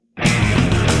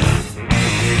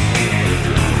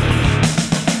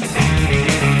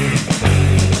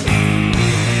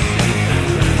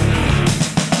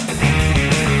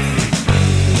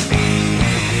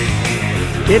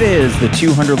It is the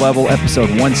 200 level, episode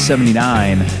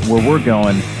 179, where we're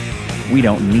going, we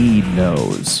don't need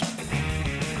no's.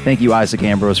 Thank you, Isaac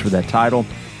Ambrose, for that title.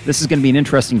 This is going to be an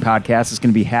interesting podcast. It's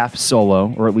going to be half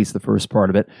solo, or at least the first part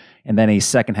of it, and then a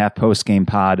second half post-game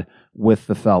pod with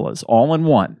the fellas, all in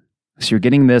one. So you're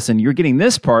getting this, and you're getting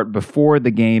this part before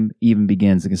the game even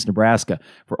begins against Nebraska.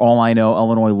 For all I know,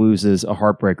 Illinois loses a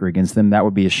heartbreaker against them. That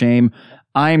would be a shame.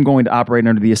 I am going to operate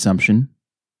under the assumption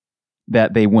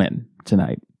that they win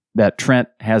tonight, that Trent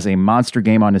has a monster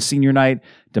game on his senior night,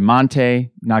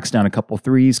 DeMonte knocks down a couple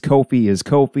threes, Kofi is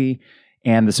Kofi,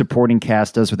 and the supporting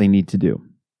cast does what they need to do.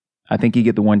 I think you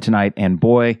get the win tonight, and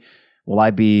boy, will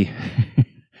I be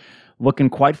looking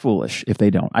quite foolish if they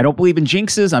don't. I don't believe in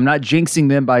jinxes. I'm not jinxing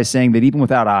them by saying that even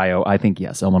without Io, I think,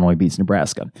 yes, Illinois beats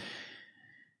Nebraska.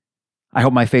 I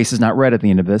hope my face is not red at the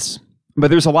end of this.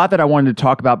 But there's a lot that I wanted to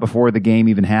talk about before the game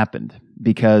even happened,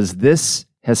 because this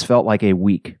has felt like a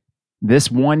week.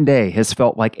 This one day has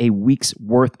felt like a week's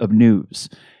worth of news.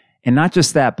 And not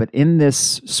just that, but in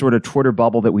this sort of Twitter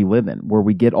bubble that we live in, where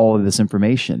we get all of this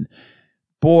information,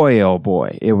 boy, oh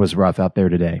boy, it was rough out there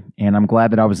today. And I'm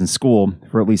glad that I was in school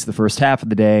for at least the first half of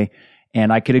the day,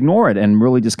 and I could ignore it and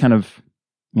really just kind of,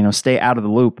 stay out of the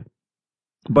loop.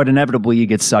 But inevitably, you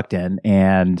get sucked in,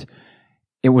 and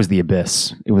it was the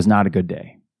abyss. It was not a good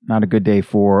day. Not a good day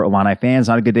for Illini fans,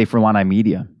 not a good day for Illini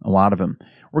media, a lot of them.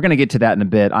 We're going to get to that in a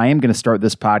bit. I am going to start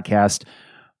this podcast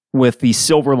with the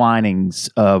silver linings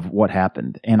of what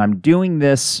happened. And I'm doing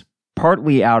this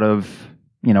partly out of,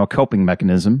 a coping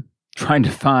mechanism, trying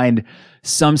to find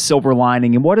some silver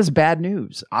lining. And what is bad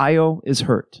news? Io is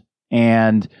hurt.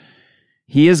 And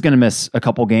he is going to miss a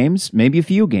couple games, maybe a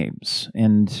few games.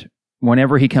 And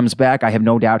whenever he comes back, I have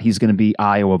no doubt he's going to be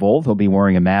Io of old. He'll be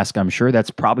wearing a mask, I'm sure.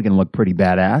 That's probably going to look pretty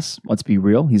badass. Let's be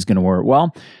real. He's going to wear it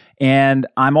well. And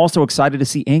I'm also excited to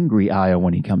see angry Io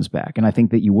when he comes back, and I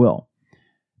think that you will.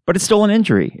 But it's still an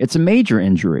injury. It's a major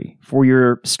injury for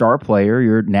your star player,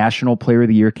 your National Player of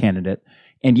the Year candidate,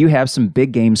 and you have some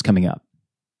big games coming up.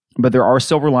 But there are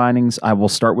silver linings. I will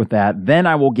start with that. Then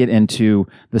I will get into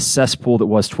the cesspool that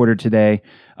was Twitter today,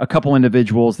 a couple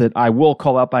individuals that I will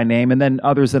call out by name, and then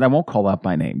others that I won't call out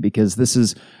by name, because this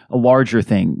is a larger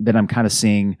thing that I'm kind of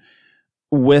seeing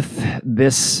with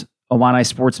this Illini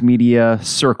sports media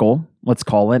circle, let's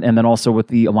call it, and then also with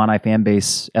the Illini fan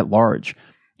base at large.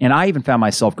 And I even found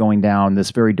myself going down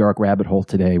this very dark rabbit hole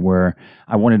today where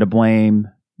I wanted to blame,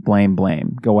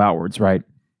 go outwards, right?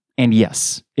 And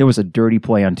yes, it was a dirty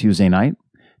play on Tuesday night.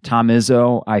 Tom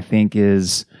Izzo, I think,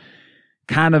 is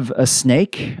kind of a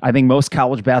snake. I think most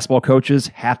college basketball coaches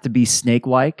have to be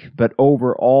snake-like, but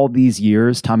over all these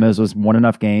years, Tom Izzo's won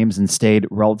enough games and stayed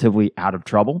relatively out of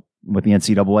trouble with the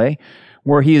NCAA,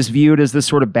 where he is viewed as this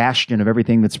sort of bastion of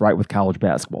everything that's right with college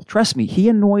basketball. Trust me, he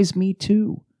annoys me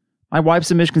too. My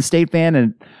wife's a Michigan State fan,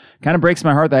 and it kind of breaks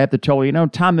my heart that I have to tell her,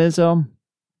 Tom Izzo,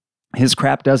 his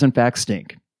crap does in fact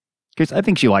stink. Because I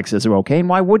think she likes Izzo okay, and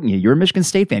why wouldn't you? You're a Michigan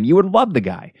State fan. You would love the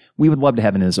guy. We would love to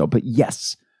have an Izzo. But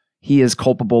yes, he is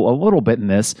culpable a little bit in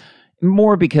this,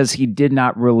 more because he did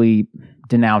not really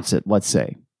denounce it, let's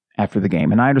say, after the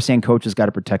game. And I understand coaches got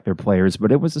to protect their players,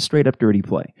 but it was a straight up dirty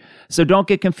play. So don't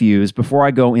get confused. Before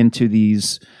I go into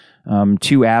these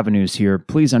two avenues here,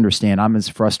 please understand I'm as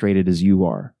frustrated as you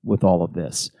are with all of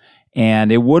this.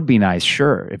 And it would be nice,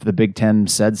 sure, if the Big Ten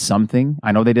said something.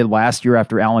 I know they did last year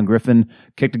after Alan Griffin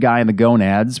kicked a guy in the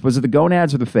gonads. Was it the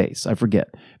gonads or the face? I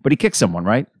forget. But he kicked someone,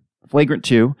 right? Flagrant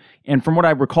 2. And from what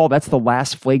I recall, that's the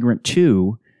last flagrant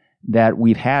 2 that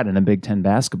we've had in a Big Ten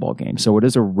basketball game. So it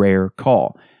is a rare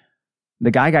call.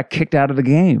 The guy got kicked out of the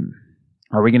game.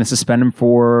 Are we going to suspend him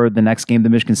for the next game that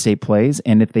Michigan State plays?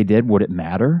 And if they did, would it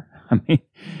matter? I mean,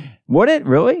 would it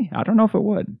really? I don't know if it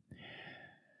would.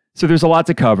 So there's a lot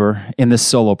to cover in this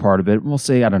solo part of it. We'll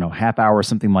say, half hour or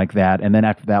something like that. And then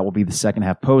after that will be the second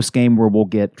half post game where we'll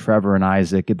get Trevor and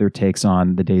Isaac get their takes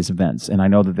on the day's events. And I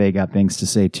know that they got things to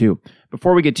say too.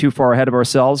 Before we get too far ahead of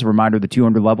ourselves, a reminder the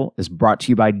 200 level is brought to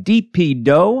you by DP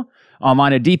Dough.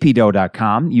 Online at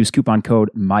dpdough.com. Use coupon code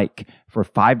MIKE for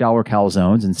 $5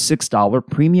 calzones and $6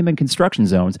 premium and construction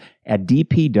zones at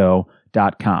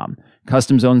dpdough.com.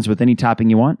 Custom zones with any topping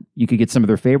you want. You could get some of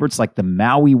their favorites like the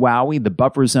Maui Wowie, the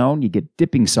Buffer Zone. You get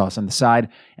dipping sauce on the side.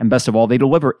 And best of all, they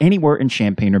deliver anywhere in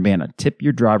Champaign-Urbana. Tip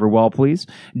your driver well, please.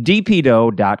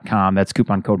 dpdough.com. That's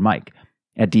coupon code MIKE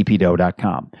at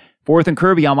dpdough.com. Fourth and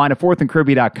Kirby, online at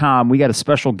fourthandkirby.com. We got a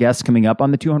special guest coming up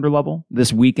on the 200 level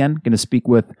this weekend. Going to speak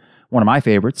with one of my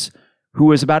favorites,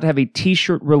 who is about to have a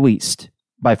t-shirt released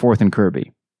by Fourth and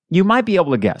Kirby. You might be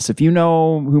able to guess. If you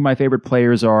know who my favorite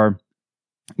players are,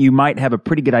 you might have a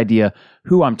pretty good idea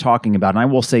who I'm talking about. And I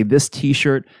will say this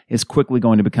t-shirt is quickly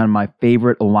going to become my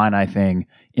favorite Illini thing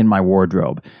in my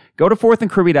wardrobe. Go to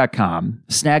fourthandkirby.com,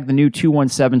 snag the new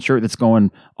 217 shirt that's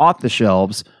going off the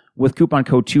shelves with coupon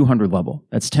code 200level.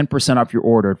 That's 10% off your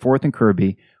order at Fourth and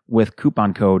Kirby with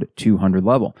coupon code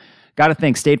 200level. Got to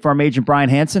thank State Farm agent Brian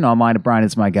Hansen, online at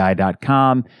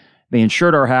brianismyguy.com. They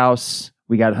insured our house.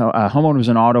 We got homeowners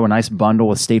and auto, a nice bundle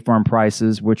with State Farm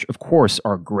prices, which of course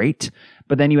are great.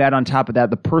 But then you add on top of that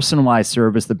the personalized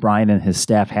service that Brian and his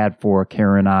staff had for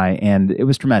Kara and I, and it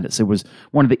was tremendous. It was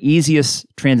one of the easiest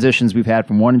transitions we've had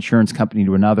from one insurance company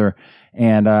to another,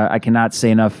 and I cannot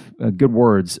say enough good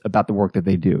words about the work that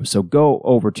they do. So go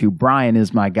over to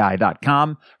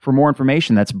brianismyguy.com for more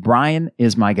information. That's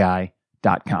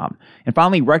brianismyguy.com. And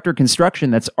finally, Rector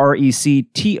Construction, that's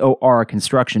RECTOR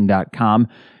construction.com.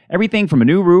 Everything from a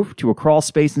new roof to a crawl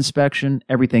space inspection,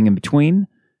 everything in between,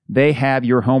 they have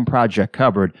your home project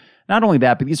covered. Not only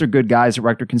that, but these are good guys at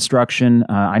Rector Construction.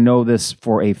 I know this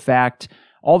for a fact.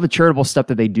 All the charitable stuff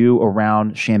that they do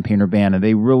around Champaign-Urbana,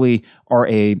 they really are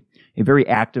a very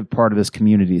active part of this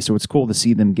community. So it's cool to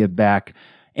see them give back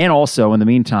and also, in the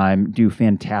meantime, do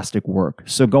fantastic work.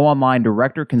 So go online to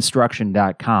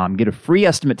rectorconstruction.com. Get a free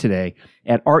estimate today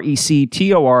at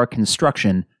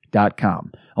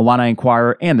rectorconstruction.com. Illini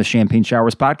Inquirer and the Champagne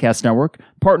Showers Podcast Network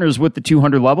partners with the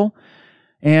 200 level.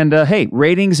 And hey,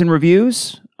 ratings and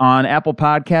reviews on Apple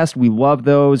Podcast, we love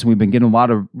those. We've been getting a lot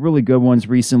of really good ones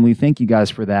recently. Thank you guys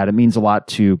for that. It means a lot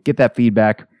to get that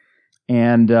feedback.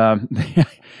 And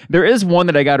there is one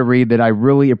that I got to read that I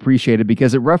really appreciated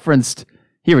because it referenced,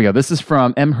 here we go. This is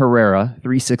from M. Herrera,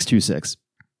 3626.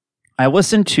 I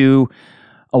listened to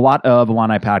a lot of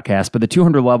Illini podcasts, but the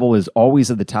 200 level is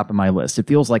always at the top of my list. It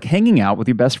feels like hanging out with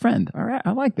your best friend. All right,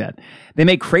 I like that. They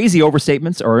make crazy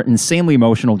overstatements or insanely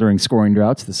emotional during scoring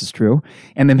droughts. This is true.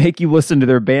 And they make you listen to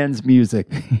their band's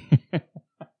music.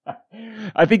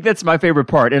 I think that's my favorite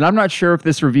part. And I'm not sure if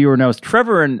this reviewer knows.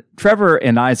 Trevor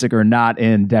and Isaac are not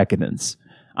in Decadence.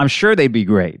 I'm sure they'd be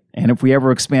great. And if we ever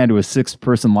expand to a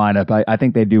 6-person lineup, I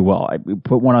think they do well. I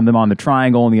put one of them on the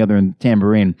triangle and the other in the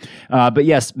tambourine. But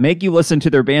yes, make you listen to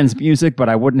their band's music, but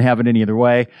I wouldn't have it any other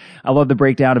way. I love the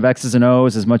breakdown of X's and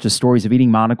O's as much as stories of eating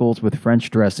monocles with French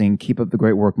dressing. Keep up the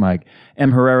great work, Mike.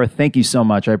 M. Herrera, thank you so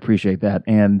much. I appreciate that.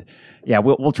 And yeah,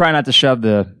 we'll try not to shove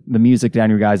the music down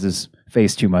your guys'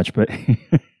 face too much, but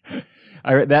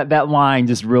that line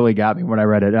just really got me when I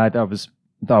read it. I thought it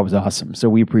was awesome. So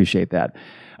we appreciate that.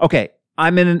 Okay,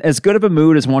 I'm in as good of a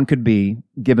mood as one could be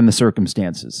given the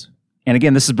circumstances. And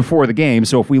again, this is before the game,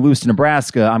 so if we lose to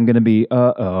Nebraska, I'm going to be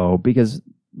because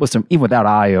listen, even without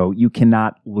Io, you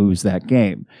cannot lose that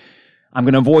game. I'm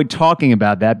going to avoid talking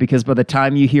about that because by the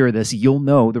time you hear this, you'll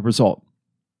know the result.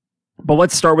 But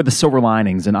let's start with the silver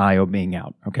linings in Io being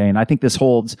out, okay? And I think this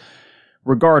holds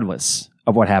regardless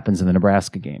of what happens in the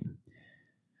Nebraska game.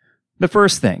 The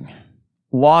first thing,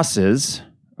 losses,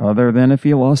 other than if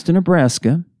you lost to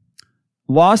Nebraska,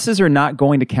 losses are not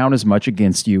going to count as much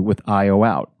against you with Io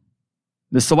out.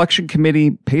 The selection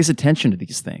committee pays attention to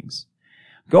these things.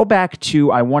 Go back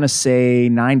to, I want to say,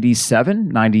 97,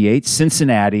 98,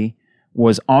 Cincinnati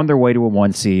was on their way to a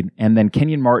 1 seed, and then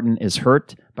Kenyon Martin is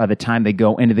hurt. By the time they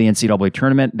go into the NCAA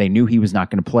tournament, they knew he was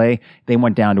not going to play. They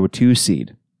went down to a 2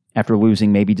 seed after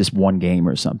losing maybe just one game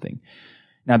or something.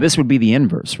 Now, this would be the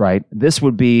inverse, right? This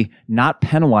would be not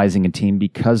penalizing a team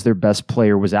because their best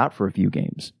player was out for a few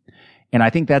games. And I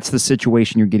think that's the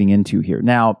situation you're getting into here.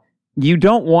 Now, you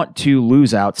don't want to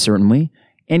lose out, certainly,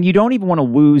 and you don't even want to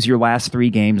lose your last 3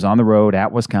 games on the road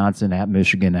at Wisconsin, at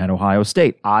Michigan, at Ohio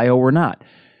State, Iowa or not.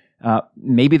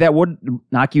 Maybe that would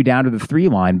knock you down to the 3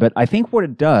 line, but I think what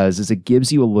it does is it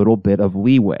gives you a little bit of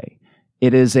leeway.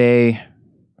 It is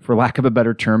for lack of a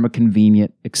better term, a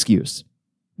convenient excuse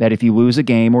that if you lose a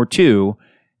game or 2,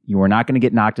 you are not going to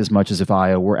get knocked as much as if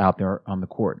Iowa were out there on the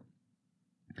court.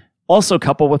 Also,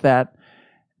 coupled with that,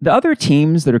 the other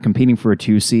teams that are competing for a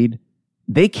 2 seed,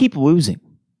 they keep losing.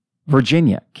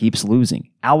 Virginia keeps losing.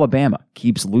 Alabama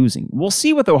keeps losing. We'll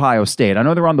see with Ohio State. I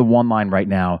know they're on the 1 line right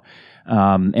now.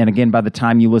 And again, by the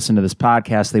time you listen to this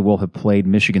podcast, they will have played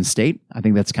Michigan State. I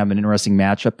think that's kind of an interesting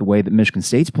matchup, the way that Michigan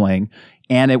State's playing.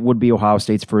 And it would be Ohio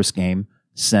State's first game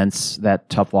since that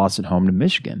tough loss at home to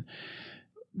Michigan.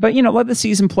 But, let the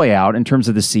season play out in terms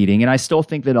of the seeding. And I still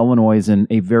think that Illinois is in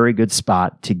a very good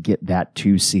spot to get that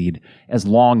 2 seed as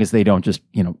long as they don't just,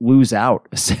 lose out,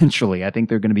 essentially. I think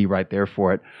they're going to be right there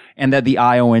for it. And that the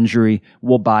Io injury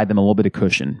will buy them a little bit of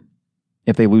cushion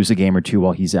if they lose a game or 2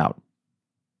 while he's out.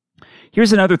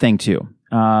 Here's another thing, too,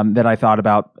 that I thought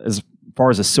about as far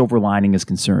as a silver lining is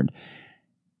concerned.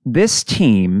 This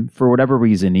team, for whatever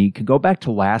reason, you could go back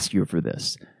to last year for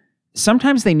this.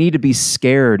 Sometimes they need to be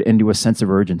scared into a sense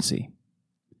of urgency.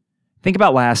 Think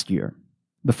about last year.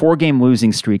 The 4-game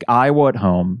losing streak, Iowa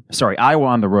on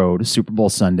the road, Super Bowl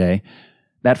Sunday.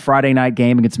 That Friday night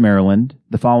game against Maryland,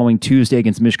 the following Tuesday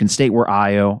against Michigan State where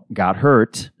Io got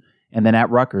hurt, and then at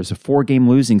Rutgers, a 4-game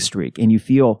losing streak. And you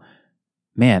feel,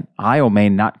 man, Io may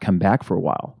not come back for a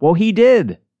while. Well, he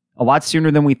did. A lot sooner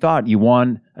than we thought. You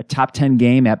won a top 10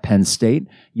 game at Penn State.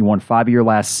 You won 5 of your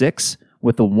last 6,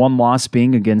 with the one loss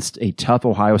being against a tough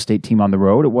Ohio State team on the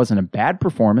road. It wasn't a bad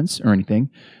performance or anything,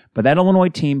 but that Illinois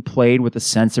team played with a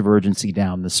sense of urgency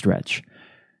down the stretch.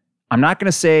 I'm not going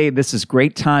to say this is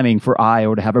great timing for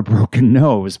Io to have a broken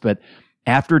nose, but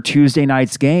after Tuesday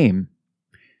night's game,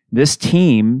 this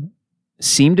team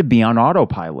seemed to be on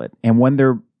autopilot. And when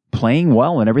they're playing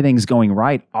well and everything's going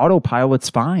right, autopilot's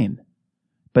fine.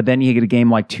 But then you get a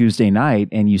game like Tuesday night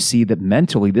and you see that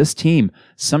mentally this team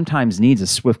sometimes needs a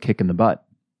swift kick in the butt.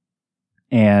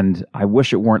 And I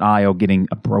wish it weren't Io getting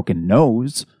a broken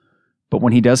nose, but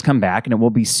when he does come back, and it will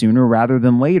be sooner rather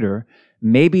than later,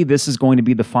 maybe this is going to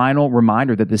be the final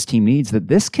reminder that this team needs, that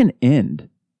this can end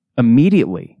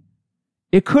immediately.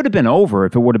 It could have been over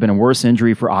if it would have been a worse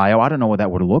injury for Io. I don't know what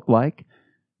that would have looked like,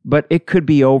 but it could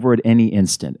be over at any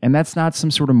instant. And that's not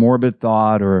some sort of morbid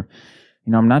thought or,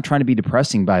 I'm not trying to be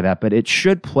depressing by that, but it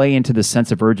should play into the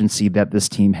sense of urgency that this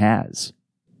team has.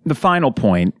 The final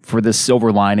point for this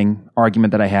silver lining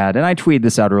argument that I had, and I tweeted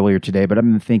this out earlier today, but I've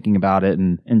been thinking about it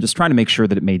and just trying to make sure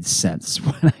that it made sense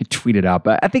when I tweeted out,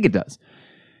 but I think it does.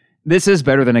 This is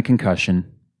better than a concussion.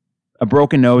 A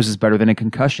broken nose is better than a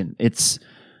concussion. It's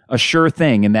a sure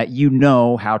thing in that you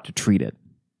know how to treat it.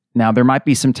 Now, there might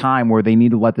be some time where they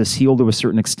need to let this heal to a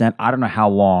certain extent. I don't know how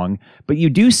long, but you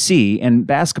do see in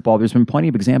basketball, there's been plenty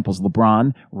of examples.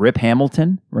 LeBron, Rip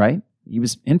Hamilton, right? He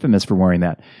was infamous for wearing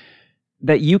that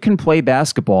you can play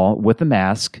basketball with a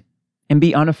mask and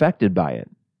be unaffected by it.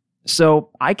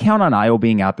 So I count on Io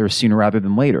being out there sooner rather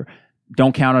than later.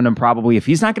 Don't count on him probably. If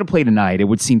he's not going to play tonight, it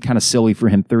would seem kind of silly for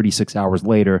him 36 hours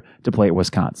later to play at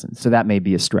Wisconsin. So that may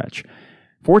be a stretch.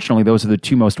 Fortunately, those are the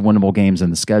 2 most winnable games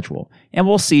in the schedule. And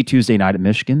we'll see Tuesday night at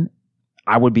Michigan.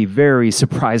 I would be very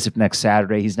surprised if next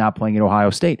Saturday he's not playing at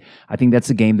Ohio State. I think that's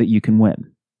a game that you can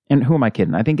win. And who am I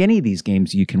kidding? I think any of these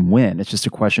games you can win. It's just a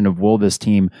question of will this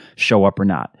team show up or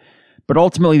not. But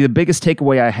ultimately, the biggest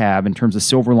takeaway I have in terms of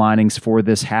silver linings for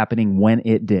this happening when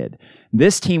it did,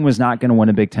 this team was not going to win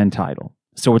a Big Ten title.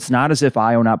 So it's not as if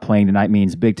Io not playing tonight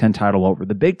means Big Ten title over.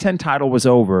 The Big Ten title was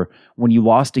over when you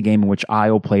lost a game in which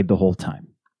Io played the whole time.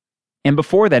 And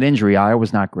before that injury, Io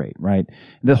was not great, right?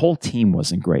 The whole team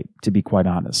wasn't great, to be quite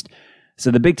honest. So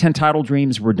the Big Ten title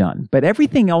dreams were done. But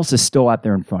everything else is still out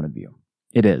there in front of you.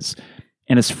 It is.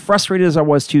 And as frustrated as I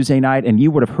was Tuesday night, and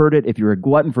you would have heard it if you're a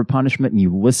glutton for punishment and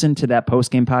you listened to that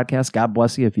post-game podcast, God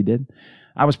bless you if you did,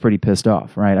 I was pretty pissed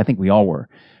off, right? I think we all were.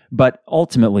 But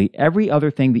ultimately, every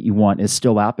other thing that you want is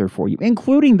still out there for you,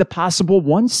 including the possible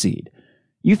 1 seed.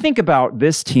 You think about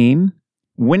this team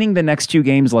winning the next 2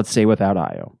 games, let's say, without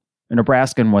Io,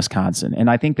 Nebraska and Wisconsin. And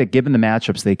I think that given the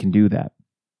matchups, they can do that.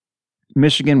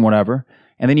 Michigan, whatever.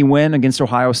 And then you win against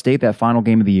Ohio State, that final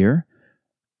game of the year.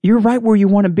 You're right where you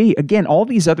want to be. Again, all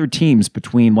these other teams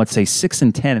between, let's say, 6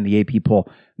 and 10 in the AP poll,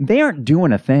 they aren't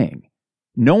doing a thing.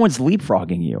 No one's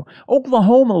leapfrogging you.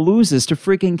 Oklahoma loses to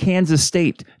freaking Kansas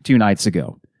State 2 nights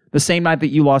ago, the same night that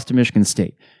you lost to Michigan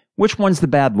State. Which one's the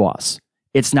bad loss?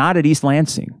 It's not at East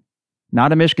Lansing.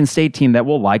 Not a Michigan State team that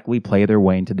will likely play their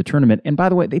way into the tournament. And by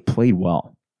the way, they played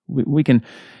well. We can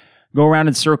go around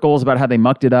in circles about how they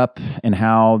mucked it up and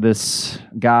how this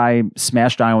guy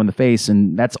smashed Iowa in the face,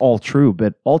 and that's all true.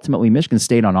 But ultimately, Michigan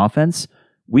State on offense,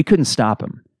 we couldn't stop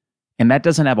them. And that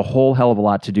doesn't have a whole hell of a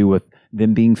lot to do with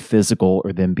them being physical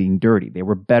or them being dirty. They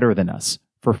were better than us.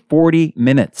 For 40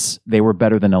 minutes, they were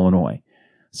better than Illinois.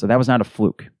 So that was not a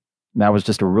fluke. That was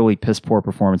just a really piss-poor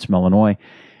performance from Illinois.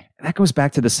 That goes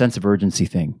back to the sense of urgency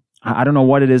thing. I don't know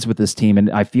what it is with this team,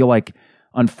 and I feel like,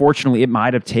 unfortunately, it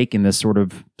might have taken this sort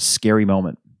of scary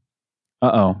moment.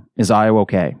 Is Iowa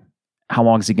okay? How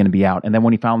long is he going to be out? And then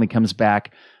when he finally comes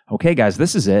back, okay, guys,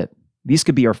 this is it. These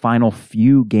could be our final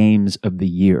few games of the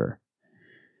year.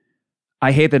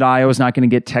 I hate that Iowa's not going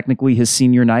to get technically his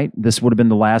senior night. This would have been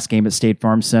the last game at State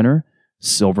Farm Center.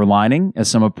 Silver lining, as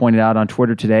someone pointed out on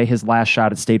Twitter today, his last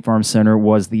shot at State Farm Center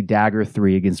was the dagger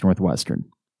 3 against Northwestern.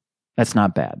 That's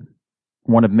not bad.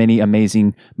 One of many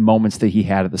amazing moments that he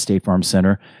had at the State Farm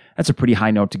Center. That's a pretty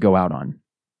high note to go out on.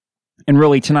 And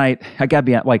really, tonight, I got to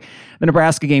be like, the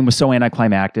Nebraska game was so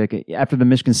anticlimactic. After the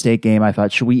Michigan State game, I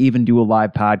thought, should we even do a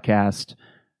live podcast?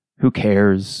 Who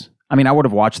cares? I mean, I would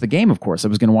have watched the game, of course. I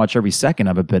was going to watch every second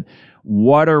of it, but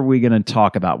what are we going to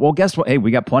talk about? Well, guess what? Hey,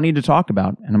 we got plenty to talk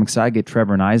about, and I'm excited to get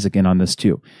Trevor and Isaac in on this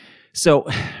too. So,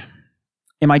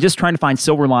 am I just trying to find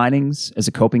silver linings as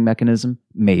a coping mechanism?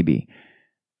 Maybe.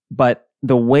 But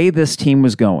the way this team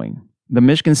was going, the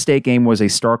Michigan State game was a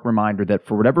stark reminder that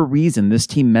for whatever reason, this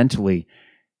team mentally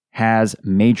has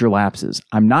major lapses.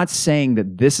 I'm not saying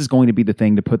that this is going to be the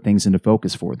thing to put things into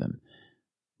focus for them,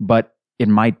 but it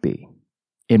might be.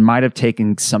 It might have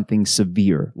taken something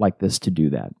severe like this to do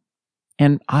that.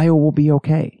 And Iowa will be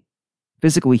okay.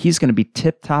 Physically, he's going to be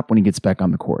tip-top when he gets back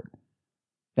on the court.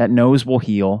 That nose will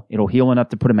heal. It'll heal enough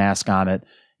to put a mask on it,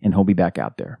 and he'll be back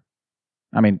out there.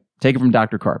 I mean, take it from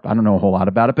Dr. Carp. I don't know a whole lot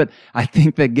about it, but I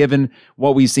think that given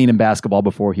what we've seen in basketball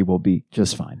before, he will be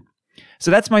just fine.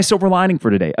 So that's my silver lining for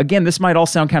today. Again, this might all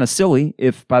sound kind of silly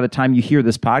if by the time you hear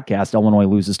this podcast, Illinois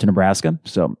loses to Nebraska.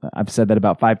 So I've said that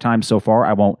about 5 times so far.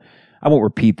 I won't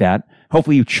repeat that.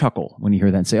 Hopefully you chuckle when you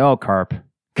hear that and say, oh, Carp,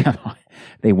 come on.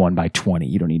 They won by 20.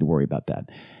 You don't need to worry about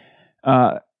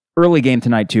that. Early game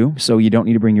tonight, too, so you don't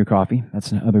need to bring your coffee.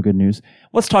 That's other good news.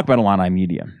 Let's talk about Illini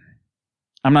Media.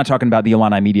 I'm not talking about the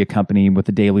Illini Media Company with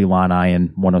the Daily Illini and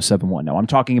 107.1. No, I'm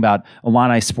talking about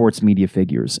Illini sports media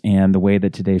figures and the way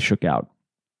that today shook out.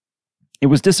 It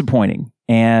was disappointing.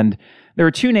 And there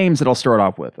are 2 names that I'll start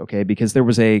off with, okay, because there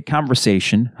was a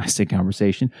conversation,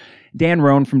 Dan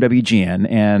Roan from WGN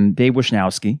and Dave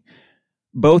Wisnowski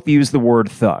both used the word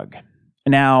thug.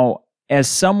 Now, as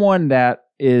someone that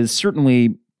is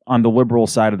certainly on the liberal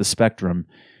side of the spectrum,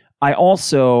 I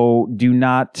also do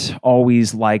not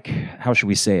always like, how should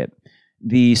we say it,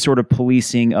 the sort of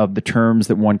policing of the terms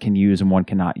that one can use and one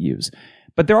cannot use.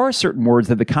 But there are certain words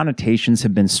that the connotations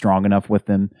have been strong enough with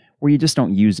them where you just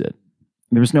don't use it.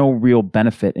 There's no real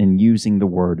benefit in using the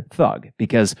word thug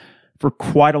because for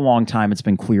quite a long time it's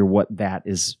been clear what that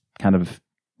is kind of,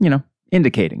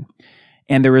 indicating.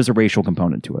 And there is a racial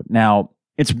component to it. Now,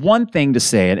 it's one thing to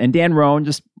say it, and Dan Roan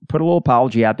just put a little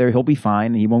apology out there. He'll be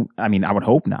fine. He won't, I would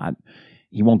hope not.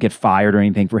 He won't get fired or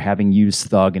anything for having used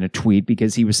thug in a tweet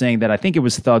because he was saying that I think it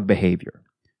was thug behavior.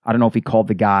 I don't know if he called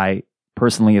the guy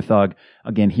personally a thug.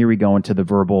 Again, here we go into the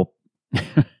verbal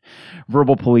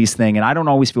police thing, and I don't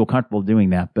always feel comfortable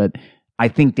doing that, but I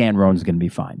think Dan Roan's going to be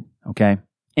fine, okay?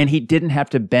 And he didn't have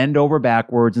to bend over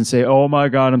backwards and say, oh my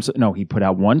God, No, he put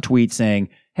out one tweet saying,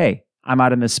 hey, I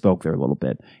might have misspoke there a little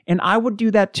bit. And I would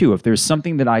do that too if there's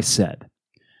something that I said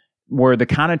where the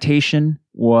connotation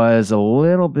was a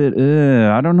little bit,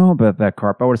 I don't know about that,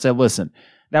 Carp. I would have said, listen,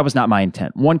 that was not my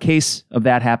intent. One case of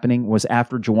that happening was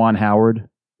after Juwan Howard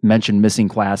mentioned missing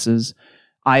classes.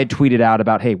 I had tweeted out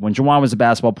about, hey, when Juwan was a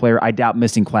basketball player, I doubt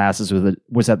missing classes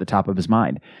was at the top of his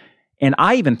mind. And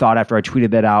I even thought after I tweeted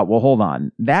that out, well, hold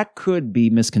on, that could be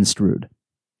misconstrued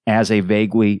as a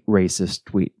vaguely racist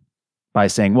tweet by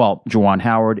saying, well, Juwan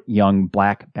Howard, young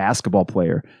black basketball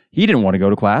player, he didn't want to go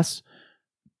to class.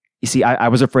 You see, I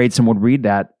was afraid someone would read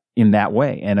that in that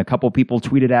way. And a couple of people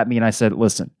tweeted at me and I said,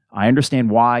 listen, I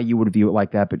understand why you would view it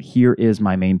like that, but here is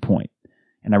my main point.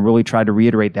 And I really tried to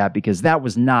reiterate that because that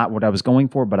was not what I was going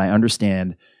for, but I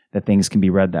understand that things can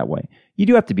be read that way. You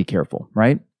do have to be careful,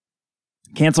 right?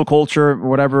 Cancel culture,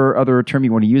 whatever other term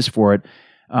you want to use for it.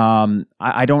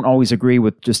 I don't always agree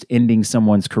with just ending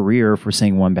someone's career for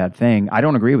saying one bad thing. I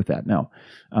don't agree with that, no.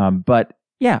 But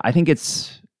yeah, I think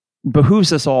it's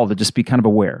behooves us all to just be kind of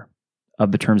aware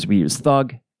of the terms we use.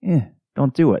 Thug,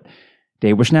 don't do it.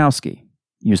 Dave Wisnowski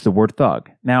used the word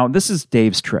thug. Now, this is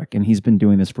Dave's trick, and he's been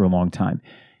doing this for a long time.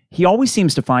 He always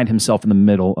seems to find himself in the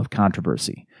middle of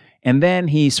controversy. And then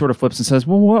he sort of flips and says,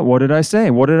 well, what did I say?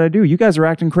 What did I do? You guys are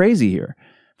acting crazy here.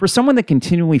 For someone that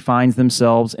continually finds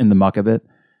themselves in the muck of it,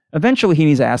 eventually he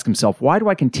needs to ask himself, why do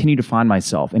I continue to find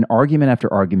myself in argument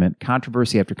after argument,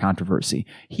 controversy after controversy?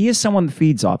 He is someone that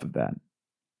feeds off of that.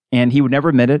 And he would never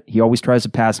admit it. He always tries to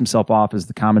pass himself off as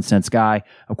the common sense guy.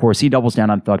 Of course, he doubles down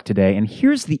on thug today. And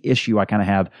here's the issue I kind of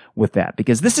have with that,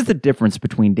 because this is the difference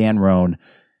between Dan Roan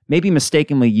maybe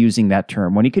mistakenly using that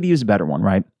term when he could use a better one,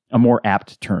 right? A more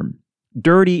apt term.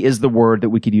 Dirty is the word that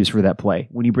we could use for that play.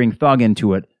 When you bring thug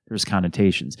into it, there's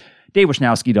connotations. Dave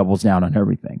Wisnowski doubles down on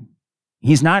everything.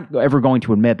 He's not ever going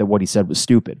to admit that what he said was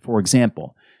stupid. For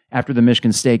example, after the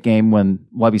Michigan State game when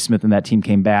Lovie Smith and that team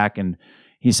came back and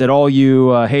he said, all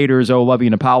you haters owe Lovie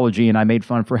an apology, and I made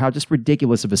fun for how just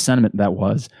ridiculous of a sentiment that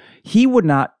was. He would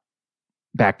not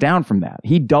back down from that.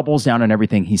 He doubles down on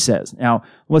everything he says. Now,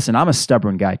 listen, I'm a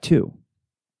stubborn guy too.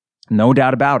 No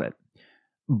doubt about it.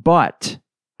 But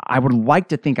I would like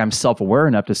to think I'm self-aware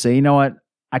enough to say, you know what?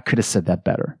 I could have said that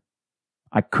better.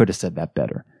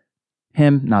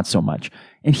 Him, not so much.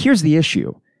 And here's the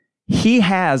issue. He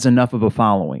has enough of a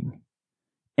following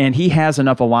And he has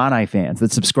enough Illini fans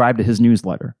that subscribe to his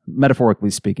newsletter. Metaphorically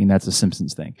speaking, that's a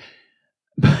Simpsons thing.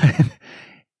 But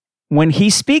when he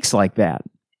speaks like that,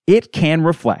 it can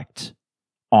reflect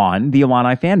on the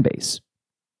Illini fan base.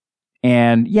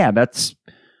 And yeah,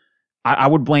 I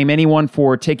would blame anyone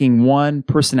for taking one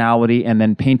personality and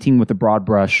then painting with a broad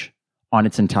brush on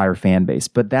its entire fan base.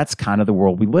 But that's kind of the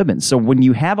world we live in. So when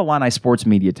you have Illini sports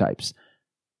media types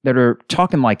that are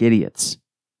talking like idiots,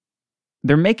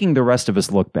 they're making the rest of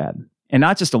us look bad. And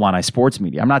not just Illini sports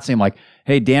media. I'm not saying like,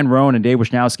 hey, Dan Roan and Dave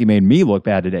Wisnowski made me look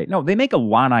bad today. No, they make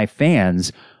Illini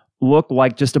fans look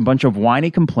like just a bunch of whiny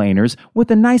complainers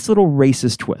with a nice little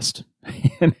racist twist.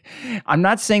 I'm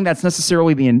not saying that's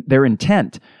necessarily their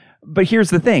intent. But here's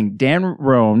the thing. Dan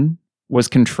Roan was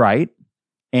contrite,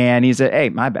 and he said, hey,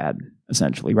 my bad,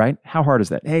 essentially, right? How hard is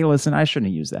that? Hey, listen, I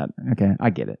shouldn't have used that. Okay, I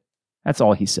get it. That's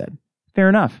all he said. Fair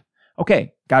enough.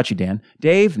 Okay, got you, Dan.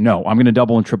 Dave, no, I'm going to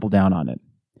double and triple down on it.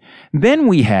 Then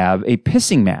we have a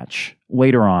pissing match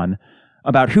later on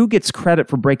about who gets credit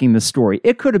for breaking this story.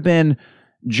 It could have been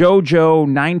JoJo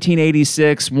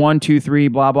 1986, 123,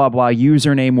 blah, blah, blah,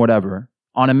 username, whatever,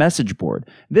 on a message board.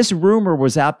 This rumor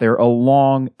was out there a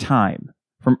long time,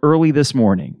 from early this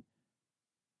morning.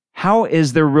 How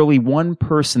is there really one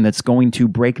person that's going to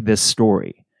break this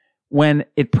story when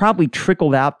it probably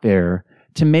trickled out there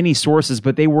to many sources,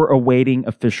 but they were awaiting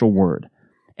official word?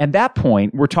 At that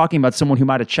point, we're talking about someone who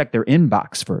might have checked their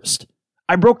inbox first.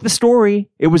 I broke the story.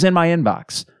 It was in my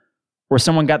inbox. Or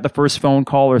someone got the first phone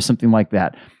call or something like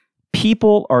that.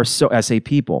 People are so, I say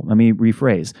people, let me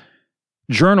rephrase.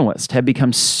 Journalists have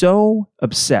become so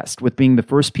obsessed with being the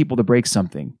first people to break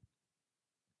something.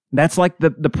 That's like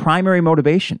the primary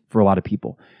motivation for a lot of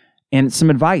people. And some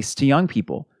advice to young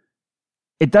people.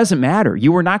 It doesn't matter.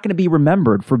 You are not going to be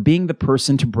remembered for being the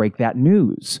person to break that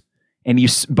news.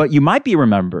 But you might be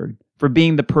remembered for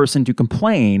being the person to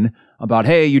complain about,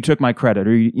 hey, you took my credit,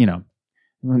 or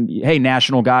hey,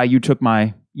 national guy, you took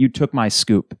my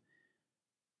scoop.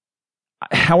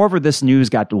 However this news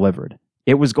got delivered,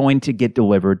 it was going to get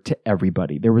delivered to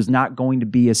everybody. There was not going to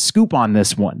be a scoop on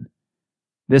this one.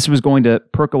 This was going to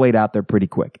percolate out there pretty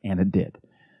quick, and it did.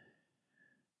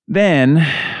 Then,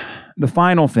 the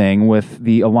final thing with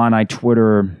the Illini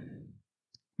Twitter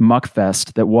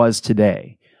muckfest that was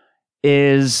today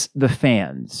is the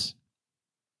fans.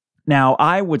 Now,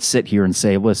 I would sit here and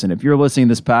say, listen, if you're listening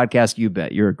to this podcast, you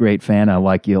bet. You're a great fan. I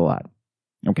like you a lot.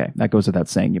 Okay, that goes without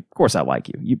saying. Of course I like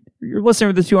you. You're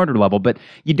listening to the 200 level, but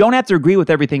you don't have to agree with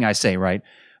everything I say, right?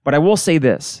 But I will say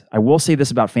this. I will say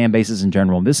this about fan bases in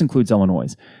general, and this includes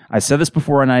Illinois. I said this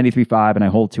before on 93.5, and I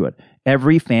hold to it.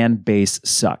 Every fan base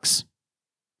sucks.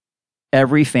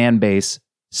 Every fan base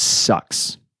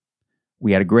sucks.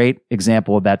 We had a great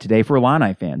example of that today for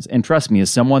Illini fans. And trust me, as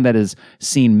someone that has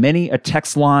seen many a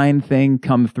text line thing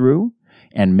come through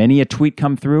and many a tweet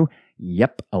come through,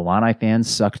 yep, Illini fans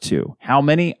suck too. How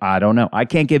many? I don't know. I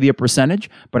can't give you a percentage,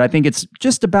 but I think it's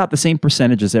just about the same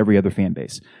percentage as every other fan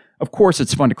base. Of course,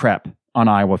 it's fun to crap on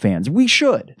Iowa fans. We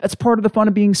should. That's part of the fun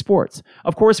of being sports.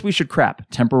 Of course, we should crap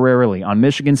temporarily on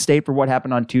Michigan State for what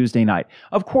happened on Tuesday night.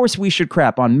 Of course, we should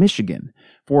crap on Michigan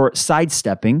for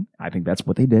sidestepping, I think that's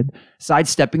what they did,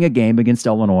 sidestepping a game against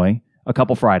Illinois a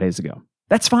couple Fridays ago.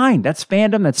 That's fine. That's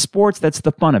fandom. That's sports. That's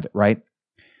the fun of it, right?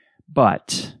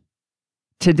 But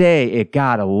today, it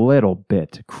got a little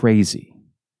bit crazy.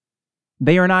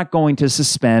 They are not going to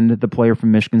suspend the player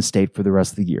from Michigan State for the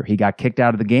rest of the year. He got kicked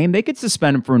out of the game. They could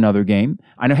suspend him for another game.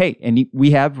 I know, hey, and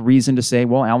we have reason to say,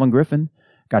 well, Alan Griffin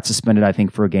got suspended, I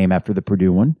think, for a game after the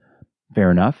Purdue one. Fair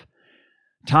enough.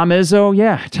 Tom Izzo,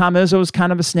 yeah, Tom Izzo is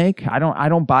kind of a snake. I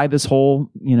don't buy this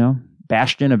whole,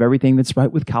 bastion of everything that's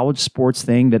right with college sports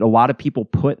thing that a lot of people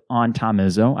put on Tom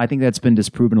Izzo. I think that's been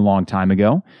disproven a long time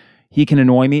ago. He can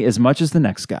annoy me as much as the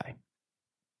next guy.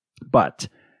 But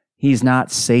he's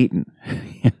not Satan.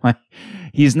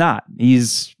 He's not.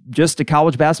 He's just a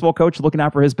college basketball coach looking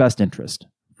out for his best interest,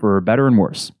 for better and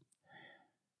worse.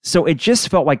 So it just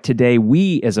felt like today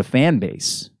we as a fan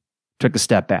base took a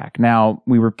step back. Now,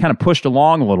 we were kind of pushed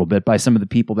along a little bit by some of the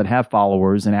people that have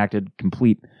followers and acted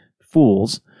complete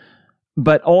fools.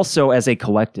 But also as a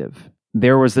collective,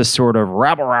 there was this sort of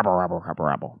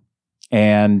rabble.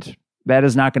 And that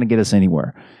is not going to get us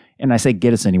anywhere. And I say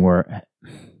get us anywhere.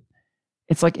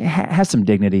 It's like, has some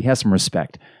dignity, has some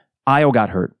respect. Io got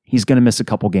hurt. He's going to miss a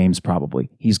couple games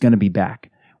probably. He's going to be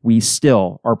back. We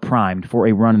still are primed for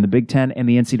a run in the Big Ten and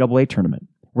the NCAA tournament.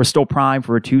 We're still primed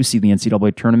for a 2 seed in the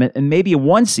NCAA tournament and maybe a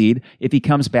 1 seed if he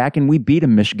comes back and we beat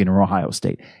him Michigan or Ohio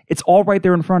State. It's all right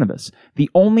there in front of us. The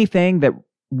only thing that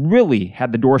really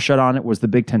had the door shut on it was the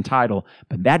Big Ten title,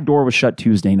 but that door was shut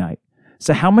Tuesday night.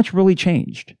 So how much really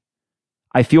changed?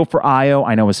 I feel for Io.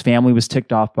 I know his family was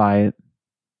ticked off by it,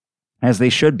 as they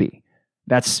should be.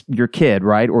 That's your kid,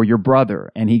 right? Or your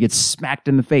brother, and he gets smacked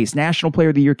in the face. National Player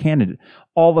of the Year candidate.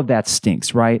 All of that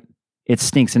stinks, right? It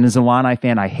stinks. And as an Illini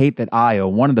fan, I hate that Io,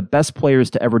 one of the best players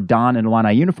to ever don an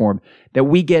Illini uniform, that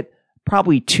we get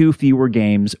probably 2 fewer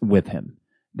games with him.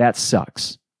 That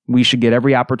sucks. We should get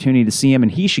every opportunity to see him,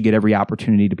 and he should get every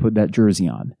opportunity to put that jersey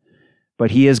on.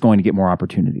 But he is going to get more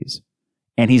opportunities.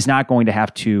 And he's not going to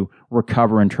have to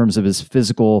recover in terms of his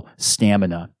physical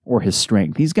stamina or his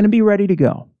strength. He's going to be ready to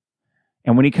go.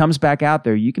 And when he comes back out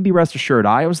there, you can be rest assured,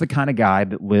 Io's the kind of guy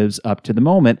that lives up to the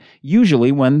moment,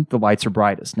 usually when the lights are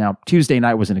brightest. Now, Tuesday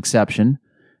night was an exception,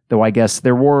 though I guess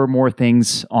there were more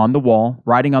things on the wall,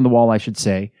 writing on the wall, I should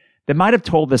say, that might have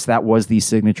told us that was the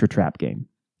signature trap game.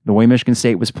 The way Michigan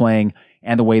State was playing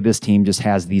and the way this team just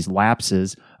has these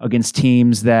lapses against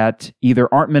teams that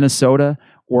either aren't Minnesota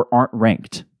or aren't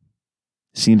ranked.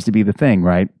 Seems to be the thing,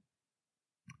 right?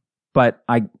 But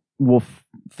I will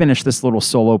finish this little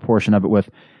solo portion of it with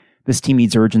this team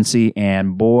needs urgency,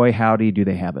 and boy, howdy, do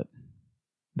they have it.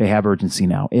 They have urgency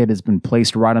now. It has been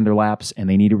placed right on their laps, and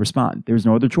they need to respond. There's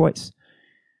no other choice.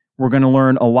 We're going to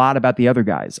learn a lot about the other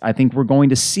guys. I think we're going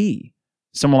to see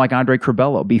someone like Andre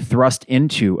Curbelo be thrust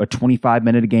into a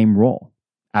 25-minute-a-game role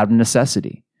out of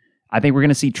necessity. I think we're going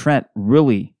to see Trent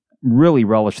really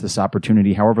relish this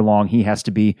opportunity, however long he has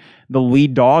to be the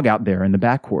lead dog out there in the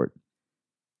backcourt.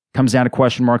 Comes down to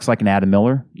question marks like an Adam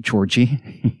Miller, Georgie.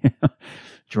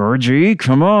 Georgie,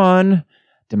 come on.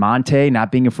 DeMonte not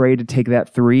being afraid to take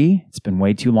that 3. It's been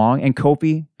way too long. And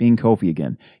Kofi being Kofi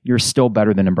again. You're still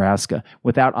better than Nebraska.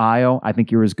 Without Io, I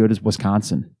think you're as good as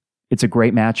Wisconsin. It's a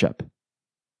great matchup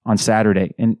on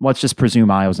Saturday. And let's just presume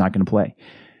Io's not going to play.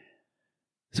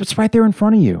 So it's right there in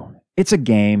front of you. It's a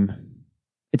game.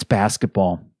 It's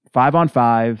basketball.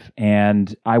 5-on-5,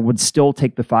 and I would still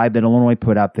take the 5 that Illinois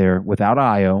put out there without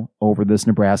Io over this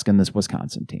Nebraska and this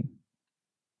Wisconsin team.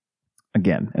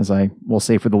 Again, as I will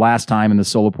say for the last time in the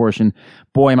solo portion,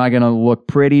 boy, am I going to look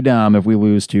pretty dumb if we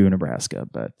lose to Nebraska,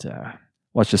 but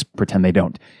let's just pretend they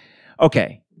don't.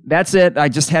 Okay, that's it. I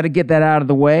just had to get that out of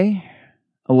the way.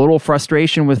 A little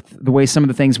frustration with the way some of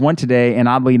the things went today, and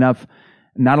oddly enough,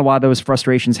 not a lot of those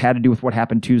frustrations had to do with what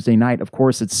happened Tuesday night. Of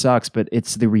course, it sucks, but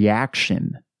it's the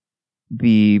reaction.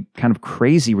 The kind of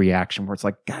crazy reaction where it's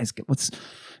like, guys, let's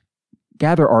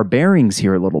gather our bearings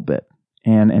here a little bit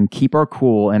and keep our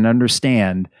cool and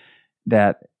understand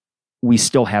that we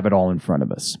still have it all in front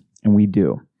of us. And we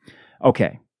do.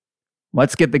 Okay,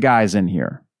 let's get the guys in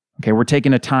here. Okay, we're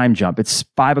taking a time jump. It's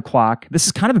 5 o'clock. This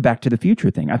is kind of a Back to the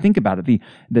Future thing. I think about it.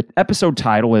 The episode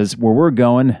title is Where We're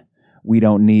Going, We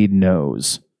Don't Need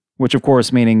Nose. Which, of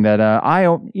course, meaning that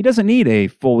Io, he doesn't need a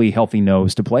fully healthy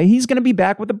nose to play. He's going to be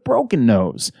back with a broken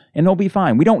nose, and he'll be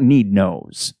fine. We don't need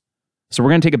nose. So we're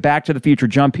going to take a Back to the Future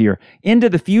jump here. Into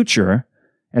the future,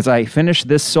 as I finish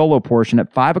this solo portion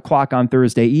at 5 o'clock on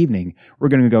Thursday evening, we're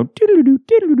going to go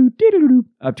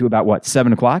up to about,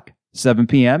 7 o'clock, 7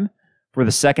 p.m. for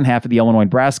the second half of the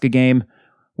Illinois-Nebraska game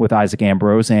with Isaac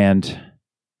Ambrose and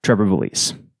Trevor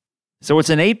Vallese. So it's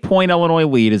an 8-point Illinois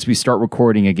lead as we start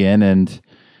recording again, and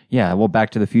yeah, well,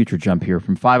 Back to the Future jump here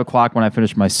from 5 o'clock when I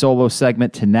finished my solo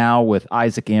segment to now with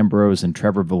Isaac Ambrose and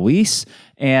Trevor Vallese.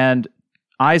 And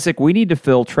Isaac, we need to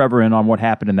fill Trevor in on what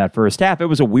happened in that first half. It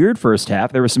was a weird first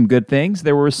half. There were some good things.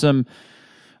 There were some,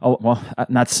 well,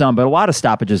 not some, but a lot of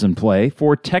stoppages in play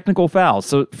for technical fouls.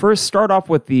 So first, start off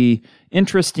with the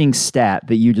interesting stat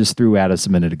that you just threw at us a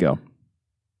minute ago.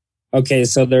 Okay,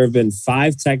 so there have been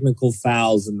 5 technical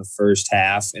fouls in the first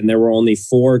half, and there were only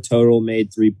 4 total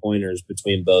made 3-pointers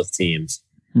between both teams.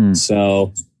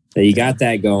 So you got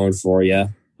that going for you.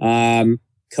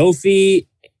 Kofi,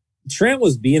 Trent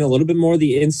was being a little bit more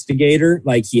the instigator,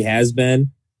 like he has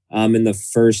been in the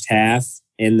first half.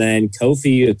 And then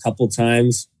Kofi, a couple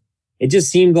times, it just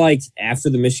seemed like after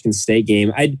the Michigan State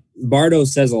game, Bardo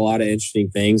says a lot of interesting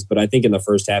things, but I think in the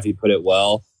first half he put it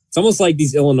well. It's almost like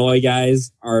these Illinois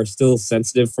guys are still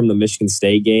sensitive from the Michigan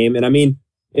State game. And I mean,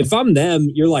 if I'm them,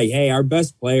 you're like, hey, our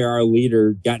best player, our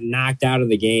leader got knocked out of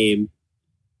the game.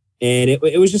 And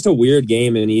it was just a weird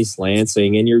game in East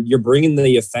Lansing. And you're bringing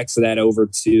the effects of that over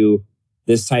to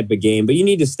this type of game. But you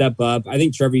need to step up. I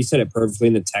think, Trevor, you said it perfectly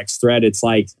in the text thread. It's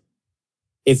like,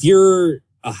 if you're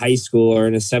a high schooler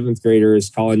and a 7th grader is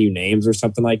calling you names or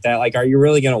something like that, like, are you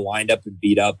really going to wind up and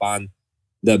beat up on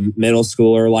the middle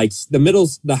schooler? Like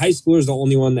the high schooler is the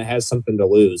only one that has something to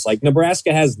lose. Like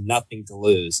Nebraska has nothing to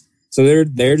lose. So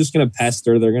they're just going to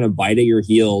pester. They're going to bite at your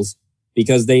heels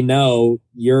because they know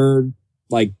you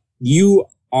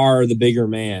are the bigger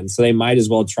man. So they might as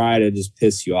well try to just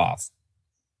piss you off.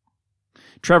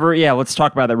 Trevor, yeah, let's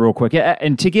talk about that real quick. Yeah,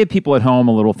 and to give people at home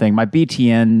a little thing, my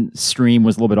BTN stream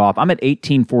was a little bit off. I'm at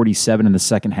 1847 in the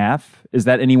second half. Is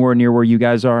that anywhere near where you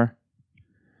guys are?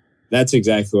 That's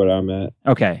exactly what I'm at.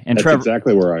 Okay, and that's Trevor,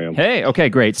 exactly where I am. Hey, okay,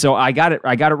 great. So I got it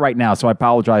right now. So I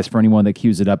apologize for anyone that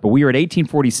cues it up. But we are at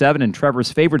 1847, and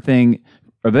Trevor's favorite thing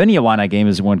of any Illini game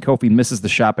is when Kofi misses the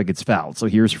shot but gets fouled. So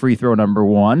here's free throw number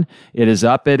 1. It is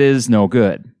up. It is no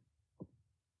good.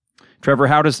 Trevor,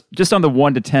 how does, just on the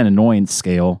 1 to 10 annoyance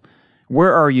scale,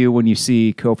 where are you when you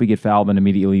see Kofi get fouled and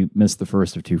immediately miss the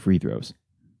first of 2 free throws?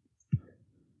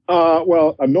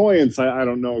 Well, annoyance, I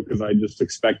don't know, because I just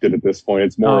expect it at this point.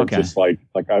 It's more just like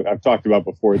I've talked about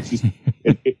before. It's just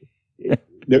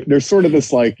there's sort of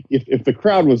this like if the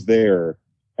crowd was there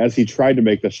as he tried to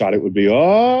make the shot, it would be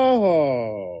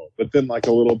but then like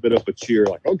a little bit of a cheer,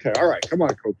 like okay, all right, come on,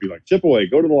 Kofi, like chip away,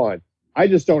 go to the line. I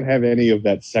just don't have any of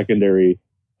that secondary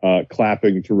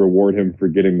clapping to reward him for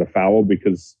getting the foul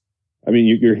because I mean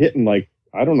you're hitting like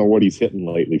I don't know what he's hitting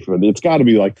lately. It's got to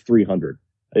be like 300.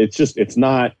 It's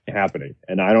not happening.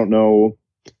 And I don't know,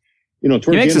 towards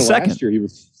the end of last year, he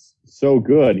was so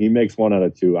good. He makes 1 out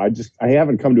of 2. I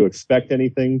haven't come to expect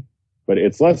anything, but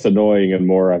it's less annoying and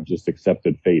more I've just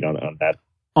accepted fate on that.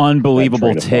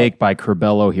 Unbelievable take by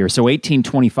Curbelo here. So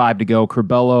 18:25 to go.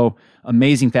 Curbelo,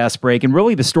 amazing fast break. And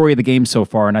really the story of the game so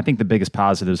far, and I think the biggest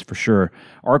positives for sure,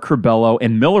 are Curbelo.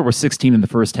 And Miller was 16 in the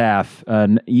first half.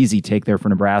 An easy take there for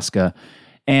Nebraska.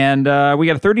 And we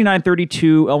got a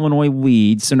 39-32 Illinois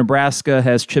lead, so Nebraska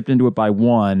has chipped into it by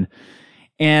 1.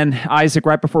 And Isaac,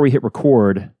 right before we hit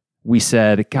record, we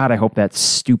said, God, I hope that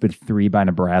stupid 3 by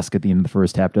Nebraska at the end of the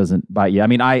first half doesn't bite you. I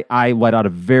mean, I let out a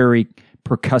very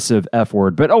percussive F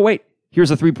word, but wait, here's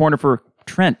a 3-pointer for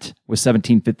Trent with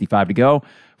 17:55 to go,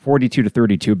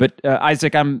 42-32. But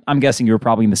Isaac, I'm guessing you were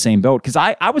probably in the same boat because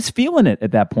I was feeling it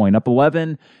at that point, up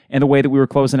 11, and the way that we were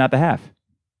closing out the half.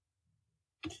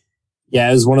 Yeah,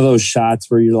 it was one of those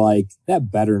shots where you're like, that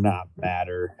better not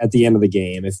matter at the end of the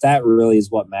game. If that really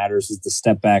is what matters, is the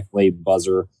step back late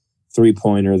buzzer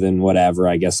 3-pointer, then whatever,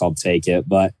 I guess I'll take it.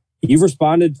 But you've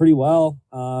responded pretty well.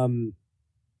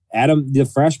 Adam, the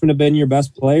freshmen have been your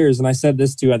best players. And I said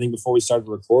this too, I think before we started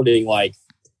recording, like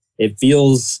it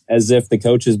feels as if the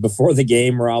coaches before the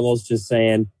game were almost just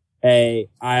saying, hey,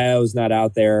 Io's not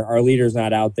out there. Our leader's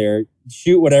not out there.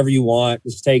 Shoot whatever you want.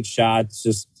 Just take shots.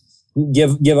 Just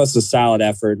give us a solid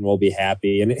effort and we'll be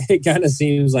happy. And it kind of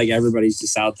seems like everybody's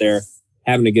just out there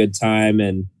having a good time.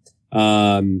 And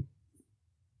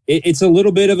it's a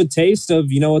little bit of a taste of,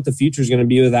 what the future is going to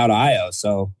be without Io.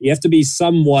 So you have to be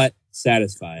somewhat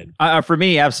satisfied. For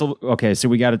me, absolutely. Okay, so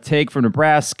we got a take for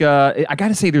Nebraska. I got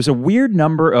to say, there's a weird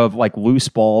number of like loose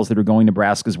balls that are going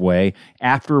Nebraska's way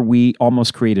after we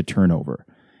almost create a turnover.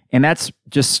 And that's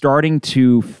just starting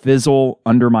to fizzle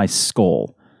under my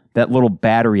skull. That little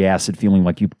battery acid feeling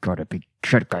like you've got to be,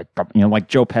 like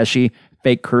Joe Pesci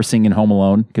fake cursing in Home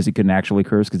Alone because he couldn't actually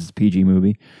curse because it's a PG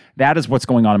movie. That is what's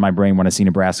going on in my brain when I see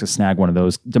Nebraska snag one of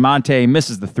those. DeMonte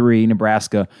misses the 3.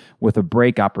 Nebraska with a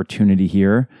break opportunity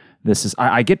here. This is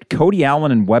I get Cody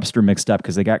Allen and Webster mixed up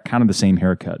because they got kind of the same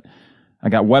haircut. I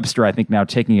got Webster, I think, now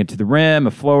taking it to the rim.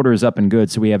 A floater is up and good,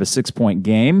 so we have a 6-point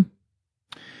game.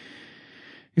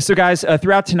 So, guys,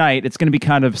 throughout tonight, it's going to be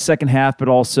kind of second half, but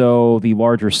also the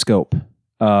larger scope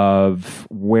of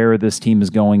where this team is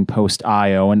going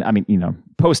post-IO. And, I mean,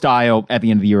 post-IO at the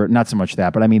end of the year, not so much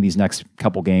that, but I mean these next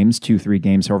couple games, 2-3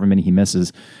 games, however many he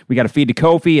misses. We got to feed to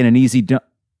Kofi and an easy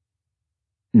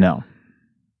No.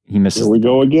 He misses. Here we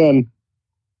go again.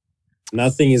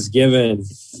 Nothing is given.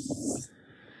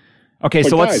 Okay, but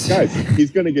so guys, he's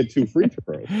going to get 2 free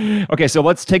throws. Okay, so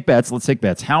let's take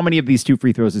bets. How many of these 2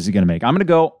 free throws is he going to make? I'm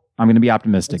going to be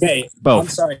optimistic. Okay, both. I'm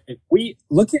sorry. We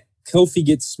look at Kofi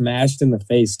get smashed in the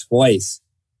face twice.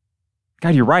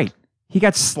 God, you're right. He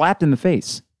got slapped in the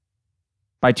face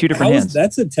by 2 different hands.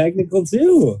 That's a technical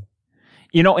too.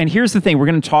 And here's the thing. We're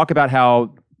going to talk about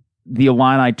how the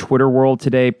Illini Twitter world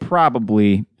today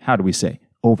probably, how do we say,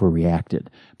 overreacted.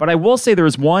 But I will say there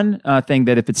is one thing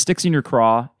that if it sticks in your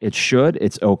craw, it should.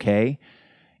 It's okay.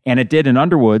 And it did in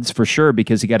Underwood's for sure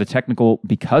because he got a technical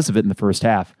because of it in the first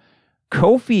half.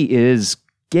 Kofi is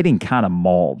getting kind of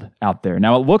mauled out there.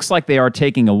 Now, it looks like they are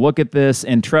taking a look at this.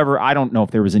 And Trevor, I don't know if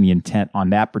there was any intent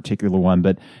on that particular one,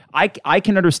 but I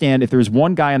can understand if there's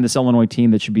one guy on this Illinois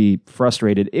team that should be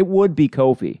frustrated, it would be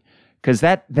Kofi because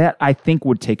that I think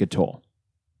would take a toll.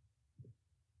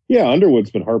 Yeah,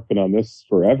 Underwood's been harping on this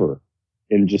forever,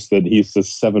 in just that he's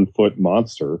this 7-foot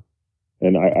monster,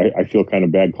 and I feel kind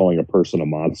of bad calling a person a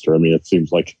monster. I mean, it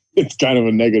seems like it's kind of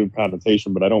a negative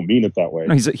connotation, but I don't mean it that way.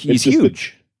 No, he's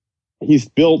huge. He's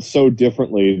built so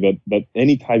differently that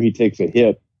anytime he takes a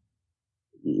hit,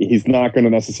 he's not going to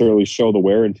necessarily show the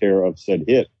wear and tear of said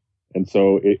hit. And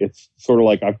so it's sort of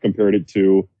like I've compared it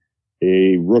to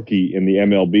a rookie in the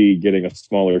MLB getting a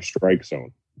smaller strike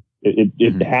zone.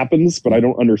 It happens, but I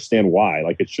don't understand why.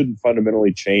 Like, it shouldn't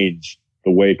fundamentally change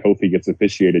the way Kofi gets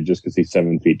officiated just because he's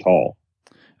 7 feet tall.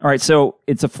 All right, so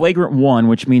it's a flagrant 1,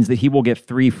 which means that he will get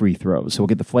 3 free throws. So we'll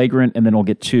get the flagrant, and then we'll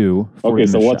get 2. Okay,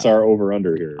 so what's our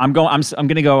over/under here? I'm going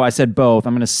to go. I said both.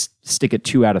 I'm going to stick at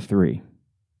 2 out of 3.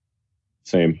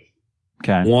 Same.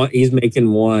 Okay. He's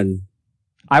making 1.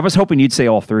 I was hoping you'd say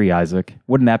all 3, Isaac.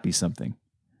 Wouldn't that be something?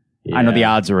 Yeah. I know the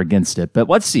odds are against it, but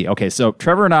let's see. Okay, so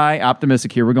Trevor and I,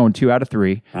 optimistic here. We're going 2 out of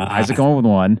 3. Isaac going with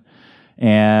 1.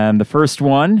 And the first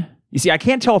one, you see, I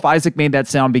can't tell if Isaac made that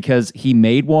sound because he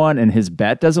made one and his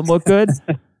bet doesn't look good.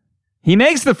 He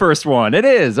makes the first one. It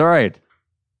is. All right.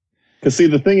 Because, see,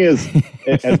 the thing is,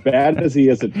 as bad as he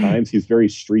is at times, he's very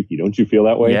streaky. Don't you feel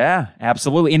that way? Yeah,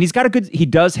 absolutely. And he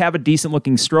does have a decent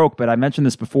looking stroke, but I mentioned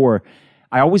this before.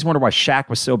 I always wonder why Shaq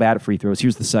was so bad at free throws.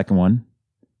 Here's the second one.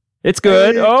 It's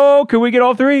good. Oh, can we get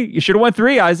all 3? You should have won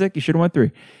 3, Isaac. You should have won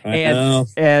 3.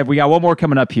 And we got one more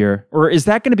coming up here. Or is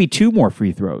that going to be 2 more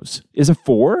free throws? Is it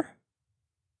 4?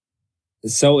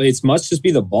 So it must just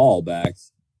be the ball back.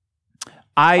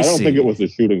 I don't think it was a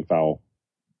shooting foul.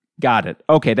 Got it.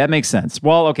 Okay, that makes sense.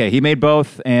 Well, okay, he made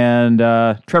both, and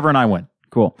Trevor and I win.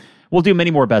 Cool. We'll do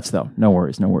many more bets, though. No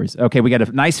worries. Okay, we got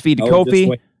a nice feed to Kofi.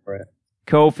 Wait for it.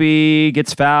 Kofi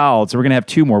gets fouled, so we're going to have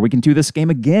 2 more. We can do this game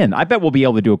again. I bet we'll be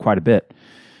able to do it quite a bit.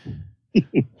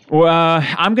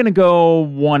 I'm going to go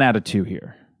 1 out of 2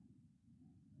 here.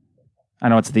 I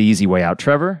know it's the easy way out.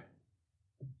 Trevor?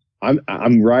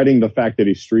 I'm riding the fact that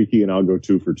he's streaky, and I'll go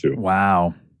 2 for 2.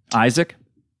 Wow. Isaac?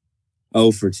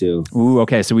 0 for 2. Ooh,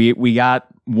 okay, so we got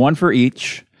 1 for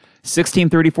each.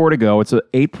 16:34 to go. It's an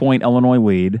 8-point Illinois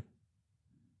lead.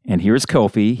 And here's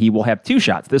Kofi. He will have 2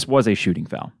 shots. This was a shooting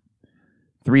foul.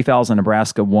 3 fouls on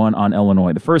Nebraska, 1 on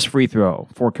Illinois. The first free throw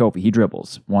for Kofi. He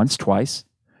dribbles once, twice.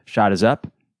 Shot is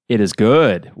up. It is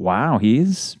good. Wow,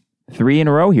 he's 3 in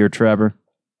a row here, Trevor.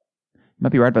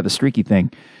 Might be right about the streaky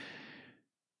thing.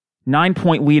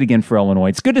 9-point lead again for Illinois.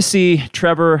 It's good to see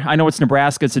Trevor. I know it's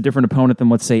Nebraska. It's a different opponent than,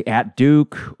 let's say, at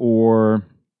Duke, or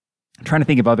I'm trying to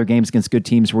think of other games against good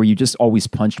teams where you just always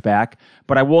punched back.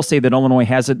 But I will say that Illinois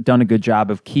hasn't done a good job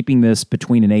of keeping this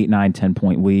between an 8, 9,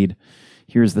 10-point lead.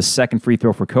 Here's the second free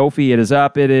throw for Kofi. It is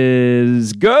up. It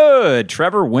is good.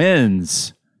 Trevor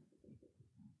wins.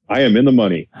 I am in the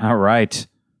money. All right.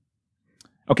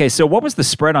 Okay, so what was the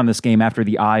spread on this game after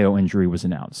the Io injury was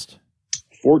announced?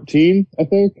 14, I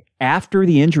think. After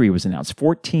the injury was announced,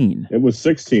 14. It was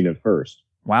 16 at first.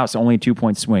 Wow, it's only a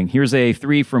 2-point swing. Here's a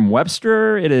 3 from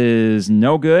Webster. It is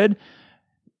no good.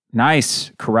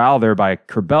 Nice corral there by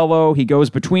Curbelo. He goes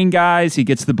between guys. He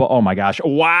gets the ball. Oh, my gosh.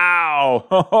 Wow.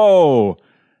 Oh,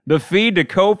 the feed to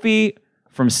Kofi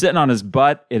from sitting on his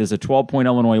butt. It is a 12-point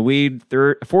Illinois lead,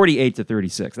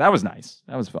 48-36. That was nice.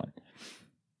 That was fun.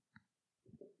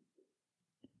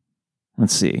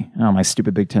 Let's see. Oh, my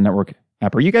stupid Big Ten Network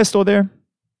app. Are you guys still there?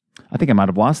 I think I might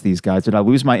have lost these guys. Did I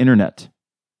lose my internet?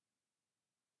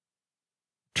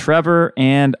 Trevor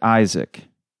and Isaac.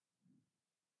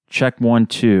 Check 1,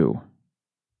 2.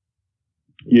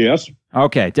 Yes.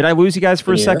 Okay. Did I lose you guys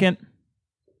for a second?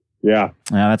 Yeah.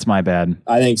 That's my bad.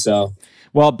 I think so.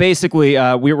 Well, basically,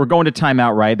 we're going to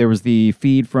timeout, right? There was the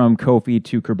feed from Kofi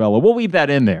to Curbelo. We'll leave that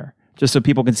in there just so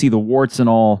people can see the warts and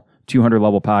all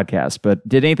 200-level podcast. But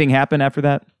did anything happen after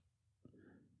that?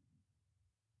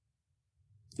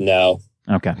 No.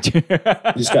 Okay.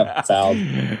 Just got fouled.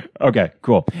 Okay,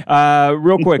 cool.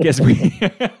 Real quick, as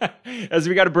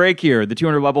we got a break here, the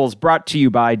 200 level is brought to you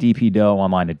by DP Dough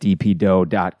online at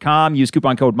dpdough.com. Use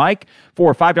coupon code Mike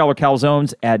for $5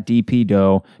 calzones at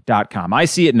dpdough.com. I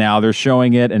see it now. They're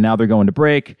showing it, and now they're going to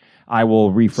break. I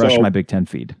will refresh my Big Ten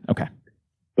feed. Okay.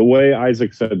 The way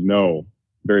Isaac said no,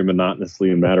 very monotonously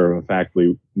and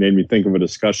matter-of-factly, made me think of a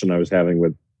discussion I was having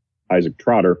with Isaac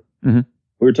Trotter. Mm-hmm.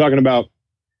 We were talking about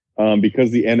because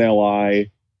the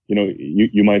NLI,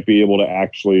 you might be able to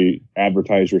actually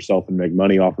advertise yourself and make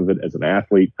money off of it as an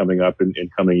athlete coming up in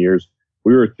coming years.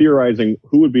 We were theorizing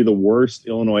who would be the worst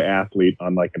Illinois athlete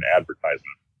on like an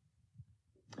advertisement.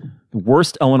 The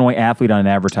worst Illinois athlete on an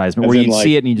advertisement, where you'd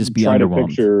see it and you'd just be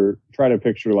underwhelmed. Try to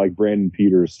picture like Brandon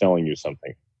Peters selling you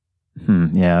something.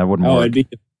 Yeah, that wouldn't work. It'd be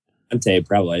DeMonte,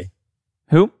 probably.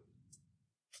 Who?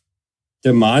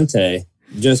 DeMonte,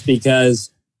 just because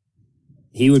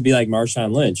he would be like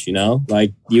Marshawn Lynch,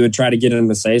 like you would try to get him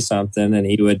to say something and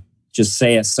he would just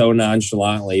say it so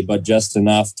nonchalantly, but just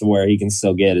enough to where he can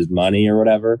still get his money or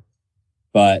whatever,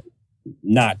 but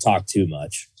not talk too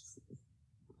much.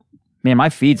 Man, my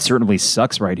feed certainly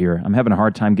sucks right here. I'm having a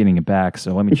hard time getting it back,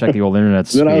 so let me check the old internet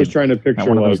speed. Then I was trying to picture,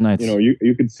 one of those nights.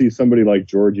 You could see somebody like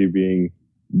Georgie being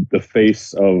the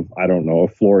face of, I don't know, a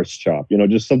florist shop.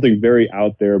 Just something very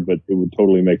out there, but it would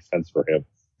totally make sense for him.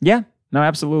 Yeah, no,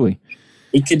 absolutely.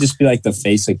 He could just be like the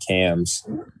face of cams.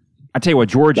 I tell you what,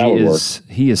 Georgie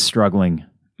he is struggling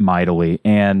mightily.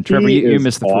 And Trevor, you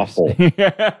missed the awful. first.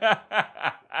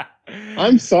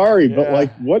 I'm sorry,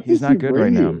 but what he's not good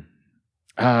right now.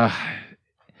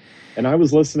 And I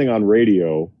was listening on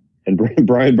radio, and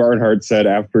Brian Barnhart said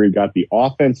after he got the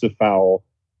offensive foul,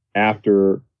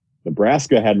 after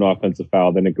Nebraska had an offensive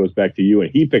foul, then it goes back to you, and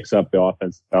he picks up the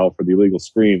offensive foul for the illegal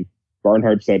screen.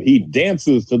 Barnhart said he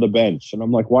dances to the bench. And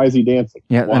I'm like, why is he dancing?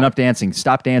 Yeah, why? Enough dancing.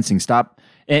 Stop dancing. Stop.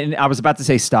 And I was about to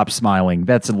say stop smiling.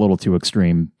 That's a little too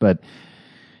extreme. But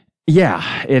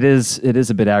yeah, it is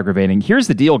a bit aggravating. Here's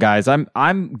the deal, guys.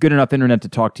 I'm good enough internet to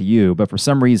talk to you, but for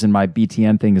some reason my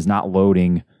BTN thing is not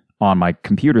loading on my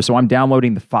computer. So I'm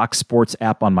downloading the Fox Sports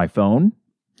app on my phone.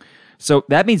 So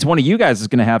that means one of you guys is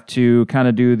going to have to kind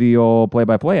of do the old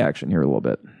play-by-play action here a little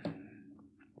bit.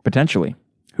 Potentially.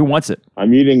 Who wants it?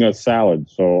 I'm eating a salad,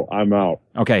 so I'm out.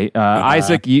 Okay.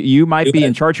 Isaac, you might be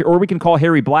in charge here, or we can call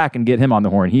Harry Black and get him on the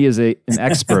horn. He is an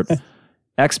expert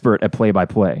at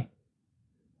play-by-play.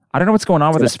 I don't know what's going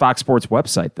on with this Fox Sports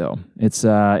website, though.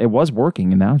 It was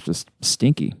working, and now it's just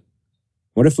stinky.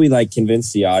 What if we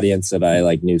convinced the audience that I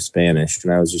knew Spanish,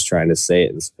 and I was just trying to say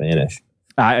it in Spanish?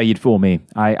 You'd fool me.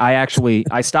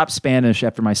 I stopped Spanish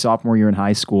after my sophomore year in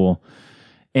high school,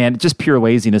 and just pure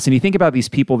laziness. And you think about these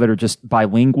people that are just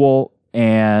bilingual,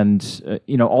 and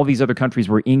all these other countries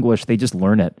where English, they just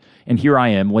learn it. And here I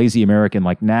am, lazy American,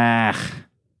 nah, I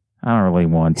don't really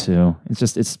want to.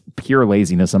 It's pure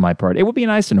laziness on my part. It would be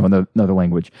nice to know another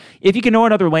language. If you can know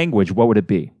another language, what would it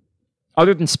be?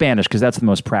 Other than Spanish, because that's the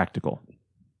most practical.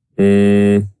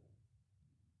 I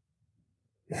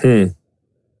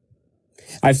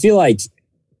feel like,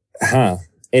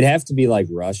 it'd have to be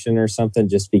Russian or something,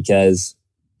 just because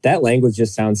that language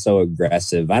just sounds so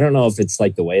aggressive. I don't know if it's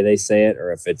the way they say it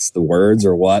or if it's the words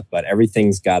or what, but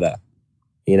everything's got a,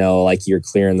 you're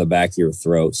clearing the back of your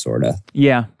throat, sort of.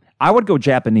 Yeah. I would go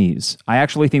Japanese. I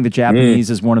actually think that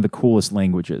Japanese is one of the coolest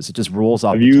languages. It just rolls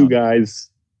off the tongue. Have you guys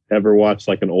ever watched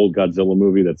an old Godzilla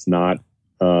movie that's not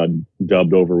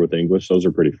dubbed over with English? Those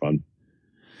are pretty fun.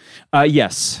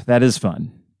 Yes, that is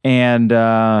fun. And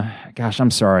gosh,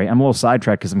 I'm sorry. I'm a little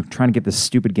sidetracked because I'm trying to get this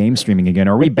stupid game streaming again.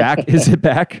 Are we back? Is it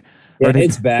back? Yeah,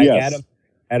 it's back. Yes.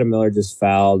 Adam Miller just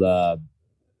fouled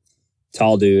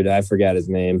tall dude. I forgot his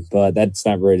name, but that's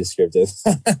not very descriptive.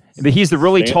 He's the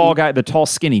really tall guy, the tall,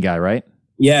 skinny guy, right?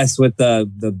 Yes, with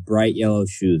the bright yellow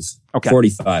shoes. Okay.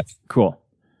 45. Cool.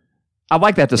 I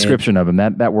like that description of him.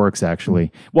 That works,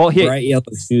 actually. Well, bright yellow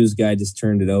shoes guy just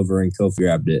turned it over and Kofi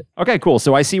grabbed it. Okay, cool.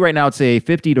 So I see right now it's a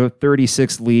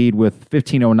 50-36 lead with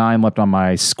 15:09 left on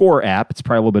my score app. It's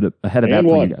probably a little bit ahead of that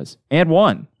for you guys. And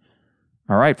one.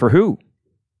 All right, for who?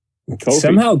 Kofi.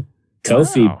 Somehow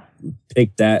Kofi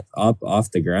picked that up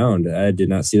off the ground. I did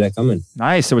not see that coming.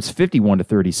 Nice. So it's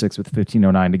 51-36 with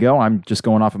 15:09 to go. I'm just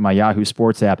going off of my Yahoo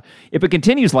Sports app. If it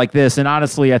continues like this, and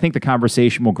honestly, I think the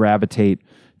conversation will gravitate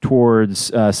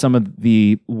towards some of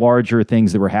the larger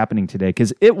things that were happening today,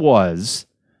 because it was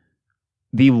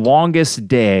the longest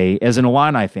day as an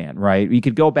Illini fan, right? We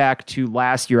could go back to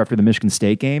last year after the Michigan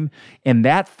State game, and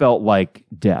that felt like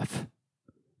death.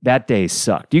 That day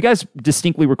sucked. Do you guys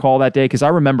distinctly recall that day? Because I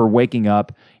remember waking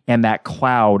up and that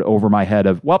cloud over my head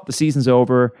of, well, the season's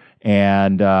over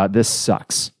and this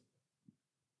sucks.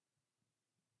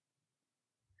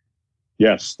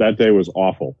 Yes, that day was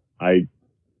awful.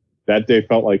 That day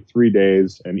felt like 3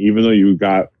 days, and even though you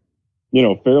got,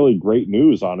 fairly great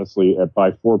news, honestly,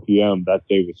 by 4 p.m., that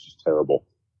day was just terrible.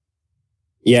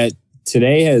 Yeah,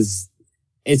 today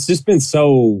it's just been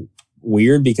so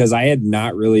weird because I had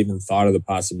not really even thought of the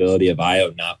possibility of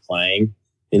Io not playing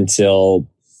until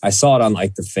I saw it on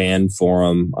the fan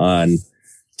forum on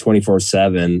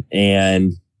 24/7,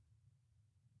 and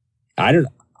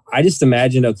I just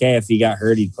imagined, okay, if he got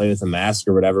hurt, he'd play with a mask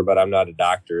or whatever, but I'm not a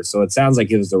doctor. So it sounds like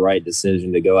it was the right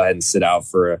decision to go ahead and sit out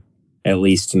for at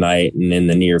least tonight and in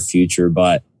the near future.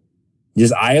 But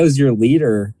just Io's your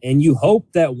leader, and you hope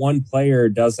that one player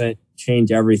doesn't change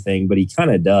everything, but he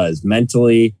kind of does.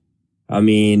 Mentally, I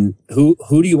mean, who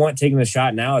do you want taking the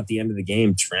shot now at the end of the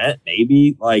game? Trent,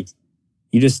 maybe?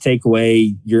 You just take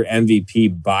away your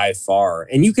MVP by far.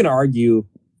 And you can argue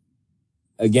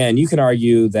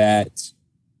that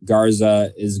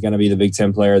Garza is going to be the Big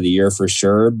Ten Player of the Year for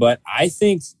sure, but I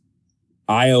think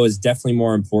Iowa is definitely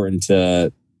more important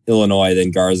to Illinois than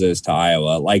Garza is to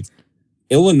Iowa.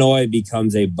 Illinois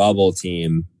becomes a bubble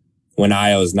team when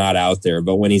Io's not out there.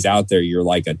 But when he's out there, you're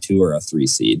like a 2 or a 3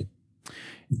 seed.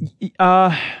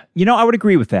 I would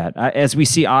agree with that. As we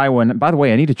see Iowa, and by the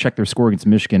way, I need to check their score against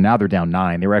Michigan. Now they're down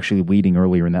 9. They were actually leading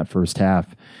earlier in that first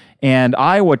half. And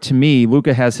Iowa, to me,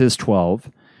 Luka has his 12.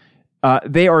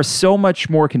 They are so much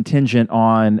more contingent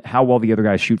on how well the other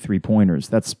guys shoot 3-pointers.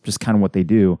 That's just kind of what they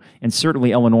do. And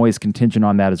certainly Illinois is contingent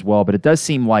on that as well. But it does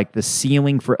seem like the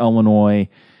ceiling for Illinois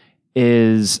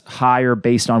is higher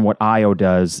based on what Iowa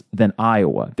does than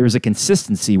Iowa. There's a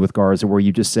consistency with Garza where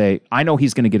you just say, I know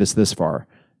he's going to get us this far.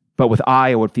 But with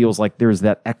Iowa, it feels like there's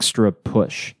that extra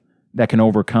push that can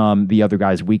overcome the other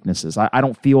guy's weaknesses. I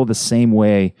don't feel the same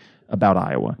way about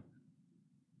Iowa.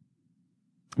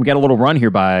 We got a little run here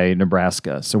by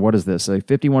Nebraska. So what is this? A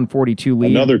 51-42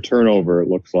 lead? Another turnover, it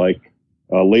looks like.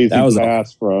 A lazy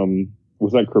pass from,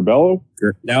 was that Curbelo?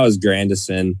 That was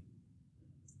Grandison.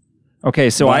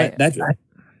 Okay, so I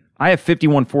have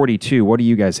 51-42. What do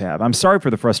you guys have? I'm sorry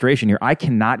for the frustration here. I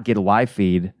cannot get a live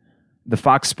feed. The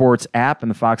Fox Sports app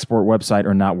and the Fox Sport website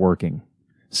are not working.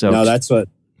 So no, to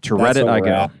Reddit I go.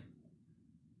 At.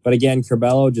 But again,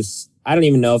 Curbelo I don't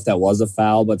even know if that was a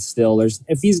foul, but still,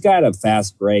 if he's got a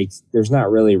fast break, there's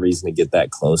not really a reason to get that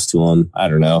close to him. I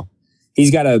don't know.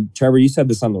 Trevor, you said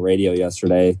this on the radio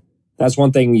yesterday. That's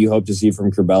one thing you hope to see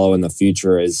from Curbelo in the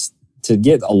future is to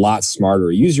get a lot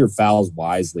smarter. Use your fouls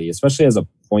wisely, especially as a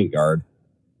point guard.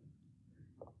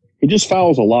 He just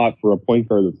fouls a lot for a point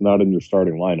guard that's not in your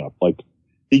starting lineup. Like,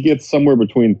 he gets somewhere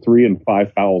between 3 and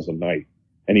 5 fouls a night,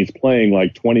 and he's playing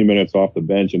like 20 minutes off the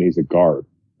bench, and he's a guard.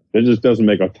 It just doesn't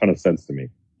make a ton of sense to me.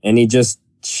 And he just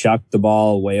chucked the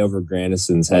ball way over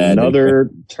Grandison's head.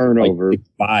 Another turnover. Like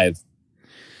 5.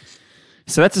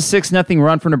 So that's a 6-0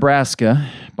 run for Nebraska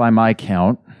by my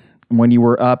count. When you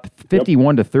were up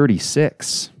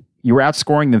 51-36, you were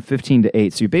outscoring them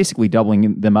 15-8. So you're basically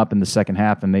doubling them up in the second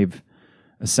half, and they've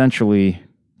essentially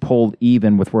pulled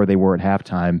even with where they were at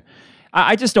halftime.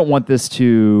 I just don't want this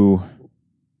to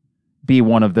be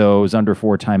one of those under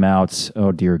 4 timeouts.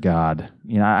 Oh, dear God.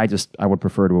 I would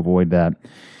prefer to avoid that.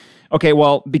 Okay,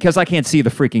 well, because I can't see the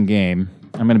freaking game,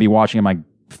 I'm going to be watching on my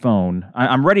phone.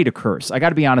 I'm ready to curse. I got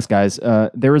to be honest, guys.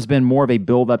 There has been more of a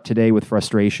build-up today with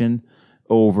frustration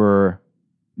over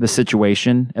the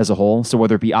situation as a whole. So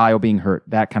whether it be Io being hurt,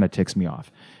 that kind of ticks me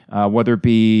off. Whether it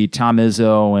be Tom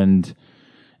Izzo, and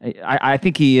I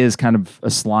think he is kind of a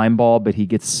slime ball, but he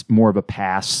gets more of a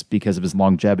pass because of his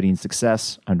longevity and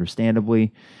success,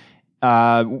 understandably.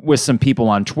 With some people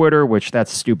on Twitter, which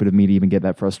that's stupid of me to even get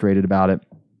that frustrated about it.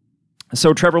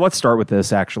 So, Trevor, let's start with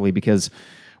this, actually, because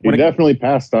he definitely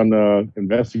passed on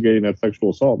investigating that sexual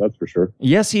assault, that's for sure.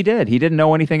 Yes, he did. He didn't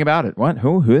know anything about it. What?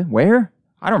 Who? Where?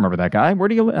 I don't remember that guy. Where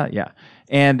do you live? Yeah.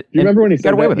 And you remember when he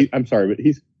got away with it? I'm sorry, but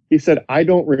he said, I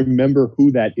don't remember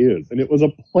who that is. And it was a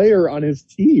player on his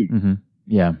team. Mm-hmm.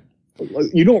 Yeah.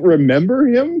 You don't remember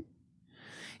him?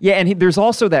 Yeah, and there's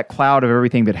also that cloud of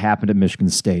everything that happened at Michigan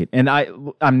State. And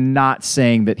I'm not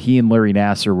saying that he and Larry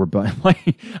Nassar were,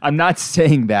 I'm not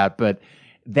saying that, but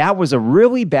that was a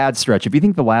really bad stretch. If you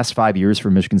think the last 5 years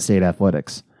for Michigan State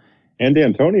athletics. And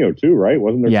Antonio too, right?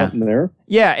 Wasn't there something there?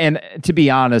 Yeah, and to be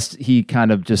honest, he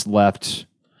kind of just left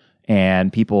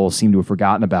and people seem to have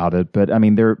forgotten about it. But I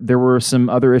mean, there were some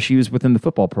other issues within the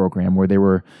football program where there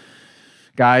were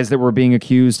guys that were being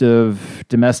accused of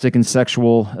domestic and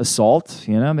sexual assault.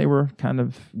 They were kind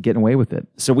of getting away with it.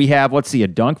 So we have, let's see, a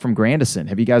dunk from Grandison.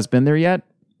 Have you guys been there yet?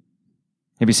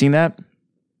 Have you seen that?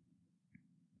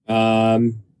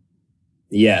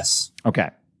 Yes. Okay.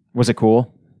 Was it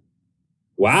cool?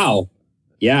 Wow.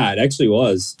 Yeah, it actually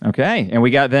was. Okay. And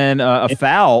we got then a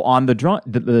foul on the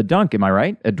dunk. Am I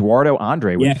right? Eduardo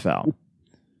Andre with the foul.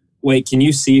 Wait, can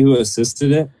you see who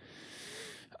assisted it?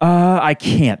 I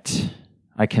can't.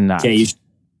 I cannot.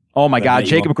 Oh, my God.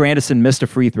 Jacob Grandison missed a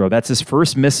free throw. That's his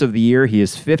first miss of the year. He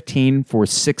is 15 for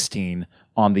 16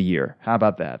 on the year. How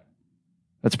about that?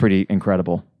 That's pretty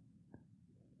incredible.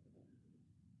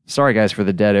 Sorry, guys, for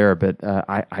the dead air, but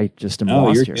I just am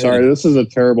lost here. Sorry, this is a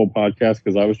terrible podcast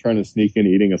because I was trying to sneak in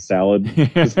eating a salad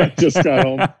because I just got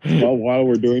home while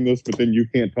we're doing this, but then you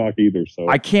can't talk either. So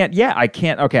I can't. Yeah, I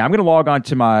can't. Okay, I'm going to log on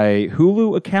to my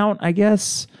Hulu account, I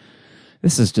guess.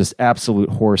 This is just absolute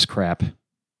horse crap.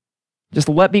 Just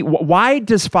let me. Why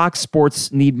does Fox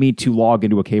Sports need me to log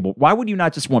into a cable? Why would you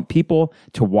not just want people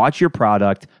to watch your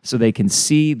product so they can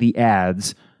see the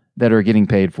ads that are getting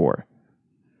paid for?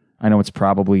 I know it's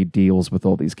probably deals with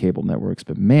all these cable networks,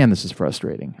 but man, this is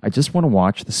frustrating. I just want to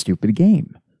watch the stupid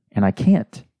game, and I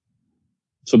can't.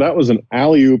 So that was an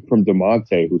alley-oop from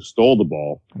DeMonte, who stole the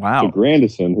ball. Wow. To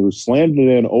Grandison, who slammed it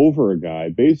in over a guy,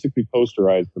 basically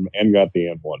posterized him, and got the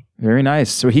and one. Very nice.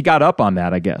 So he got up on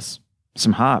that, I guess.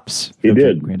 some hops. He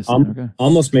did.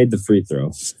 Almost made the free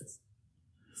throw.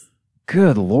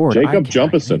 Good Lord. Jacob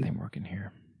Jumpison. Anything working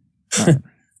here. All right.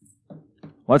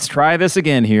 Let's try this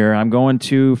again here. I'm going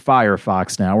to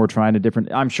Firefox now. We're trying a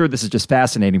different... I'm sure this is just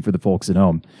fascinating for the folks at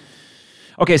home.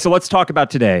 Okay, so let's talk about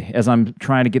today. As I'm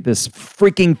trying to get this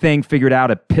freaking thing figured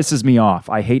out, it pisses me off.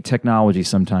 I hate technology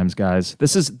sometimes, guys.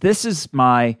 This is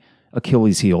my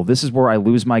Achilles heel. This is where I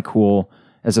lose my cool.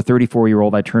 As a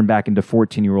 34-year-old, I turn back into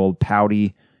 14-year-old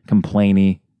pouty,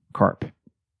 complainy Carp.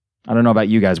 I don't know about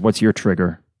you guys. What's your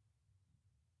trigger?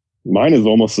 Mine is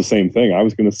almost the same thing. I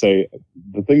was going to say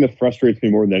the thing that frustrates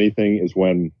me more than anything is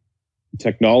when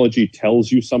technology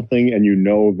tells you something and you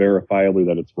know verifiably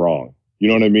that it's wrong. You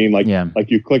know what I mean? Like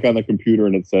you click on the computer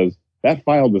and it says that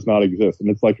file does not exist. And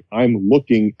it's like, I'm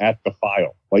looking at the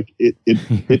file. Like it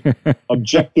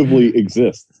objectively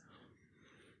exists.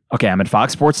 Okay, I'm at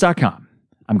foxsports.com.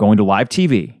 I'm going to live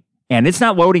TV and it's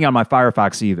not loading on my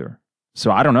Firefox either. So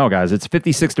I don't know, guys. It's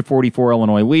 56-44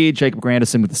 Illinois lead. Jacob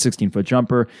Grandison with the 16-foot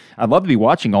jumper. I'd love to be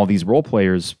watching all these role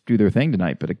players do their thing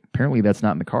tonight, but apparently that's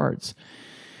not in the cards.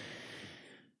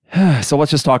 So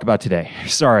let's just talk about today.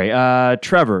 Sorry.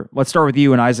 Trevor, let's start with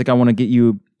you. And Isaac, I want to get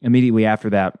you immediately after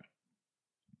that.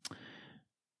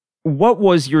 What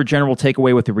was your general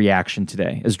takeaway with the reaction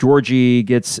today? As Georgie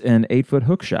gets an 8-foot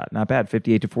hook shot. Not bad,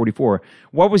 58-44.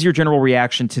 What was your general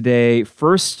reaction today?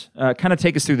 First, kind of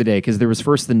take us through the day, because there was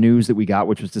first the news that we got,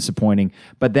 which was disappointing,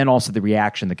 but then also the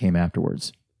reaction that came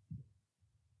afterwards.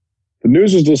 The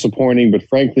news was disappointing, but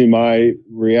frankly, my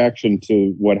reaction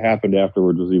to what happened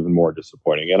afterwards was even more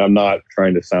disappointing. And I'm not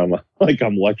trying to sound like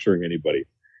I'm lecturing anybody,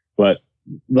 but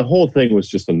the whole thing was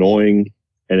just annoying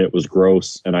and it was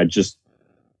gross. And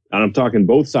I'm talking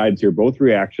both sides here, both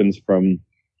reactions from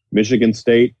Michigan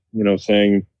State,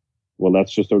 saying, well,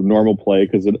 that's just a normal play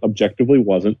because it objectively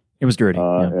wasn't. It was dirty.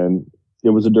 And it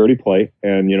was a dirty play.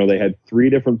 And, they had 3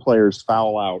 different players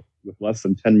foul out with less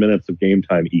than 10 minutes of game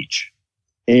time each.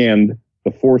 And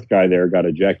the 4th guy there got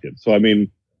ejected. So, I mean,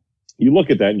 you look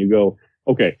at that and you go,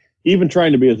 okay, even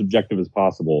trying to be as objective as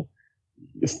possible,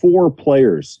 4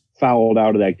 players fouled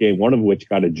out of that game, one of which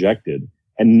got ejected.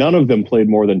 And none of them played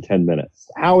more than 10 minutes.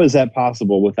 How is that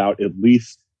possible without at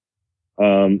least,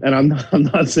 and I'm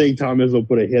not saying Tom Izzo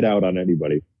put a hit out on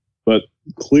anybody, but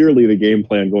clearly the game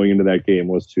plan going into that game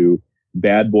was to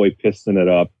bad boy piston it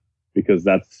up because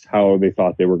that's how they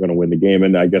thought they were going to win the game.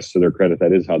 And I guess to their credit,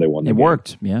 that is how they won the game. It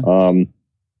worked, yeah.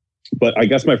 But I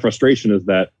guess my frustration is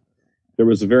that there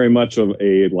was very much of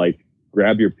a,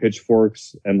 grab your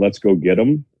pitchforks and let's go get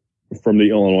them from the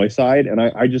Illinois side. And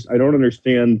I don't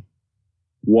understand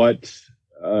what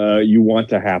you want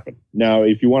to happen. Now,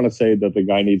 if you want to say that the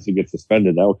guy needs to get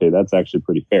suspended, okay, that's actually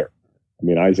pretty fair. I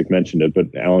mean, Isaac mentioned it, but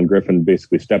Alan Griffin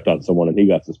basically stepped on someone and he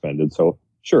got suspended. So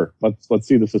sure, let's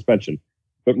see the suspension.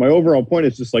 But my overall point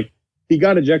is just he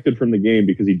got ejected from the game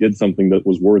because he did something that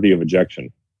was worthy of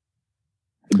ejection.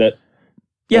 That's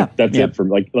it for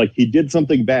he did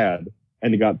something bad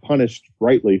and he got punished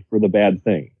rightly for the bad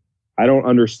thing. I don't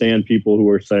understand people who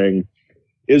are saying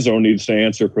Izzo needs to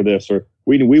answer for this or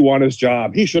we want his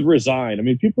job. He should resign. I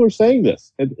mean, people are saying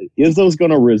this. Izzo's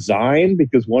going to resign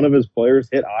because one of his players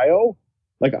hit Io?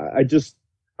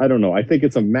 I don't know. I think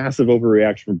it's a massive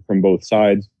overreaction from both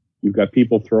sides. You've got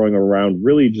people throwing around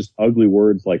really just ugly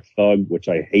words like thug, which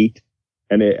I hate.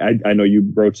 And I know you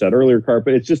broached that earlier, Carp,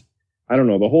 but it's just, I don't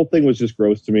know. The whole thing was just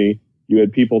gross to me. You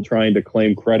had people trying to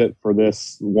claim credit for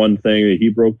this one thing that he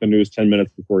broke the news 10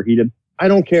 minutes before he did. I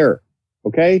don't care.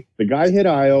 Okay? The guy hit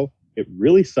Io. It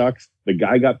really sucks. The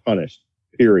guy got punished,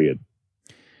 period.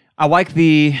 I like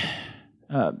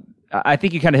I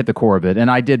think you kind of hit the core of it. And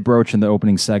I did broach in the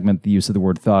opening segment the use of the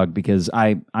word thug because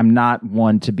I'm not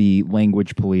one to be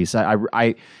language police.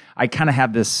 I kind of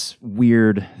have this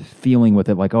weird feeling with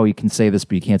it, like, oh, you can say this,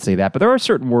 but you can't say that. But there are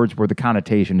certain words where the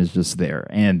connotation is just there.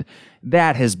 And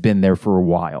that has been there for a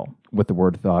while with the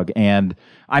word thug. And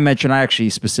I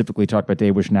actually specifically talked about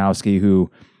Dave Wisnowski, who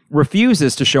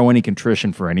refuses to show any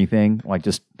contrition for anything, like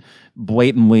just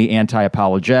blatantly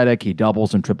anti-apologetic. He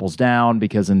doubles and triples down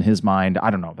because in his mind, I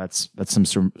don't know, that's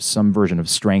some version of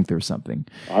strength or something.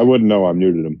 I wouldn't know. I'm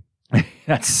new to them.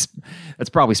 That's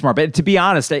probably smart. But to be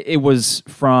honest, it was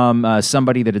from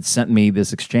somebody that had sent me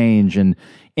this exchange. And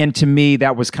to me,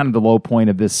 that was kind of the low point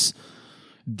of this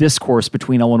discourse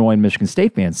between Illinois and Michigan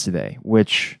State fans today,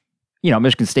 which,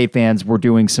 Michigan State fans were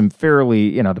doing some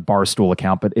fairly, the Barstool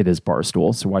account, but it is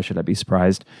Barstool, so why should I be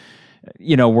surprised?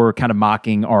 We're kind of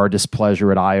mocking our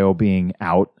displeasure at Io being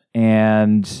out.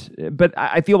 But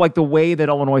I feel like the way that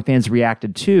Illinois fans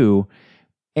reacted to,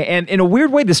 and in a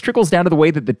weird way, this trickles down to the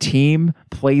way that the team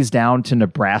plays down to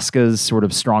Nebraska's sort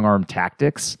of strong arm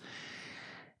tactics.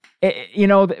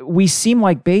 we seem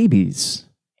like babies.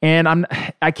 And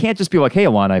I can't just be like, hey,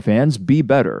 Illini fans, be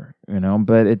better,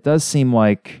 but it does seem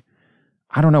like,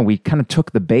 I don't know, we kind of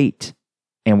took the bait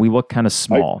and we look kind of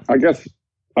small. I guess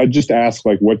I just ask,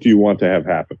 like, what do you want to have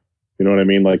happen? You know what I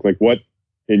mean? Like what,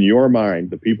 in your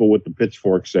mind, the people with the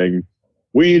pitchfork saying,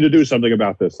 we need to do something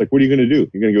about this. Like, what are you going to do?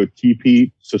 You're going to go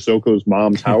TP Sissoko's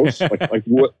mom's house? like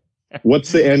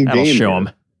what's the end That'll game? Show him.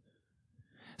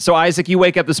 So, Isaac, you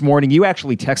wake up this morning. You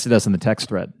actually texted us in the text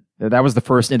thread. That was the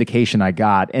first indication I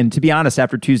got. And to be honest,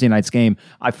 after Tuesday night's game,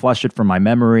 I flushed it from my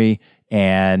memory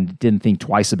and didn't think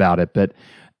twice about it. But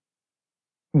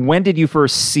when did you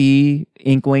first see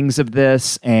inklings of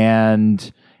this?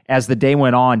 And as the day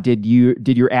went on, did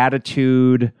your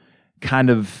attitude kind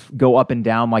of go up and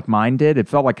down like mine did? It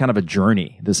felt like kind of a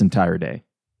journey this entire day.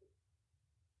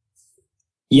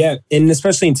 Yeah, and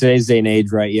especially in today's day and age,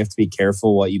 right, you have to be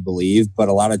careful what you believe, but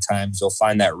a lot of times you'll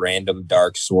find that random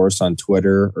dark source on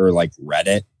Twitter or like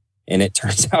Reddit, and it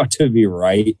turns out to be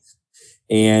right.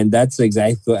 And that's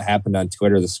exactly what happened on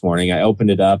Twitter this morning. I opened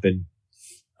it up and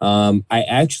I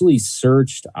actually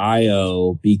searched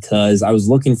IO because I was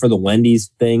looking for the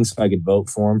Wendy's thing so I could vote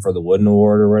for him for the Wooden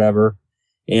Award or whatever.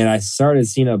 And I started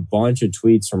seeing a bunch of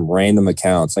tweets from random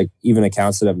accounts, like even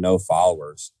accounts that have no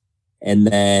followers. And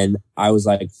then I was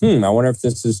like, I wonder if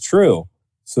this is true.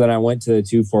 So then I went to the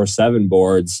 247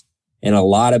 boards and a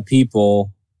lot of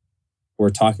people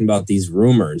were talking about these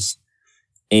rumors.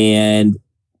 And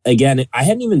again, I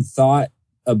hadn't even thought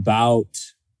about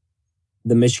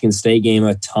the Michigan State game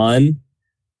a ton.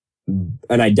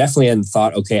 And I definitely hadn't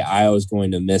thought, okay, Io was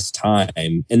going to miss time.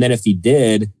 And then if he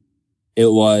did, it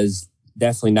was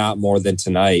definitely not more than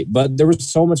tonight. But there was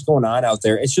so much going on out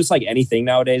there. It's just like anything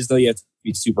nowadays, though. You have to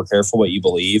be super careful what you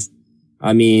believe.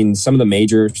 I mean, some of the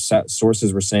major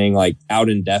sources were saying like out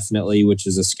indefinitely, which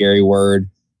is a scary word,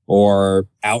 or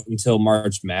out until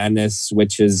March Madness,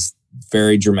 which is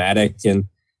very dramatic. And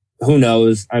who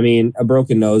knows? I mean, a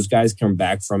broken nose, guys come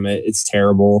back from it. It's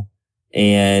terrible.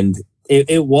 And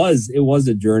it was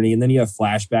a journey. And then you have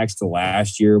flashbacks to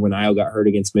last year when Io got hurt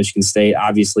against Michigan State.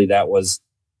 Obviously, that was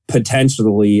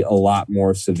potentially a lot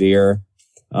more severe.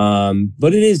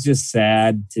 But it is just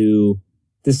sad to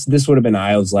this would have been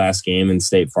Io's last game in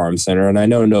State Farm Center. And I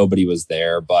know nobody was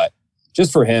there, but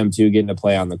just for him too, getting to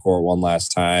play on the court one last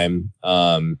time.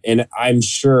 And I'm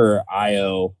sure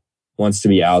Io wants to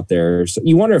be out there. So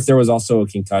you wonder if there was also a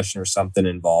concussion or something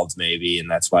involved maybe. And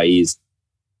that's why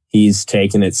he's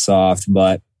taking it soft,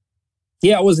 but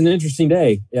yeah, it was an interesting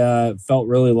day. It felt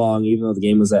really long, even though the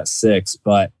game was at 6,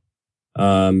 but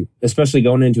especially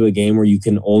going into a game where you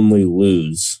can only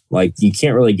lose. Like, you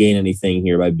can't really gain anything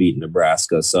here by beating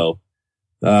Nebraska. So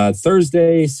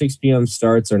Thursday, 6 p.m.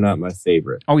 starts are not my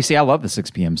favorite. Oh, you see, I love the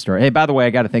 6 p.m. start. Hey, by the way, I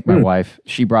got to thank my wife.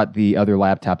 She brought the other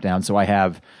laptop down, so I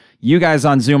have you guys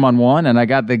on Zoom on one, and I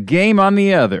got the game on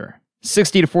the other.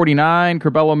 60-49.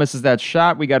 Curbelo misses that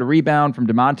shot. We got a rebound from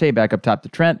DeMonte back up top to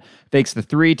Trent. Fakes the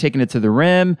three, taking it to the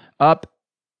rim. Up.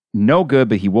 No good,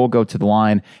 but he will go to the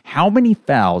line. How many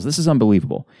fouls? This is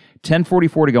unbelievable.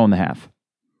 10:44 to go in the half.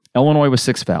 Illinois with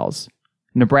 6 fouls.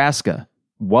 Nebraska,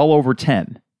 well over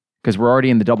 10, because we're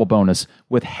already in the double bonus,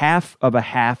 with half of a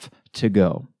half to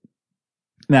go.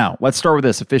 Now, let's start with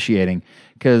this, officiating,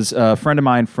 because a friend of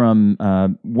mine from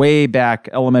way back,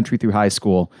 elementary through high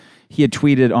school, he had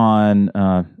tweeted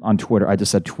on Twitter. I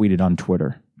just said tweeted on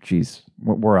Twitter. Jeez,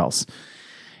 where else?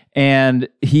 And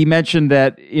he mentioned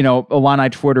that, Illini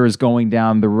Twitter is going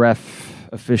down the ref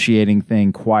officiating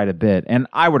thing quite a bit. And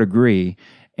I would agree.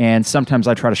 And sometimes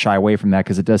I try to shy away from that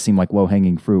because it does seem like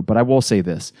low-hanging fruit. But I will say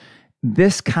this.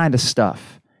 This kind of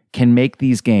stuff can make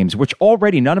these games, which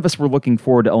already none of us were looking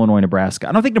forward to Illinois, Nebraska.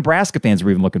 I don't think Nebraska fans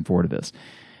were even looking forward to this.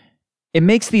 It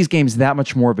makes these games that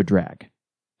much more of a drag.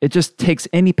 It just takes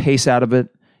any pace out of it.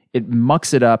 It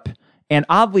mucks it up. And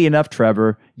oddly enough,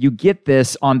 Trevor, you get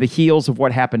this on the heels of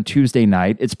what happened Tuesday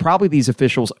night. It's probably these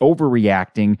officials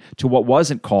overreacting to what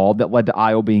wasn't called that led to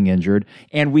Io being injured.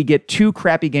 And we get 2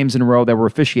 crappy games in a row that were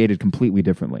officiated completely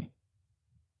differently.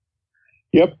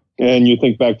 Yep. And you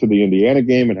think back to the Indiana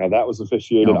game and how that was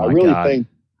officiated. I really think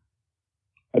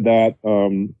that,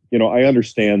 I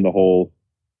understand the whole,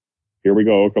 here we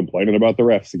go, complaining about the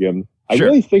refs again. I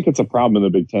really think it's a problem in the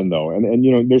Big Ten, though.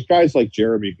 And there's guys like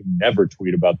Jeremy who never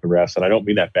tweet about the refs, and I don't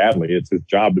mean that badly. It's his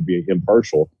job to be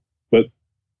impartial. But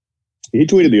he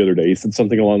tweeted the other day, he said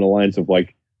something along the lines of,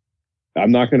 like,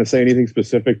 I'm not going to say anything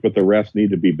specific, but the refs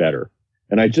need to be better.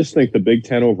 And I just think the Big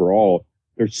Ten overall,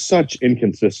 there's such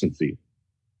inconsistency.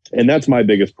 And that's my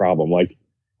biggest problem. Like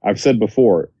I've said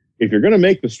before, if you're going to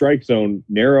make the strike zone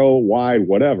narrow, wide,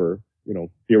 whatever,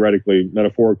 theoretically,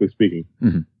 metaphorically speaking,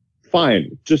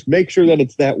 fine. Just make sure that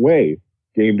it's that way,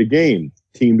 game to game,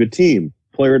 team to team,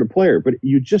 player to player. But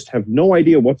you just have no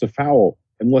idea what's a foul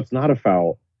and what's not a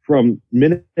foul from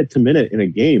minute to minute in a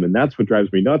game. And that's what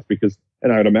drives me nuts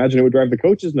and I would imagine it would drive the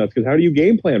coaches nuts, because how do you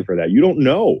game plan for that? You don't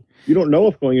know. You don't know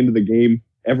if going into the game,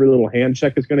 every little hand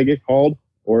check is going to get called,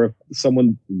 or if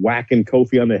someone whacking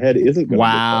Kofi on the head isn't going to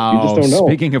get called. You just don't know.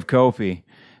 Speaking of Kofi,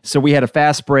 so we had a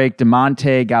fast break.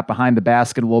 DeMonte got behind the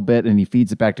basket a little bit, and he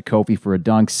feeds it back to Kofi for a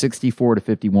dunk,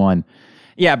 64-51.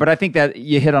 Yeah, but I think that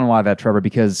you hit on a lot of that, Trevor,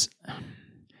 because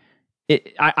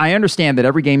I understand that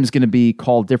every game is going to be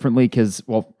called differently because,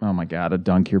 well, oh my God, a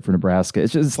dunk here for Nebraska.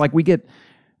 It's like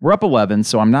we're up 11,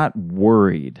 so I'm not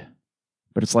worried.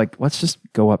 But it's like, let's just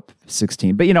go up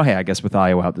 16. But, hey, I guess with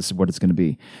Iowa, this is what it's going to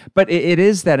be. But it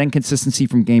is that inconsistency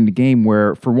from game to game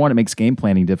where, for one, it makes game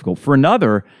planning difficult. For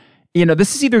another,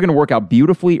 this is either going to work out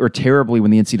beautifully or terribly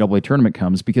when the NCAA tournament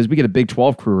comes, because we get a Big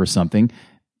 12 crew or something.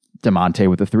 DeMonte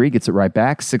with a 3 gets it right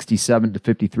back,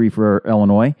 67-53 for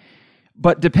Illinois.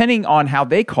 But depending on how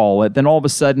they call it, then all of a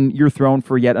sudden you're thrown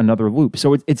for yet another loop.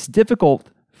 So it's difficult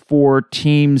for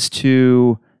teams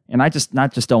to, and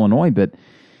not just Illinois, but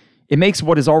it makes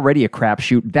what is already a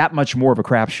crapshoot that much more of a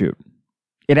crapshoot.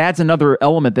 It adds another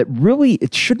element that really,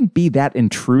 it shouldn't be that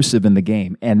intrusive in the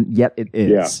game, and yet it is.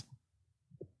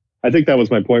 Yeah. I think that was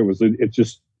my point, was it's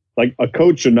just like a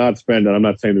coach should not spend, and I'm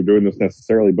not saying they're doing this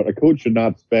necessarily, but a coach should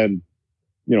not spend,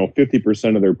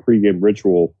 50% of their pregame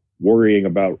ritual worrying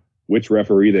about which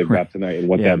referee they've got tonight and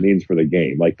what that means for the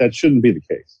game. Like, that shouldn't be the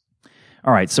case.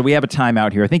 All right, so we have a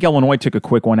timeout here. I think Illinois took a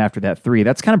quick one after that 3.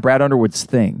 That's kind of Brad Underwood's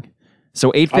thing.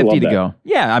 So 8:50 to go.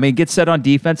 Yeah, get set on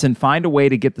defense and find a way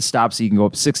to get the stop so you can go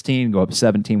up 16, go up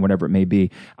 17, whatever it may be.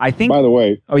 I think. By the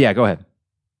way. Oh, yeah, go ahead.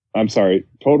 I'm sorry.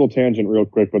 Total tangent real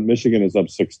quick, but Michigan is up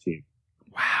 16.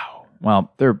 Wow.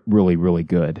 Well, they're really, really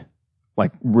good.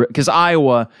 Because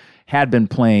Iowa had been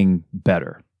playing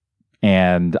better.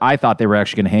 And I thought they were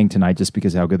actually going to hang tonight just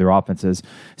because of how good their offense is.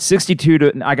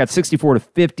 I got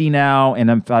 64-50 now.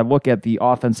 And if I look at the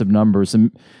offensive numbers,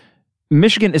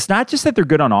 Michigan, it's not just that they're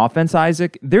good on offense,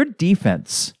 Isaac. Their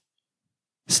defense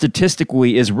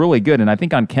statistically is really good. And I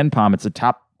think on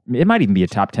KenPom, it might even be a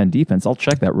top 10 defense. I'll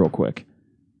check that real quick.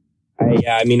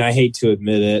 I hate to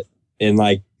admit it. And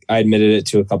I admitted it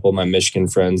to a couple of my Michigan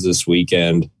friends this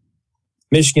weekend.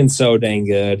 Michigan's so dang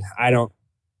good. I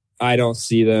don't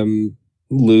see them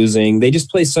losing. They just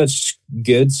play such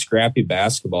good, scrappy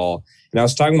basketball. And I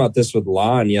was talking about this with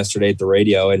Lon yesterday at the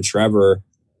radio, and Trevor,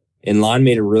 and Lon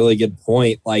made a really good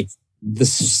point. The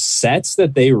sets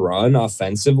that they run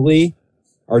offensively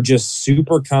are just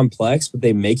super complex, but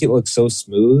they make it look so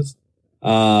smooth.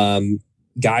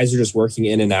 Guys are just working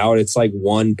in and out. It's like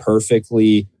one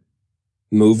perfectly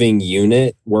moving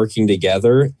unit working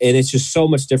together. And it's just so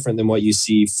much different than what you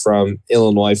see from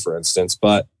Illinois, for instance.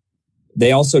 But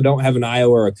they also don't have an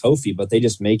Iowa or a Kofi, but they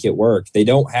just make it work. They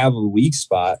don't have a weak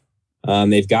spot.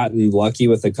 They've gotten lucky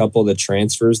with a couple of the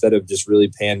transfers that have just really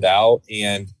panned out.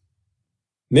 And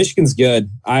Michigan's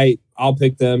good. I'll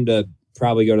pick them to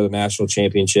probably go to the national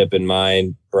championship in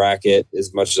my bracket,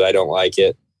 as much as I don't like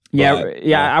it.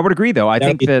 I would agree, though. I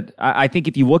think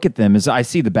if you look at them, as I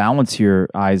see the balance here,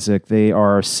 Isaac, they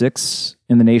are 6th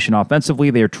in the nation offensively.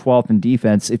 They are 12th in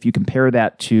defense. If you compare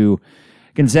that to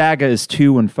Gonzaga is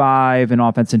 2-5 in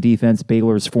offense and defense.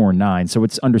 Baylor is 4-9. So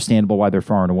it's understandable why they're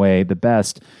far and away the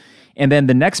best. And then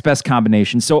the next best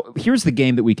combination. So here's the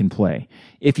game that we can play.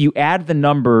 If you add the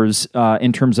numbers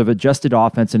in terms of adjusted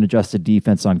offense and adjusted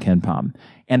defense on KenPom,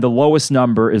 and the lowest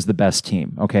number is the best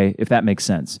team, okay, if that makes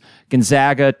sense.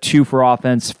 Gonzaga, 2 for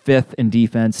offense, 5th in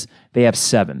defense. They have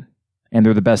 7, and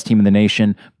they're the best team in the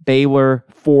nation. Baylor,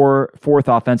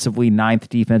 4th offensively, 9th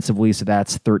defensively, so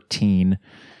that's 13.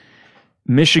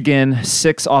 Michigan,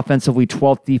 6 offensively,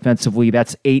 12th defensively.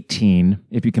 That's 18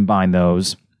 if you combine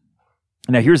those.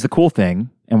 Now, here's the cool thing,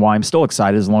 and why I'm still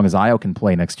excited as long as Iowa can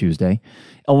play next Tuesday.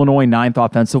 Illinois, 9th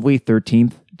offensively,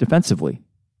 13th defensively.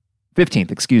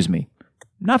 15th, excuse me.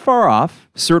 Not far off.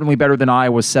 Certainly better than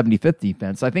Iowa's 75th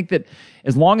defense. I think that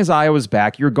as long as Iowa's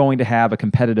back, you're going to have a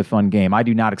competitive, fun game. I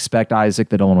do not expect, Isaac,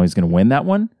 that Illinois is going to win that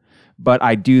one, but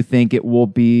I do think it will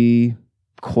be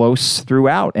close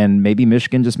throughout, and maybe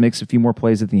Michigan just makes a few more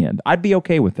plays at the end. I'd be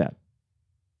okay with that.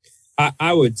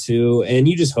 I would too, and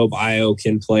you just hope Iowa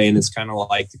can play, and it's kind of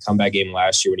like the comeback game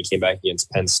last year when he came back against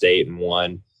Penn State and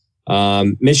won.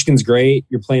 Michigan's great.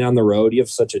 You're playing on the road. You have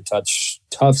such a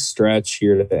tough stretch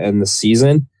here to end the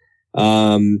season.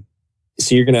 So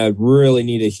you're going to really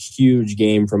need a huge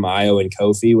game from Iowa and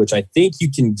Kofi, which I think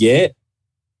you can get.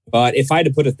 But if I had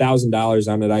to put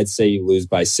 $1,000 on it, I'd say you lose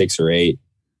by 6 or 8.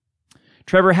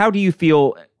 Trevor, how do you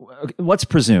feel? Let's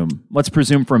presume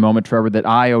for a moment, Trevor, that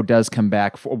Io does come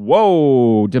back.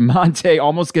 Whoa, DeMonte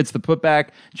almost gets the putback.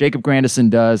 Jacob Grandison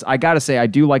does. I got to say, I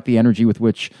do like the energy with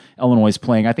which Illinois is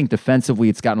playing. I think defensively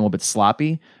it's gotten a little bit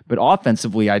sloppy, but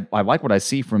offensively I like what I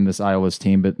see from this Iowa's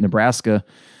team. But Nebraska,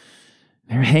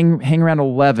 they're hang around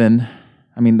 11.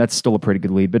 I mean, that's still a pretty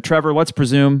good lead. But Trevor, let's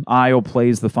presume Iowa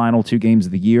plays the final 2 games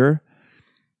of the year.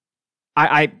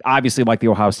 I obviously like the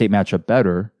Ohio State matchup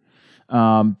better.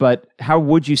 But how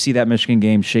would you see that Michigan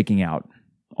game shaking out,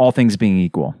 all things being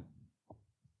equal?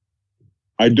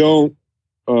 I don't.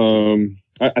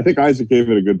 I think Isaac gave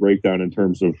it a good breakdown in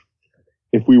terms of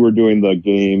if we were doing the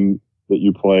game that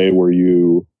you play where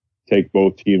you take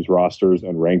both teams' rosters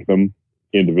and rank them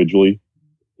individually.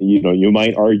 You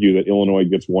might argue that Illinois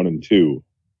gets 1 and 2,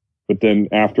 but then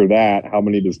after that, how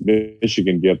many does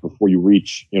Michigan get before you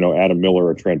reach, Adam Miller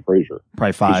or Trent Frazier?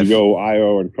 Probably 5. You go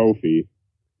Io and Kofi,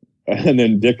 and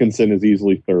then Dickinson is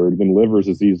easily 3rd, then Livers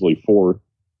is easily 4th.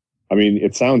 I mean,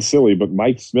 it sounds silly, but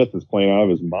Mike Smith is playing out of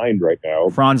his mind right now.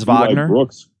 Franz Wagner.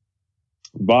 Brooks.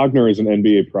 Wagner is an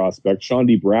NBA prospect.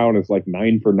 Shawnee Brown is like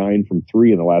 9 for 9 from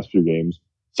 3 in the last few games.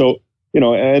 So,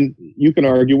 and you can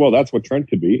argue, well, that's what Trent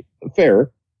could be. Fair.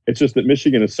 It's just that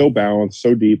Michigan is so balanced,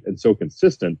 so deep, and so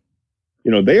consistent.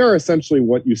 They are essentially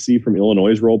what you see from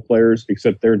Illinois' role players,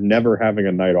 except they're never having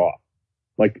a night off.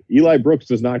 Like Eli Brooks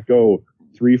does not go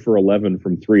 3 for 11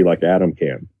 from 3 like Adam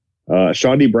can.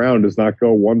 Shawnee Brown does not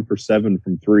go 1 for 7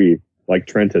 from 3 like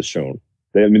Trent has shown.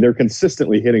 They're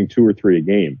consistently hitting 2 or 3 a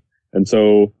game. And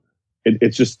so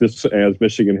it's just this, as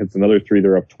Michigan hits another 3,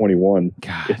 they're up 21.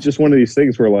 God. It's just one of these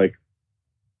things where like,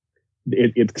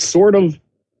 it's sort of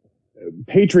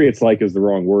Patriots-like is the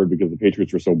wrong word because the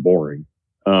Patriots were so boring.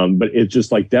 But it's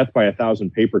just like death by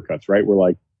 1,000 paper cuts, right? Where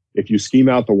like, if you scheme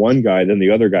out the one guy, then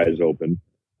the other guy is open.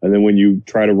 And then when you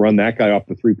try to run that guy off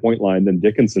the 3-point line, then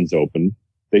Dickinson's open.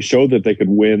 They showed that they could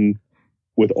win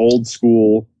with old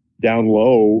school, down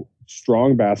low,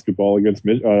 strong basketball against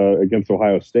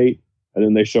Ohio State. And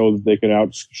then they showed that they can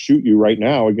outshoot you right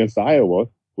now against Iowa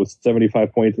with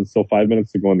 75 points and still 5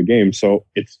 minutes to go in the game. So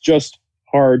it's just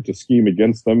hard to scheme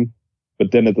against them.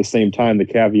 But then at the same time, the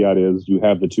caveat is you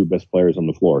have the 2 best players on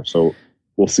the floor. So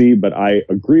we'll see. But I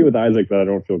agree with Isaac that I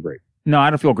don't feel great. No,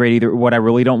 I don't feel great either. What I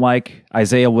really don't like,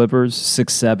 Isaiah Livers,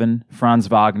 6'7", Franz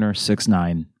Wagner,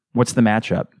 6'9". What's the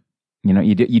matchup?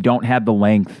 You don't have the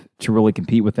length to really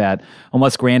compete with that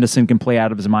unless Grandison can play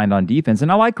out of his mind on defense.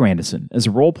 And I like Grandison as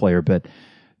a role player, but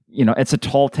it's a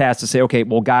tall task to say, okay,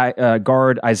 well,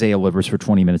 guard Isaiah Livers for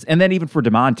 20 minutes. And then even for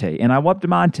DeMonte. And I love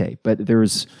DeMonte, but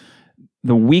there's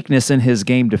the weakness in his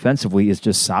game defensively is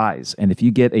just size. And if you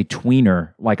get a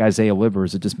tweener like Isaiah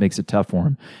Livers, it just makes it tough for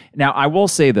him. Now, I will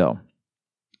say, though,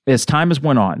 as time has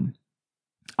went on,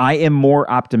 I am more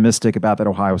optimistic about that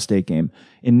Ohio State game.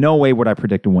 In no way would I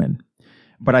predict a win.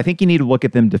 But I think you need to look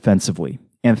at them defensively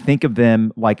and think of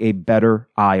them like a better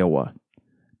Iowa.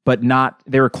 But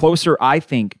they're closer, I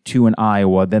think, to an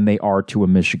Iowa than they are to a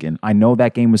Michigan. I know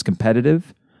that game was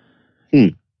competitive.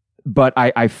 But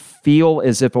I feel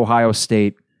as if Ohio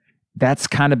State, that's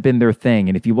kind of been their thing.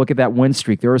 And if you look at that win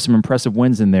streak, there are some impressive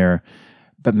wins in there.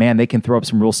 But, man, they can throw up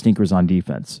some real stinkers on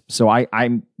defense. So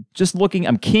I'm just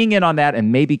I'm keying in on that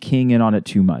and maybe keying in on it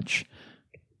too much.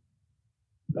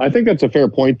 I think that's a fair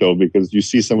point, though, because you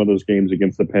see some of those games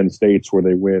against the Penn States where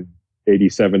they win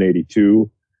 87-82.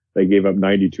 They gave up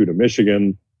 92 to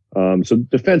Michigan. So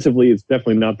defensively, it's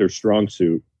definitely not their strong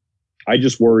suit. I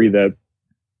just worry that,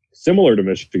 similar to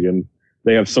Michigan,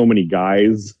 they have so many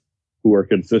guys who are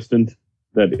consistent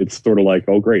that it's sort of like,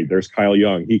 oh, great, there's Kyle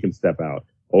Young. He can step out.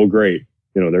 Oh, great.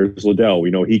 There's Liddell. We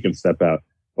know he can step out.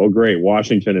 Oh, great.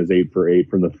 Washington is 8 for 8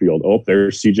 from the field. Oh,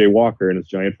 there's CJ Walker and his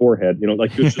giant forehead.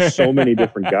 There's just so many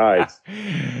different guys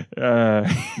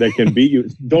that can beat you.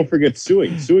 Don't forget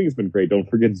Sewing. Sewing's been great. Don't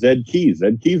forget Zed Keys.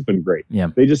 Zed Keys been great. Yeah.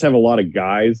 They just have a lot of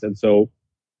guys. And so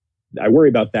I worry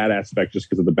about that aspect just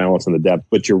because of the balance and the depth.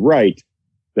 But you're right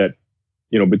that,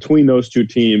 between those two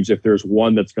teams, if there's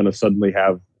one that's going to suddenly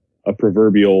have a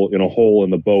proverbial, hole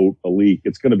in the boat, a leak,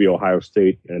 it's going to be Ohio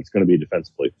State, and it's going to be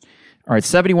defensively. All right,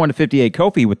 71-58,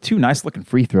 Kofi with 2 nice-looking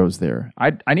free throws there.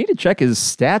 I need to check his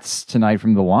stats tonight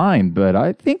from the line, but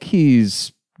I think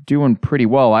he's doing pretty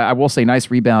well. I will say nice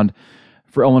rebound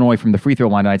for Illinois from the free throw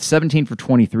line tonight, 17 for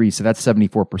 23, so that's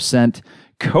 74%.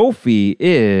 Kofi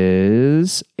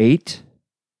is 8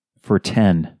 for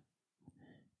 10.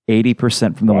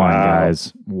 80% from the line,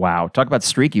 guys. Wow. Talk about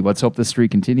streaky. Let's hope this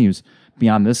streak continues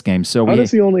beyond this game. So how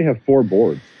does he only have 4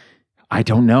 boards? I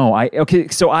don't know. Okay,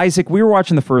 so Isaac, we were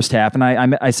watching the first half, and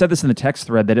I said this in the text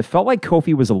thread that it felt like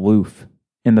Kofi was aloof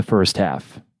in the first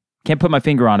half. Can't put my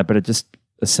finger on it, but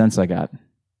the sense I got.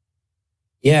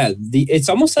 Yeah, it's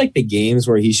almost like the games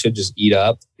where he should just eat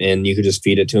up and you could just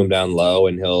feed it to him down low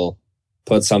and he'll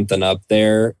put something up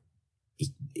there.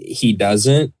 He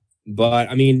doesn't. But,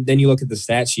 I mean, then you look at the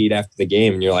stat sheet after the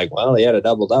game and you're like, well, he had a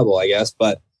double-double, I guess.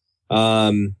 But,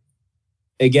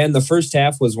 again, the first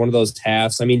half was one of those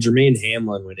halves. I mean, Jermaine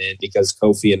Hamlin went in because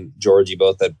Kofi and Georgie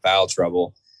both had foul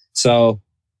trouble. So,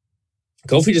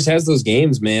 Kofi just has those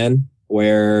games, man,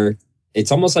 where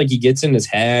it's almost like he gets in his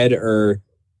head, or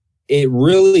it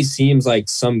really seems like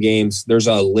some games there's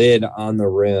a lid on the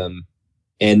rim,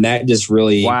 and that just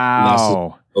really messes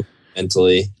up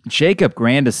mentally. Jacob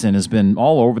Grandison has been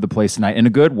all over the place tonight in a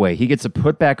good way. He gets a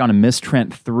putback on a missed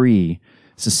Trent 3.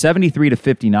 So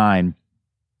 73-59.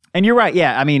 And you're right.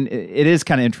 Yeah, I mean, it is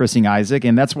kind of interesting, Isaac,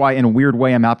 and that's why in a weird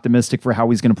way I'm optimistic for how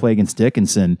he's going to play against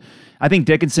Dickinson. I think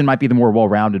Dickinson might be the more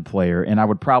well-rounded player, and I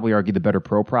would probably argue the better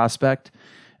pro prospect.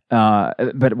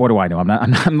 But what do I know?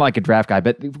 I'm like a draft guy.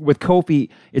 But with Kofi,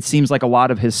 it seems like a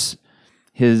lot of his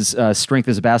strength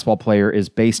as a basketball player is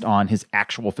based on his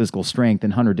actual physical strength,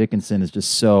 and Hunter Dickinson is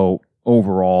just so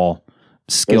overall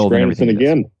skilled and everything.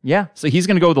 Again. Yeah, so he's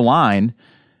going to go to the line.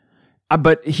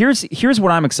 But here's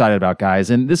what I'm excited about, guys,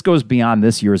 and this goes beyond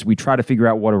this year as we try to figure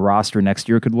out what a roster next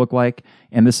year could look like,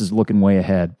 and this is looking way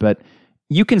ahead. But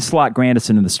you can slot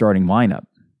Grandison in the starting lineup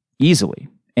easily,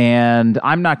 and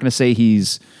I'm not going to say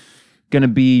he's going to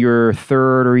be your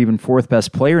third or even fourth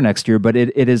best player next year, but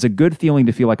it is a good feeling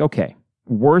to feel like, okay,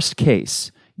 worst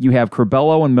case, you have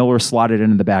Curbelo and Miller slotted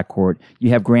into the backcourt, you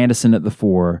have Grandison at the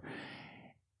 4.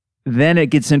 Then it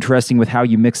gets interesting with how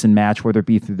you mix and match, whether it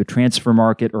be through the transfer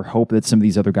market or hope that some of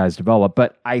these other guys develop.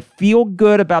 But I feel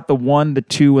good about the 1, the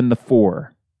 2, and the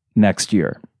 4 next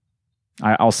year.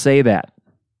 I'll say that.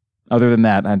 Other than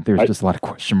that, there's just a lot of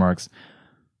question marks.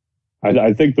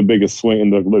 I think the biggest swing,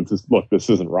 and this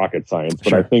isn't rocket science, but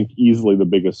sure. I think easily the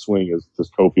biggest swing is, does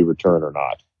Kofi return or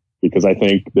not? Because I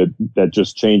think that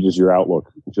just changes your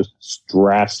outlook just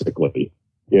drastically.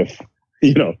 If,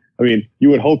 I mean, you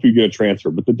would hope you get a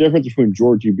transfer, but the difference between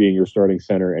Georgie being your starting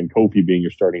center and Kofi being your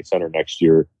starting center next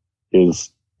year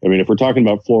is, I mean, if we're talking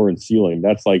about floor and ceiling,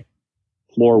 that's like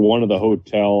floor 1 of the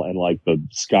hotel and like the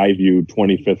Skyview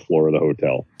 25th floor of the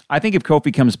hotel. I think if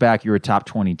Kofi comes back, you're a top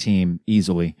 20 team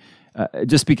easily.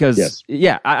 Just because,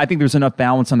 I think there's enough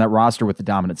balance on that roster with the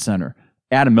dominant center.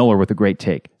 Adam Miller with a great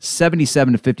take.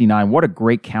 77-59. What a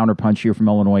great counterpunch here from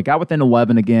Illinois. Got within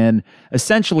 11 again.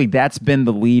 Essentially, that's been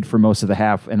the lead for most of the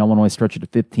half, and Illinois stretched it to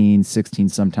 15, 16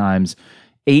 sometimes.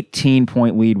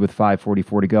 18-point lead with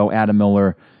 5:44 to go. Adam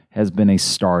Miller has been a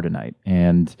star tonight,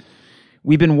 and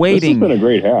we've been waiting. This has been a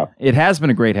great half. It has been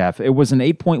a great half. It was an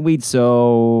 8-point lead,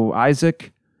 so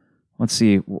Isaac, let's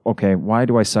see. Okay, why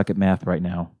do I suck at math right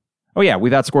now? Oh, yeah,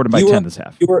 we've outscored them by 10 this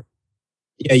half. You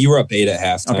were up 8 at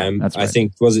halftime. Okay, that's right. I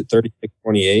think, was it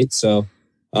 36-28? So,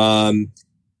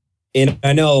 and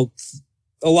I know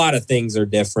a lot of things are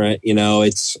different.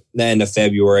 It's the end of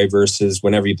February versus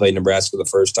whenever you played Nebraska the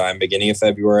first time, beginning of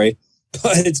February.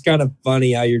 But it's kind of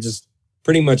funny how you're just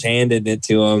pretty much handing it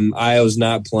to them. Iowa's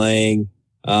not playing.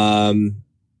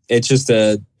 It's just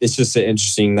an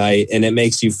interesting night, and it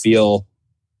makes you feel,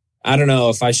 I don't know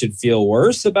if I should feel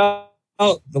worse about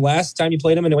the last time you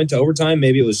played them and it went to overtime.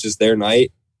 Maybe it was just their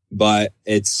night, but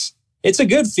it's a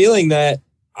good feeling that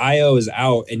Iowa is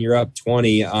out and you're up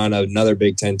 20 on another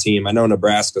Big Ten team. I know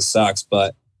Nebraska sucks,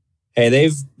 but hey,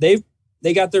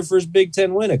 they got their first Big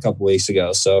Ten win a couple weeks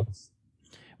ago. So,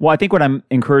 well, I think what I'm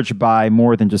encouraged by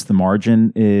more than just the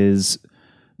margin is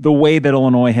the way that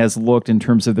Illinois has looked in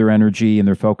terms of their energy and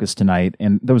their focus tonight.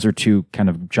 And those are two kind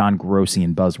of John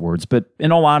Grossian buzzwords. But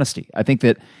in all honesty, I think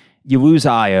that you lose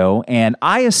Io, and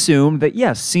I assumed that,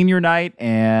 yes, senior night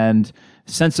and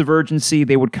sense of urgency,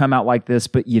 they would come out like this,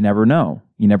 but you never know.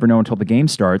 You never know until the game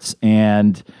starts.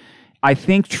 And I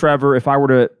think, Trevor, if I were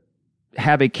to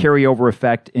have a carryover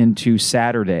effect into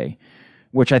Saturday,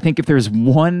 which I think if there's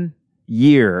one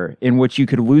year in which you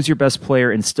could lose your best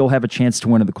player and still have a chance to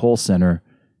win at the Kohl Center,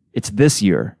 it's this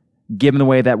year, given the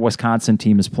way that Wisconsin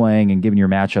team is playing and given your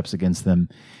matchups against them.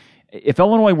 If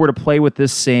Illinois were to play with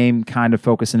this same kind of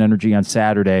focus and energy on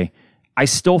Saturday, I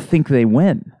still think they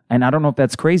win. And I don't know if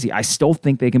that's crazy. I still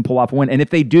think they can pull off a win. And if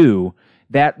they do,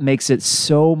 that makes it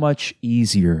so much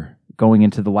easier going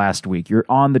into the last week. You're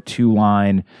on the 2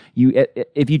 line.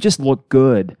 If you just look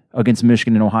good against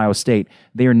Michigan and Ohio State,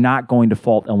 they are not going to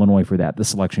fault Illinois for that, the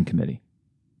selection committee.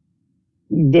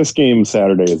 This game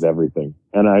Saturday is everything.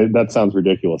 And that sounds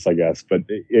ridiculous, I guess, but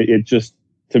it just,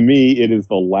 to me, it is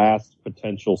the last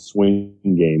potential swing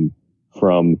game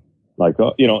from, like,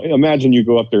 imagine you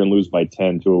go up there and lose by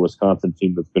 10 to a Wisconsin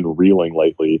team that's been reeling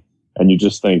lately, and you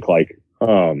just think like,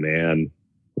 oh man,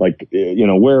 like,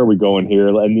 where are we going here?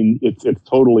 I mean, it's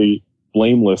totally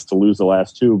blameless to lose the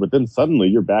last two, but then suddenly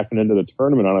you're backing into the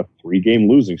tournament on a 3-game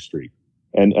losing streak.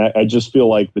 And I just feel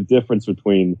like the difference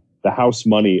between the house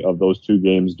money of those 2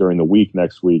 games during the week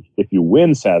next week, if you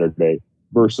win Saturday,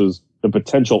 versus the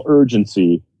potential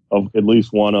urgency of at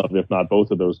least one of, if not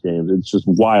both of those games, it's just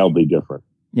wildly different.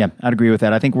 Yeah, I'd agree with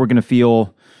that. I think we're going to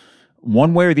feel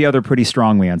one way or the other pretty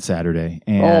strongly on Saturday.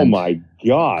 And oh my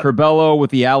God. Curbelo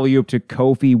with the alley-oop to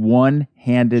Kofi,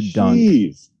 one-handed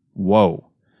dunk. Whoa.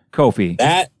 Kofi.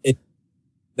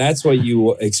 That's what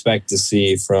you expect to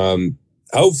see from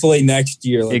hopefully next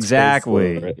year.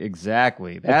 Exactly.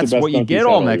 That's what you get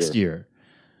all next year.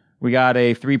 We got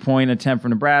a 3-point attempt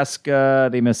from Nebraska.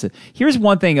 They missed it. Here's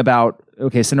one thing about,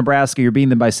 so Nebraska, you're beating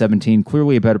them by 17.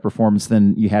 Clearly a better performance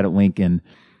than you had at Lincoln.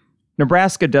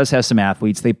 Nebraska does have some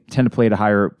athletes. They tend to play at a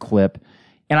higher clip.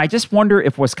 And I just wonder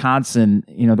if Wisconsin,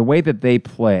 the way that they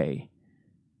play,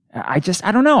 I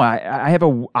don't know. I have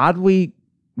a oddly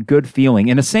good feeling.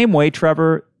 In the same way,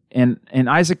 Trevor and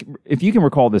Isaac, if you can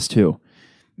recall this too,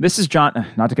 this is John,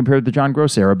 not to compare to the John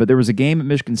Gross era, but there was a game at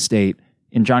Michigan State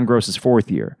in John Gross's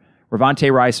 4th year where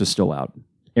Vontae Rice was still out.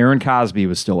 Aaron Cosby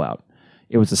was still out.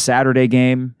 It was a Saturday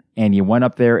game, and you went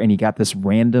up there and you got this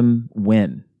random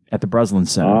win at the Breslin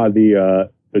Center.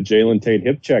 The Jalen Tate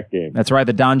hip check game. That's right,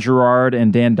 the Don Gerard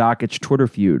and Dan Dockich Twitter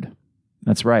feud.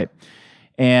 That's right.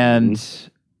 And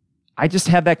I just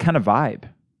have that kind of vibe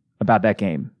about that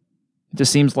game. It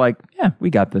just seems like, yeah, we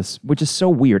got this, which is so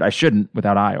weird. I shouldn't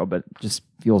without Io, but it just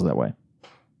feels that way.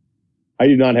 I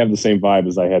do not have the same vibe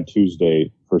as I had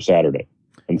Tuesday for Saturday.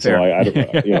 And so I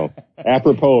don't,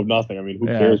 apropos of nothing. I mean, who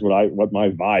cares what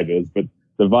my vibe is? But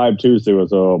the vibe Tuesday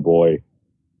was, oh boy,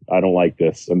 I don't like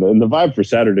this. And the vibe for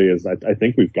Saturday is, I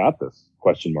think we've got this,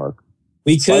 question mark.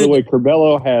 By the way,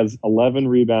 Curbelo has 11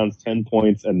 rebounds, 10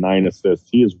 points, and 9 assists.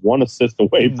 He is 1 assist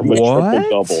away from a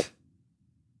triple-double.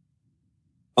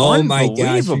 Oh my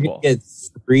gosh, you're going to get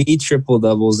 3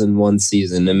 triple-doubles in one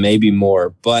season and maybe more.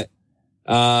 But,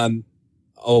 oh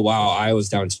wow, I was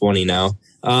down 20 now.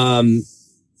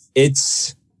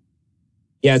 It's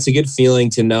a good feeling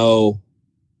to know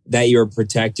that you're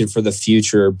protected for the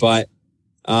future. But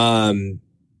wait,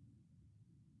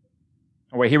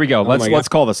 here we go. Let's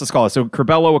call this. So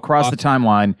Curbelo across the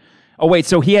timeline. Oh wait,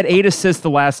 so he had 8 assists the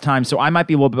last time. So I might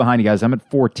be a little bit behind you guys. I'm at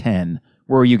 410.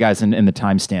 Where are you guys in the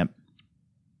timestamp?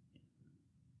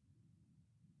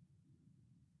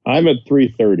 I'm at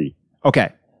 330. Okay,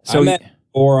 so I'm at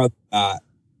 4 of that.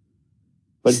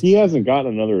 But he hasn't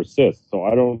gotten another assist, so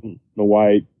I don't know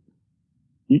why.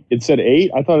 It said 8?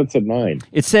 I thought it said 9.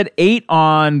 It said 8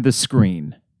 on the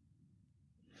screen.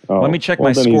 Oh, let me check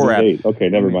my score app. 8. Okay,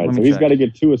 never mind. So he's got to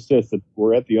get 2 assists.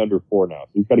 We're at the under 4 now. So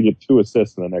he's got to get 2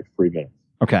 assists in the next 3 minutes.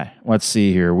 Okay, let's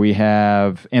see here. We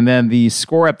have, and then the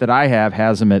score app that I have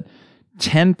has him at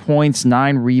 10 points,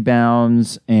 9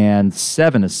 rebounds, and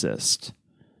 7 assists.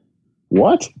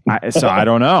 What? So I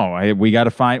don't know. We got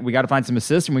to find some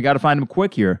assists, and we got to find them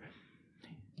quick here.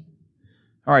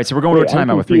 All right, so we're going to a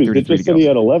timeout with 3:33 to go. It just said he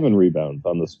had 11 rebounds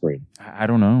on the screen. I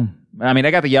don't know. I mean,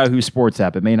 I got the Yahoo Sports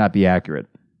app. It may not be accurate.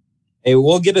 Hey,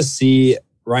 we'll get to see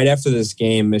right after this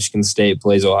game, Michigan State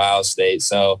plays Ohio State.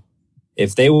 So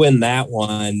if they win that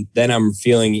one, then I'm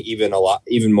feeling even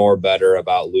more better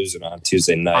about losing on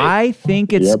Tuesday night. I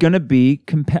think it's going to be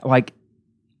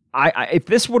if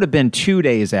this would have been 2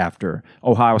 days after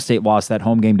Ohio State lost that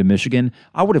home game to Michigan,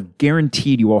 I would have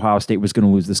guaranteed you Ohio State was going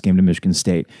to lose this game to Michigan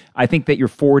State. I think that you're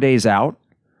 4 days out,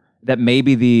 that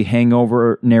maybe the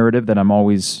hangover narrative that I'm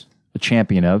always a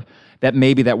champion of, that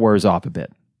maybe that wears off a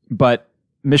bit. But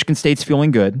Michigan State's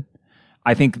feeling good.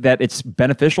 I think that it's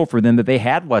beneficial for them that they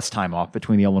had less time off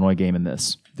between the Illinois game and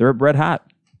this. They're red hot.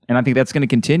 And I think that's going to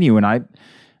continue. And I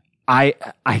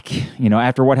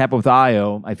after what happened with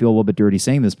Io, I feel a little bit dirty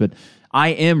saying this, but I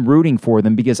am rooting for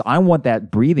them because I want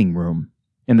that breathing room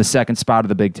in the second spot of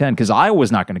the Big Ten because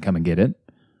Iowa's not going to come and get it.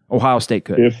 Ohio State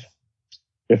could.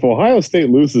 If Ohio State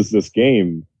loses this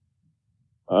game,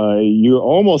 you're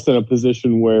almost in a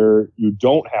position where you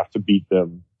don't have to beat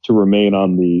them to remain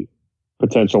on the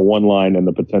potential 1 line and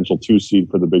the potential 2 seed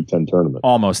for the Big Ten tournament.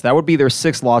 Almost. That would be their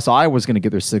 6th loss. Iowa's going to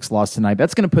get their 6th loss tonight.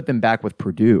 That's going to put them back with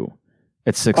Purdue.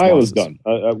 It's 6 Iowa's losses.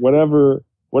 Done.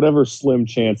 Whatever slim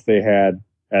chance they had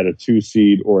at a 2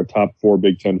 seed or a top 4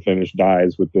 Big Ten finish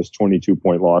dies with this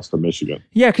 22-point loss to Michigan.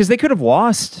 Yeah, because they could have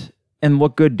lost and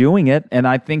looked good doing it, and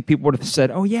I think people would have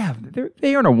said, "Oh yeah,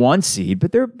 they earn a 1 seed,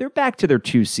 but they're back to their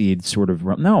 2 seed sort of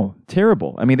run." No,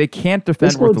 terrible. I mean, they can't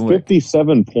defend. They scored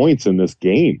 57 points in this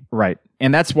game, right?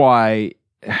 And that's why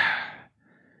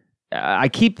I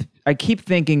keep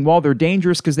thinking, well, they're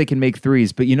dangerous because they can make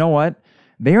threes, but you know what?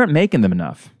 They aren't making them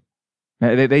enough.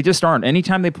 They just aren't.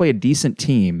 Anytime they play a decent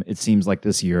team, it seems like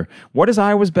this year. What is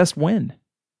Iowa's best win?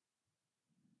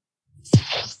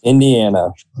 Indiana.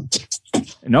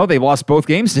 No, they lost both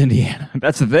games to Indiana.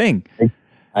 That's the thing.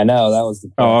 I know. That was the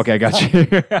point. Oh, okay. Got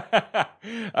you.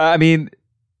 I mean,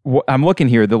 I'm looking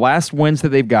here. The last wins that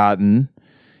they've gotten,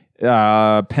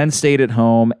 Penn State at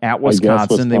home, at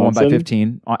Wisconsin. They won by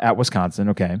 15. At Wisconsin,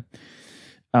 okay.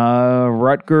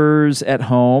 Rutgers at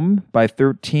home by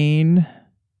 13.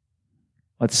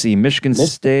 Let's see. Michigan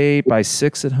State by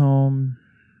 6 at home.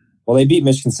 Well, they beat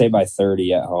Michigan State by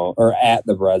 30 at home, or at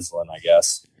the Breslin, I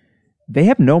guess. They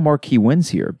have no marquee wins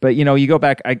here. But, you know, you go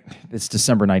back, it's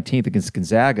December 19th against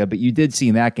Gonzaga, but you did see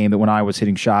in that game that when I was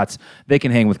hitting shots, they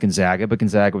can hang with Gonzaga, but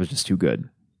Gonzaga was just too good.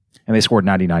 And they scored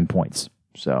 99 points.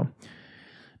 So,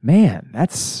 man,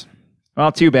 that's,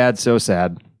 well, too bad, so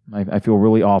sad. I feel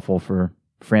really awful for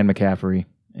Fran McCaffrey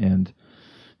and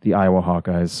the Iowa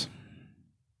Hawkeyes.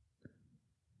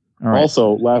 All right.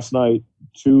 Also, last night,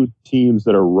 2 teams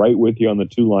that are right with you on the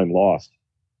 2-line lost.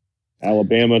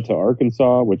 Alabama to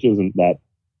Arkansas, which isn't that,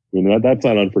 I mean, that's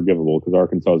not unforgivable because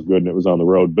Arkansas is good and it was on the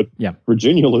road. But yeah,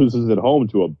 Virginia loses at home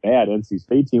to a bad NC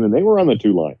State team, and they were on the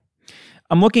 2-line.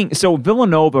 I'm looking, so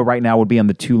Villanova right now would be on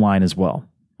the 2-line as well,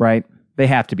 right? They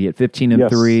have to be at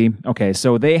 15-3. Okay,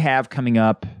 so they have coming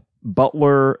up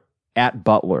Butler at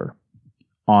Butler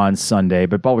on Sunday,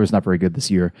 but Butler's not very good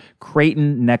this year.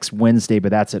 Creighton next Wednesday,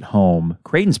 but that's at home.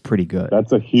 Creighton's pretty good.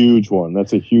 That's a huge one.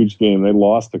 That's a huge game. They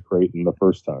lost to Creighton the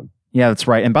first time. Yeah, that's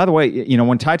right. And by the way, you know,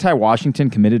 when Ty Washington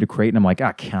committed to Creighton, I'm like,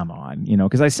 come on, you know,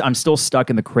 because I'm still stuck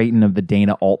in the Creighton of the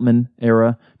Dana Altman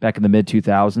era back in the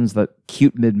mid-2000s, the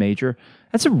cute mid-major.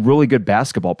 That's a really good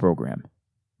basketball program.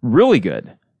 Really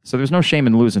good. So there's no shame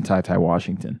in losing Ty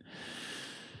Washington.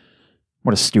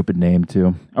 What a stupid name,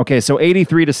 too. Okay, so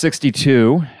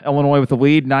 83-62. Illinois with the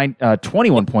lead,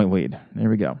 21-point lead. There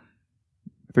we go.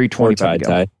 3:25 to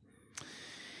go.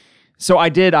 So I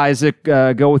did, Isaac,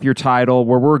 go with your title.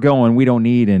 Where we're going, we don't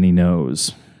need any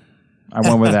no's. I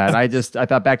went with that. I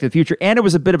thought Back to the Future, and it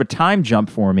was a bit of a time jump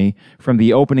for me from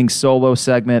the opening solo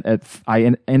segment.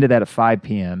 I ended that at 5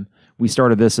 p.m. We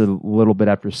started this a little bit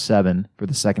after 7 for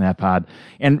the second half pod.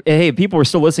 And hey, if people are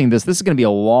still listening to this is going to be a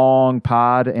long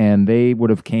pod, and they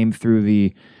would have came through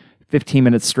the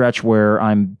 15-minute stretch where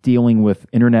I'm dealing with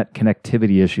internet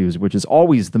connectivity issues, which is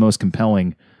always the most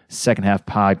compelling second half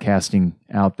podcasting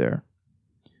out there.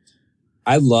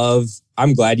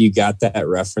 I'm glad you got that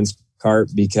reference, Carp,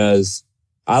 because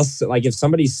if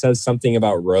somebody says something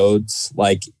about roads,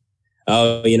 like,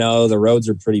 oh, you know, the roads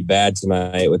are pretty bad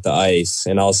tonight with the ice.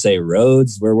 And I'll say,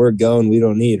 roads, where we're going, we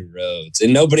don't need roads.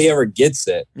 And nobody ever gets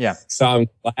it. Yeah. So I'm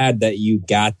glad that you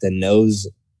got the nose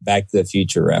Back to the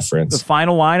Future reference. The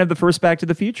final line of the first Back to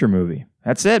the Future movie.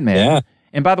 That's it, man. Yeah.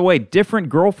 And by the way, different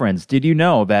girlfriends. Did you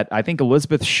know that I think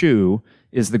Elizabeth Shue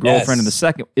is the girlfriend in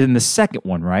the second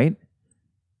one, right?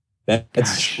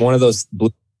 That's one of those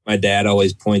my dad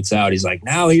always points out. He's like,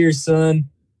 now here, son,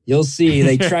 you'll see.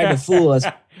 They tried to fool us.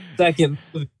 Second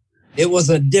movie, it was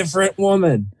a different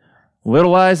woman.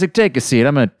 Little Isaac, take a seat.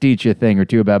 I'm going to teach you a thing or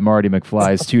two about Marty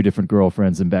McFly's 2 different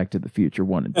girlfriends in Back to the Future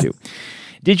 1 and 2.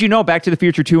 Did you know Back to the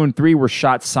Future 2 and 3 were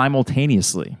shot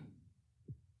simultaneously?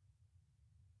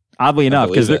 Oddly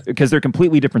enough, because they're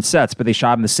completely different sets, but they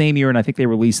shot them the same year, and I think they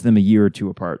released them a year or 2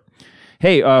 apart.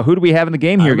 Hey, who do we have in the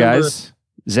game here, guys?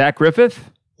 Zach Griffith?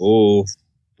 Oh,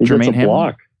 Jermaine Hamlin?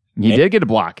 Block. He did get a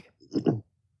block.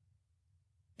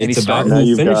 It's about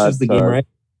who finishes the game, right?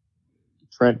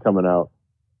 Trent coming out.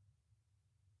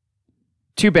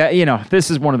 Too bad. You know, this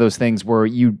is one of those things where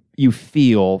you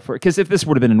feel for, because if this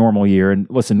would have been a normal year, and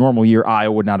listen, normal year,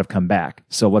 Iowa would not have come back.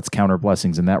 So let's count our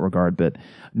blessings in that regard. But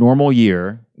normal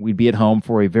year, we'd be at home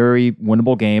for a very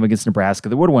winnable game against Nebraska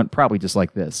that would have went probably just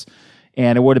like this.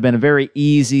 And it would have been a very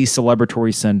easy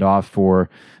celebratory send-off for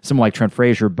someone like Trent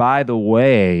Frazier. By the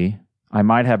way, I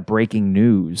might have breaking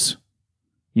news.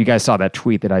 You guys saw that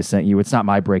tweet that I sent you. It's not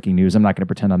my breaking news. I'm not going to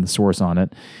pretend I'm the source on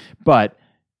it. But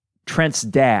Trent's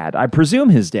dad, I presume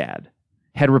his dad,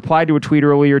 had replied to a tweet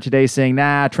earlier today saying,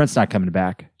 nah, Trent's not coming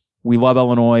back. We love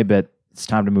Illinois, but it's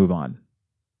time to move on.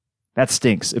 That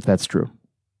stinks if that's true.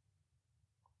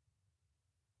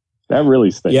 That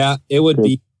really stinks. Yeah, it would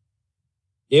be.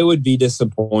 It would be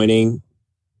disappointing.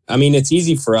 I mean, it's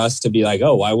easy for us to be like,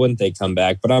 oh, why wouldn't they come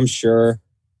back? But I'm sure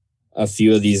a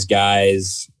few of these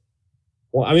guys,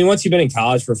 well, I mean, once you've been in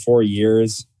college for 4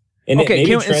 years. And okay,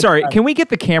 can we get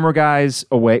the camera guys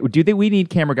away? We need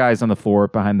camera guys on the floor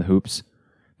behind the hoops?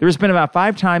 There's been about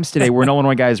 5 times today where an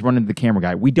Illinois guy is running the camera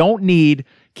guy. We don't need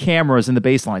cameras in the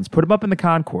baselines. Put them up in the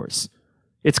concourse.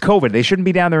 It's COVID. They shouldn't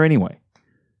be down there anyway.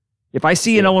 If I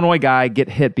see an Illinois guy get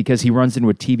hit because he runs into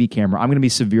a TV camera, I'm going to be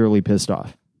severely pissed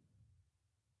off.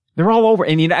 They're all over.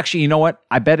 And you know what?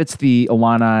 I bet it's the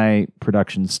Illini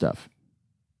production stuff.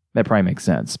 That probably makes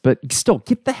sense. But still,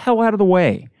 get the hell out of the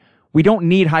way. We don't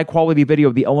need high-quality video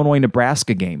of the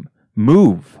Illinois-Nebraska game.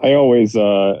 Move. I always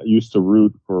used to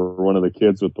root for one of the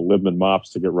kids with the Libman mops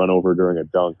to get run over during a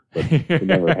dunk, but it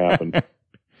never happened.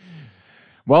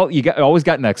 Well, always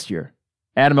got next year.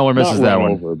 Adam Miller misses that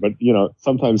one. Over, but,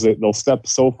 sometimes they'll step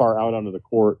so far out onto the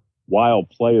court while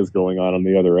play is going on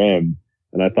the other end.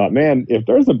 And I thought, man, if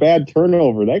there's a bad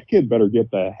turnover, that kid better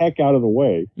get the heck out of the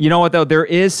way. You know what, though? There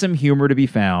is some humor to be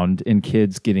found in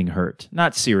kids getting hurt.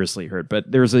 Not seriously hurt, but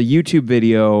there's a YouTube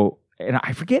video, and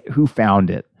I forget who found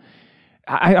it.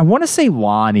 I want to say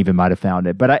Lon even might have found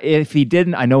it, but if he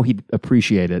didn't, I know he'd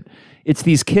appreciate it. It's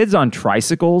these kids on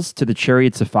tricycles to the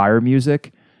Chariots of Fire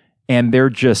music, and they're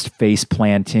just face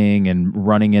planting and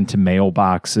running into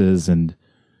mailboxes, and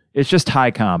it's just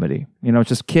high comedy. It's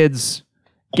just kids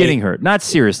getting hurt. Not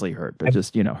seriously hurt, but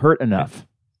just, hurt enough.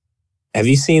 Have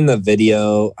you seen the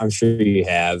video? I'm sure you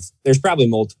have. There's probably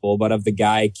multiple, but of the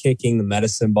guy kicking the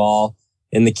medicine ball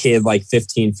and the kid like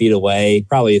 15 feet away,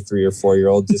 probably a 3 or 4 year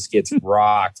old, just gets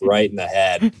rocked right in the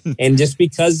head. And just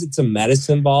because it's a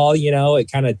medicine ball,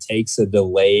 it kind of takes a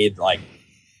delayed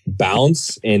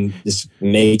bounce and just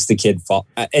makes the kid fall.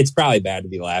 It's probably bad to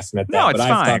be laughing at that. No, it's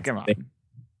fine. Come on.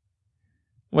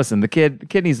 Listen, the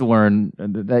kid needs to learn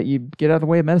that you get out of the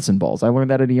way of medicine balls. I learned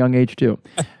that at a young age, too.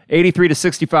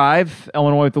 83-65,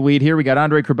 Illinois with the lead here. We got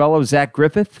Andre Curbelo, Zach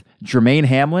Griffith, Jermaine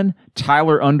Hamlin,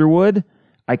 Tyler Underwood.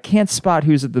 I can't spot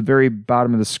who's at the very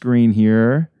bottom of the screen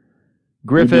here.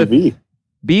 Griffith.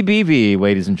 BBV,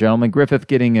 ladies and gentlemen. Griffith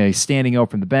getting a standing O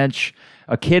from the bench.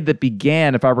 A kid that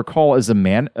began, if I recall, as a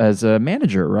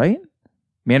manager, right?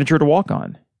 Manager to walk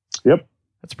on. Yep.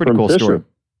 That's a pretty cool story.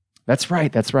 That's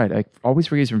right. I always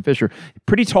forget he's from Fisher.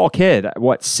 Pretty tall kid.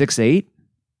 What, 6'8"?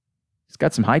 He's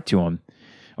got some height to him.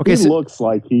 Okay, he looks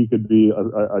like he could be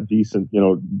a decent,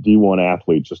 D1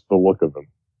 athlete, just the look of him.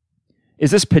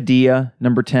 Is this Padilla,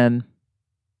 number 10?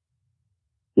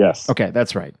 Yes. Okay,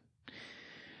 that's right.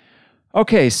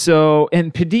 Okay, so,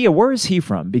 and Padilla, where is he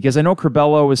from? Because I know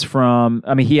Curbelo is from,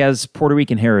 he has Puerto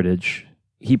Rican heritage.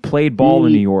 He played ball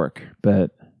in New York,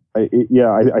 but... I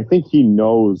think he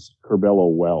knows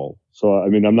Curbelo well. So,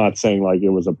 I'm not saying like it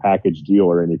was a package deal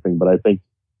or anything, but I think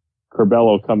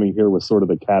Curbelo coming here was sort of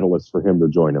the catalyst for him to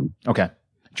join him. Okay.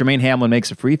 Jermaine Hamlin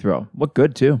makes a free throw. Looked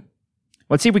good, too.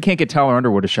 Let's see if we can't get Tyler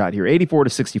Underwood a shot here.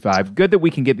 84-65. Good that we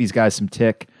can get these guys some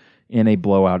tick in a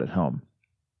blowout at home.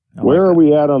 Where are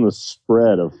we at on the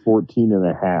spread of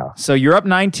 14.5? So you're up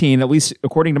 19, at least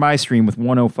according to my stream, with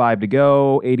 105 to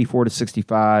go,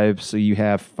 84-65. So you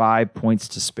have 5 points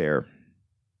to spare.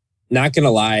 Not going to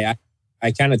lie.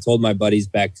 I kind of told my buddies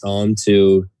back home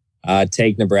to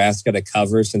take Nebraska to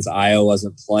cover since Iowa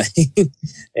wasn't playing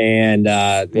and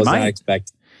was not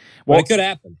expecting. Well, it could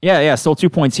happen. Yeah. Still 2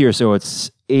 points here. So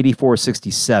it's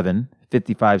 84-67,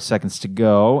 55 seconds to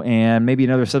go. And maybe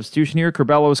another substitution here.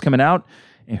 Curbelo is coming out.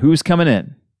 And who's coming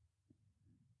in?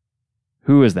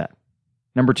 Who is that?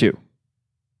 Number 2. You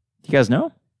guys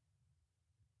know?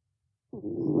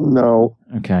 No.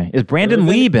 Okay. Is Brandon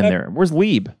Lieb in there? Where's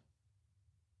Lieb?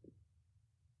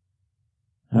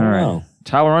 All right.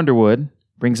 Tyler Underwood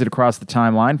brings it across the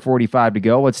timeline. 45 to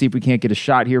go. Let's see if we can't get a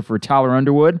shot here for Tyler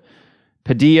Underwood.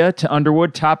 Padilla to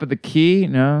Underwood, top of the key.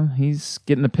 No, he's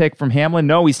getting the pick from Hamlin.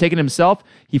 No, he's taking it himself.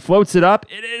 He floats it up.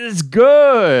 It is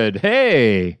good.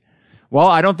 Hey. Well,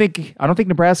 I don't think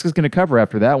Nebraska's going to cover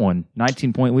after that one.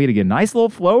 19-point lead again. Nice little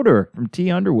floater from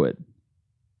T. Underwood.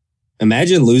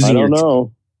 Imagine losing. I don't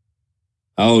know.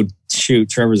 Oh, shoot.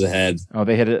 Trevor's ahead. Oh,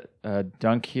 they hit a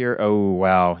dunk here. Oh,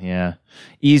 wow. Yeah.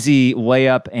 Easy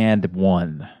layup and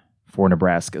 1 for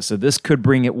Nebraska. So this could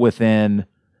bring it within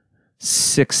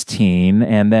 16.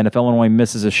 And then if Illinois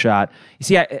misses a shot, you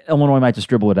see, Illinois might just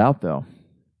dribble it out, though.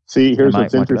 See, here's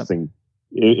what's interesting.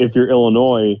 If you're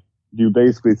Illinois, you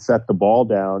basically set the ball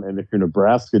down, and if you're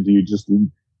Nebraska, do you just, do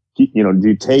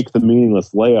you take the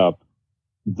meaningless layup,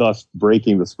 thus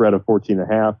breaking the spread of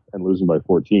 14.5 and losing by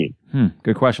 14?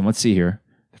 Good question. Let's see here.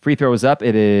 The free throw is up.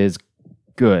 It is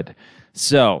good.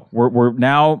 So we're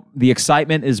now, the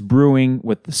excitement is brewing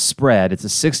with the spread. It's a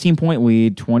 16-point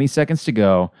lead, 20 seconds to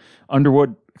go.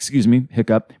 Underwood,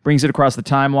 hiccup, brings it across the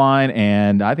timeline,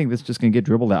 and I think this is just going to get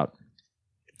dribbled out.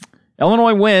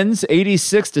 Illinois wins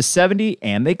 86-70,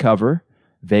 and they cover.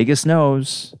 Vegas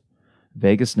knows.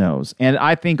 And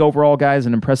I think overall, guys,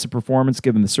 an impressive performance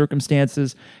given the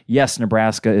circumstances. Yes,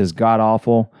 Nebraska is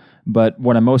god-awful, but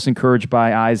what I'm most encouraged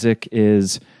by, Isaac,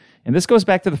 is And this goes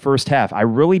back to the first half. I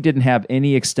really didn't have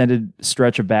any extended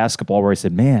stretch of basketball where I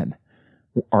said, man,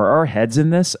 are our heads in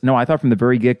this? No, I thought from the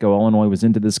very get-go, Illinois was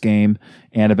into this game,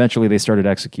 and eventually they started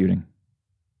executing.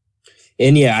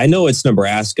 And yeah, I know it's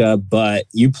Nebraska, but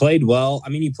you played well. I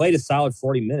mean, you played a solid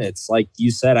 40 minutes. Like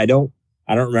you said, I don't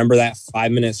remember that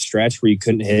 5-minute stretch where you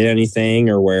couldn't hit anything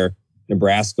or where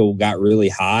Nebraska got really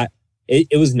hot.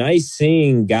 It was nice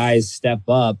seeing guys step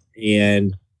up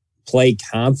and play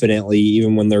confidently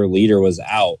even when their leader was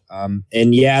out.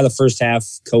 And yeah, the first half,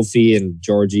 Kofi and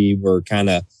Georgie were kind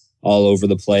of all over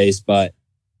the place, but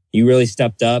you really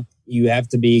stepped up. You have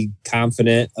to be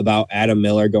confident about Adam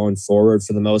Miller going forward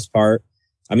for the most part.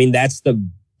 I mean, that's the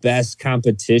best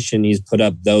competition he's put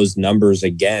up those numbers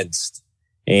against.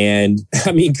 And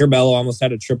I mean, Curbelo almost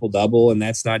had a triple-double, and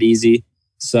that's not easy.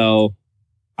 So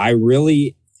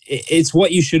it's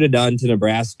what you should have done to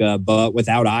Nebraska, but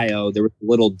without Io, there was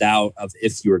little doubt of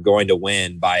if you were going to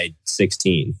win by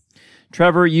 16.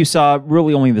 Trevor, you saw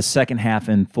really only the second half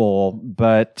in full,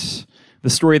 but the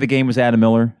story of the game was Adam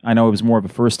Miller. I know it was more of a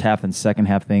first half than second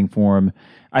half thing for him.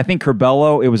 I think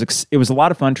Curbelo, it was a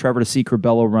lot of fun, Trevor, to see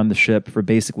Curbelo run the ship for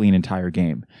basically an entire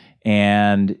game.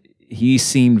 And he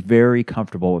seemed very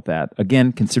comfortable with that.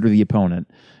 Again, consider the opponent.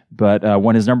 But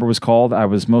when his number was called, I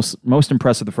was most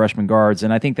impressed with the freshman guards,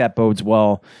 and I think that bodes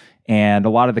well. And a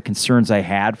lot of the concerns I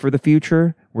had for the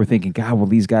future were thinking, God, will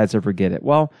these guys ever get it?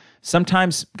 Well,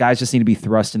 sometimes guys just need to be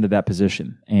thrust into that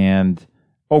position. And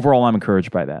overall, I'm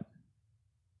encouraged by that.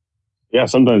 Yeah,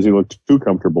 sometimes he looked too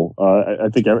comfortable. I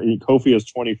think Kofi has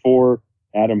 24,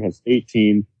 Adam has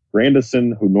 18.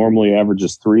 Grandison, who normally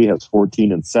averages 3, has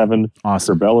 14 and 7.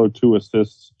 Awesome. Curbelo, 2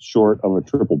 assists short of a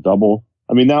triple-double.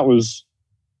 I mean, that was,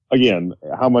 again,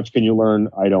 how much can you learn?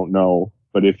 I don't know.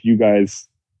 But if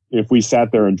we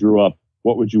sat there and drew up,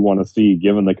 what would you want to see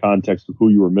given the context of who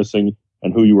you were missing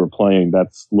and who you were playing?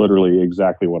 That's literally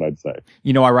exactly what I'd say.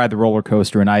 You know, I ride the roller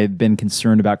coaster, and I had been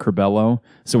concerned about Curbelo,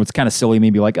 so it's kind of silly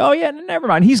maybe like, oh, yeah, never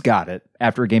mind, he's got it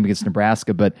after a game against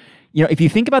Nebraska. But, you know, if you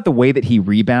think about the way that he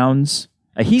rebounds,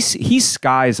 he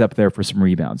skies up there for some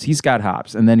rebounds. He's got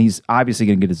hops, and then he's obviously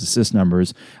going to get his assist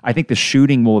numbers. I think the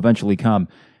shooting will eventually come.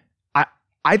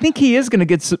 I think he is going to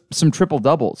get some triple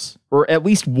doubles, or at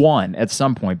least one at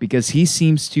some point, because he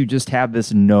seems to just have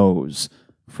this nose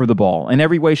for the ball in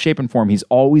every way, shape, and form. He's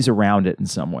always around it in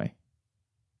some way.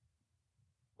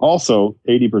 Also,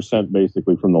 80%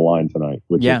 basically from the line tonight,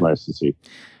 which is nice to see.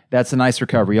 That's a nice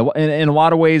recovery. In a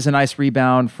lot of ways, a nice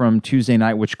rebound from Tuesday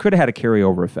night, which could have had a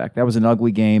carryover effect. That was an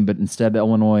ugly game, but instead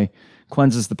Illinois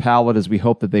cleanses the palate as we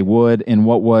hoped that they would in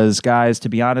what was, guys, to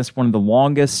be honest, one of the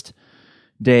longest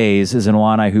days as an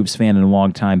Illini Hoops fan in a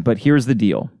long time. But here's the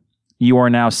deal. You are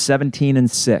now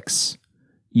 17-6.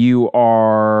 You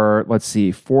are,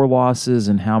 4 losses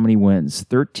and how many wins?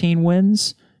 13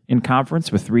 wins in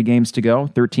conference with 3 games to go,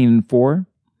 13-4.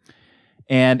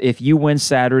 And if you win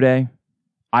Saturday,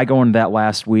 I go into that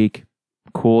last week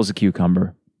cool as a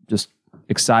cucumber. Just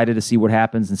excited to see what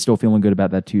happens and still feeling good about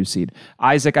that 2 seed.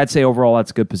 Isaac, I'd say overall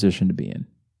that's a good position to be in.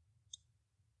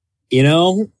 You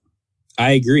know,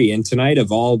 I agree. And tonight,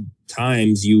 of all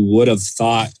times, you would have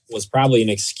thought was probably an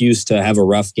excuse to have a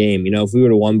rough game. You know, if we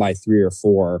would have won by 3 or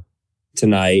 4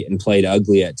 tonight and played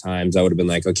ugly at times, I would have been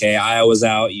like, okay, I was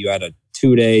out. You had a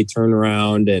 2-day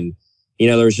turnaround. And, you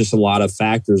know, there was just a lot of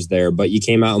factors there. But you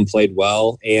came out and played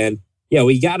well. And, yeah,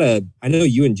 I know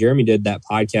you and Jeremy did that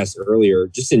podcast earlier.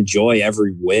 Just enjoy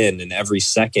every win and every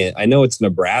second. I know it's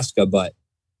Nebraska, but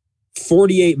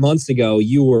 48 months ago,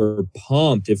 you were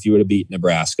pumped if you would have beat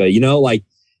Nebraska. You know, like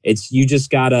you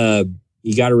gotta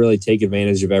really take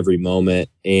advantage of every moment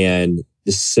and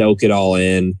just soak it all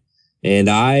in. And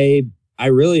I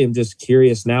really am just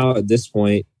curious now at this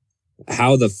point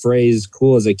how the phrase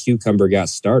 "cool as a cucumber" got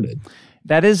started.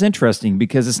 That is interesting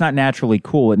because it's not naturally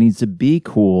cool. It needs to be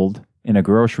cooled in a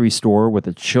grocery store with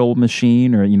a chill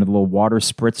machine or, you know, the little water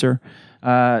spritzer.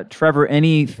 Trevor,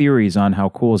 any theories on how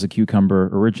cool as a cucumber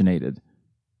originated?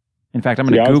 In fact, I'm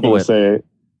going to Google it.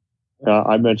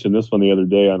 I mentioned this one the other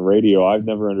day on radio. I've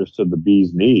never understood the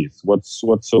bee's knees. What's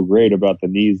so great about the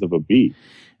knees of a bee?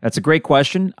 That's a great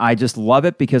question. I just love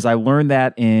it because I learned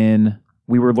that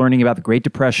we were learning about the Great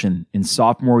Depression in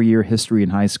sophomore year history in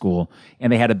high school,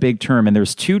 and they had a big term, and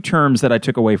there's 2 terms that I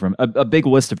took away from, a big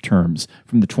list of terms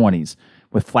from the 20s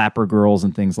with flapper girls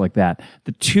and things like that.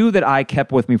 The 2 that I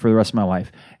kept with me for the rest of my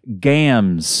life,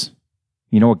 gams.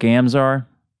 You know what gams are?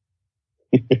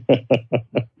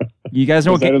 You guys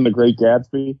know what that in The Great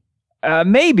Gatsby?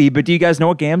 Maybe, but do you guys know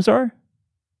what gams are?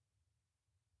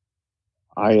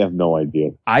 I have no idea.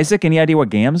 Isaac, any idea what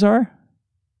gams are?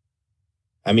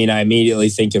 I mean, I immediately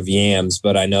think of yams,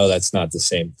 but I know that's not the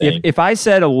same thing. If I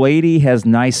said a lady has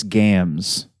nice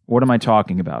gams, what am I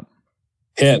talking about?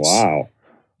 Hips. Wow.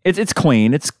 It's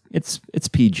clean. It's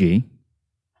PG.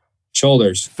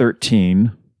 Shoulders.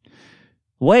 13.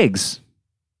 Legs.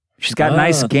 She's got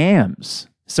nice gams.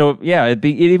 So, yeah, it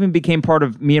even became part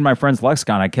of me and my friend's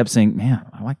lexicon. I kept saying, man,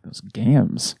 I like those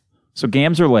gams. So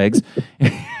gams are legs.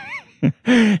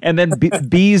 And then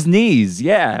bee's knees.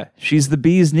 Yeah, she's the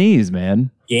bee's knees,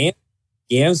 man.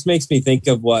 Gams makes me think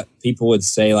of what people would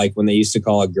say, like when they used to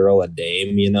call a girl a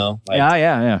dame, you know? Like,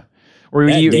 yeah. Or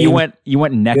you went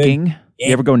necking. Good.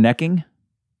 You ever go necking?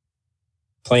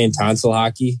 Playing tonsil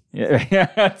hockey? Yeah.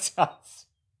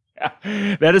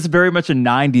 That is very much a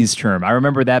 90s term. I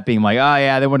remember that being like, oh,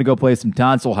 yeah, they want to go play some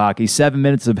tonsil hockey. 7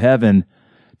 minutes of heaven.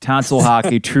 Tonsil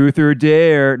hockey, truth or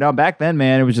dare. No, back then,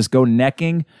 man, it was just go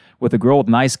necking with a girl with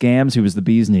nice gams who was the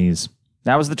bee's knees.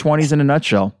 That was the 20s in a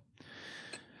nutshell.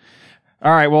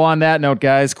 All right, well, on that note,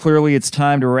 guys, clearly it's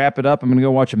time to wrap it up. I'm going to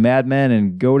go watch a Mad Men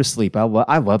and go to sleep. I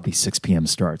love these 6 p.m.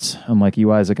 starts. Unlike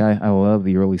you, Isaac, I love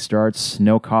the early starts.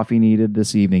 No coffee needed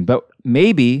this evening, but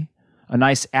maybe a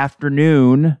nice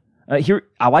afternoon.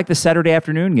 I like the Saturday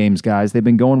afternoon games, guys. They've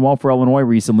been going well for Illinois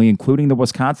recently, including the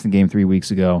Wisconsin game 3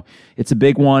 weeks ago. It's a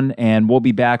big one, and we'll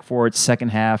be back for its second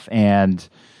half, and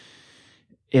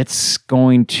it's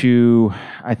going to,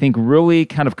 I think, really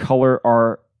kind of color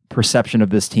our perception of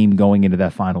this team going into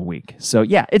that final week. So,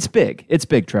 yeah, it's big. It's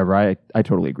big, Trevor. I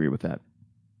totally agree with that.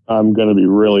 I'm going to be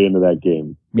really into that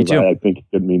game. Me too. I think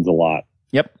it means a lot.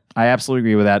 Yep, I absolutely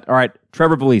agree with that. All right,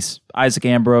 Trevor Vallese, Isaac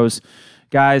Ambrose.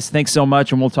 Guys, thanks so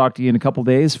much, and we'll talk to you in a couple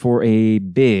days for a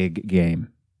big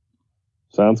game.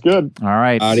 Sounds good. All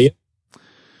right. Adios.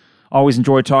 Always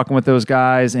enjoy talking with those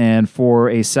guys, and for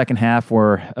a second half,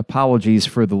 where apologies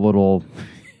for the little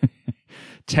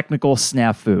technical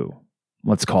snafu,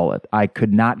 let's call it. I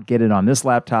could not get it on this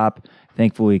laptop.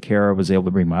 Thankfully, Kara was able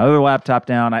to bring my other laptop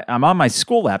down. I'm on my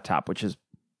school laptop, which is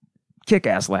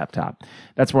kick-ass laptop.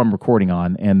 That's what I'm recording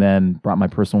on, and then brought my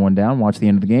personal one down, watched the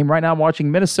end of the game. Right now I'm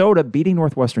watching Minnesota beating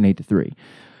Northwestern 8-3.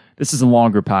 This is a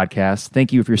longer podcast.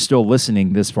 Thank you if you're still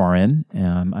listening this far in.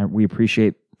 We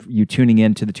appreciate you tuning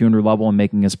in to the 200 level and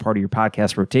making us part of your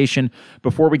podcast rotation.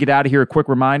 Before we get out of here, a quick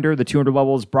reminder, the 200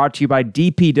 level is brought to you by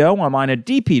DP Dough, online at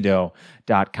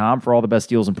dpdough.com. For all the best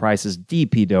deals and prices,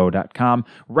 dpdough.com.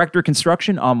 Rector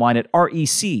Construction, online at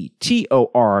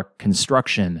rector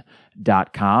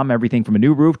construction.com. Everything from a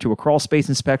new roof to a crawl space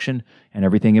inspection and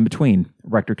everything in between.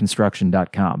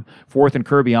 RectorConstruction.com. Fourth and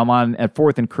Kirby online at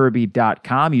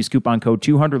fourthandkirby.com. Use coupon code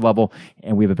 200level,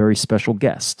 and we have a very special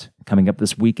guest coming up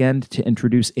this weekend to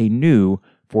introduce a new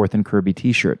Fourth and Kirby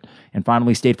t-shirt. And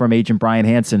finally, State Farm agent Brian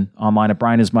Hansen online at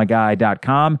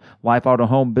brianismyguy.com. Life, auto,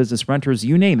 home, business, renters,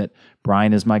 you name it,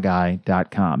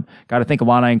 brianismyguy.com. Got to thank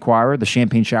Illini Inquirer, the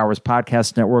Champagne Showers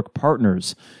Podcast Network,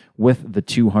 partners with the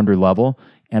 200 level.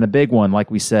 And a big one,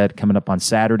 like we said, coming up on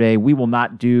Saturday. We will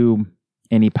not do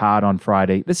any pod on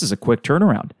Friday. This is a quick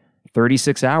turnaround.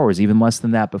 36 hours, even less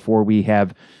than that, before we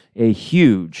have a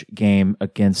huge game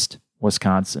against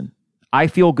Wisconsin. I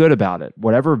feel good about it.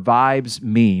 Whatever vibes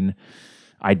mean,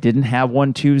 I didn't have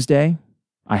one Tuesday.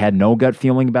 I had no gut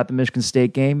feeling about the Michigan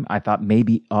State game. I thought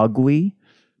maybe ugly.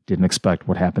 Didn't expect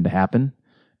what happened to happen.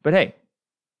 But hey,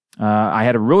 I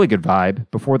had a really good vibe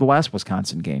before the last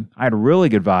Wisconsin game. I had a really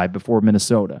good vibe before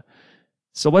Minnesota.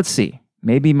 So let's see.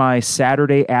 Maybe my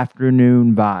Saturday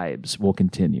afternoon vibes will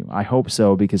continue. I hope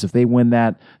so, because if they win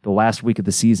that, the last week of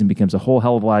the season becomes a whole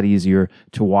hell of a lot easier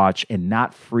to watch and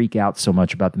not freak out so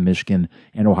much about the Michigan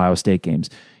and Ohio State games.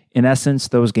 In essence,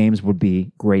 those games would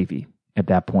be gravy at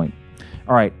that point.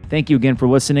 All right. Thank you again for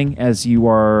listening. As you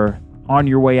are on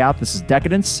your way out, this is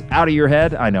Decadence, Out of Your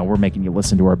Head. I know, we're making you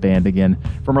listen to our band again.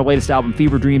 From our latest album,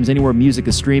 Fever Dreams, anywhere music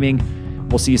is streaming.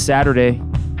 We'll see you Saturday.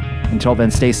 Until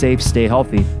then, stay safe, stay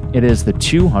healthy. It is the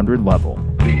 200 level.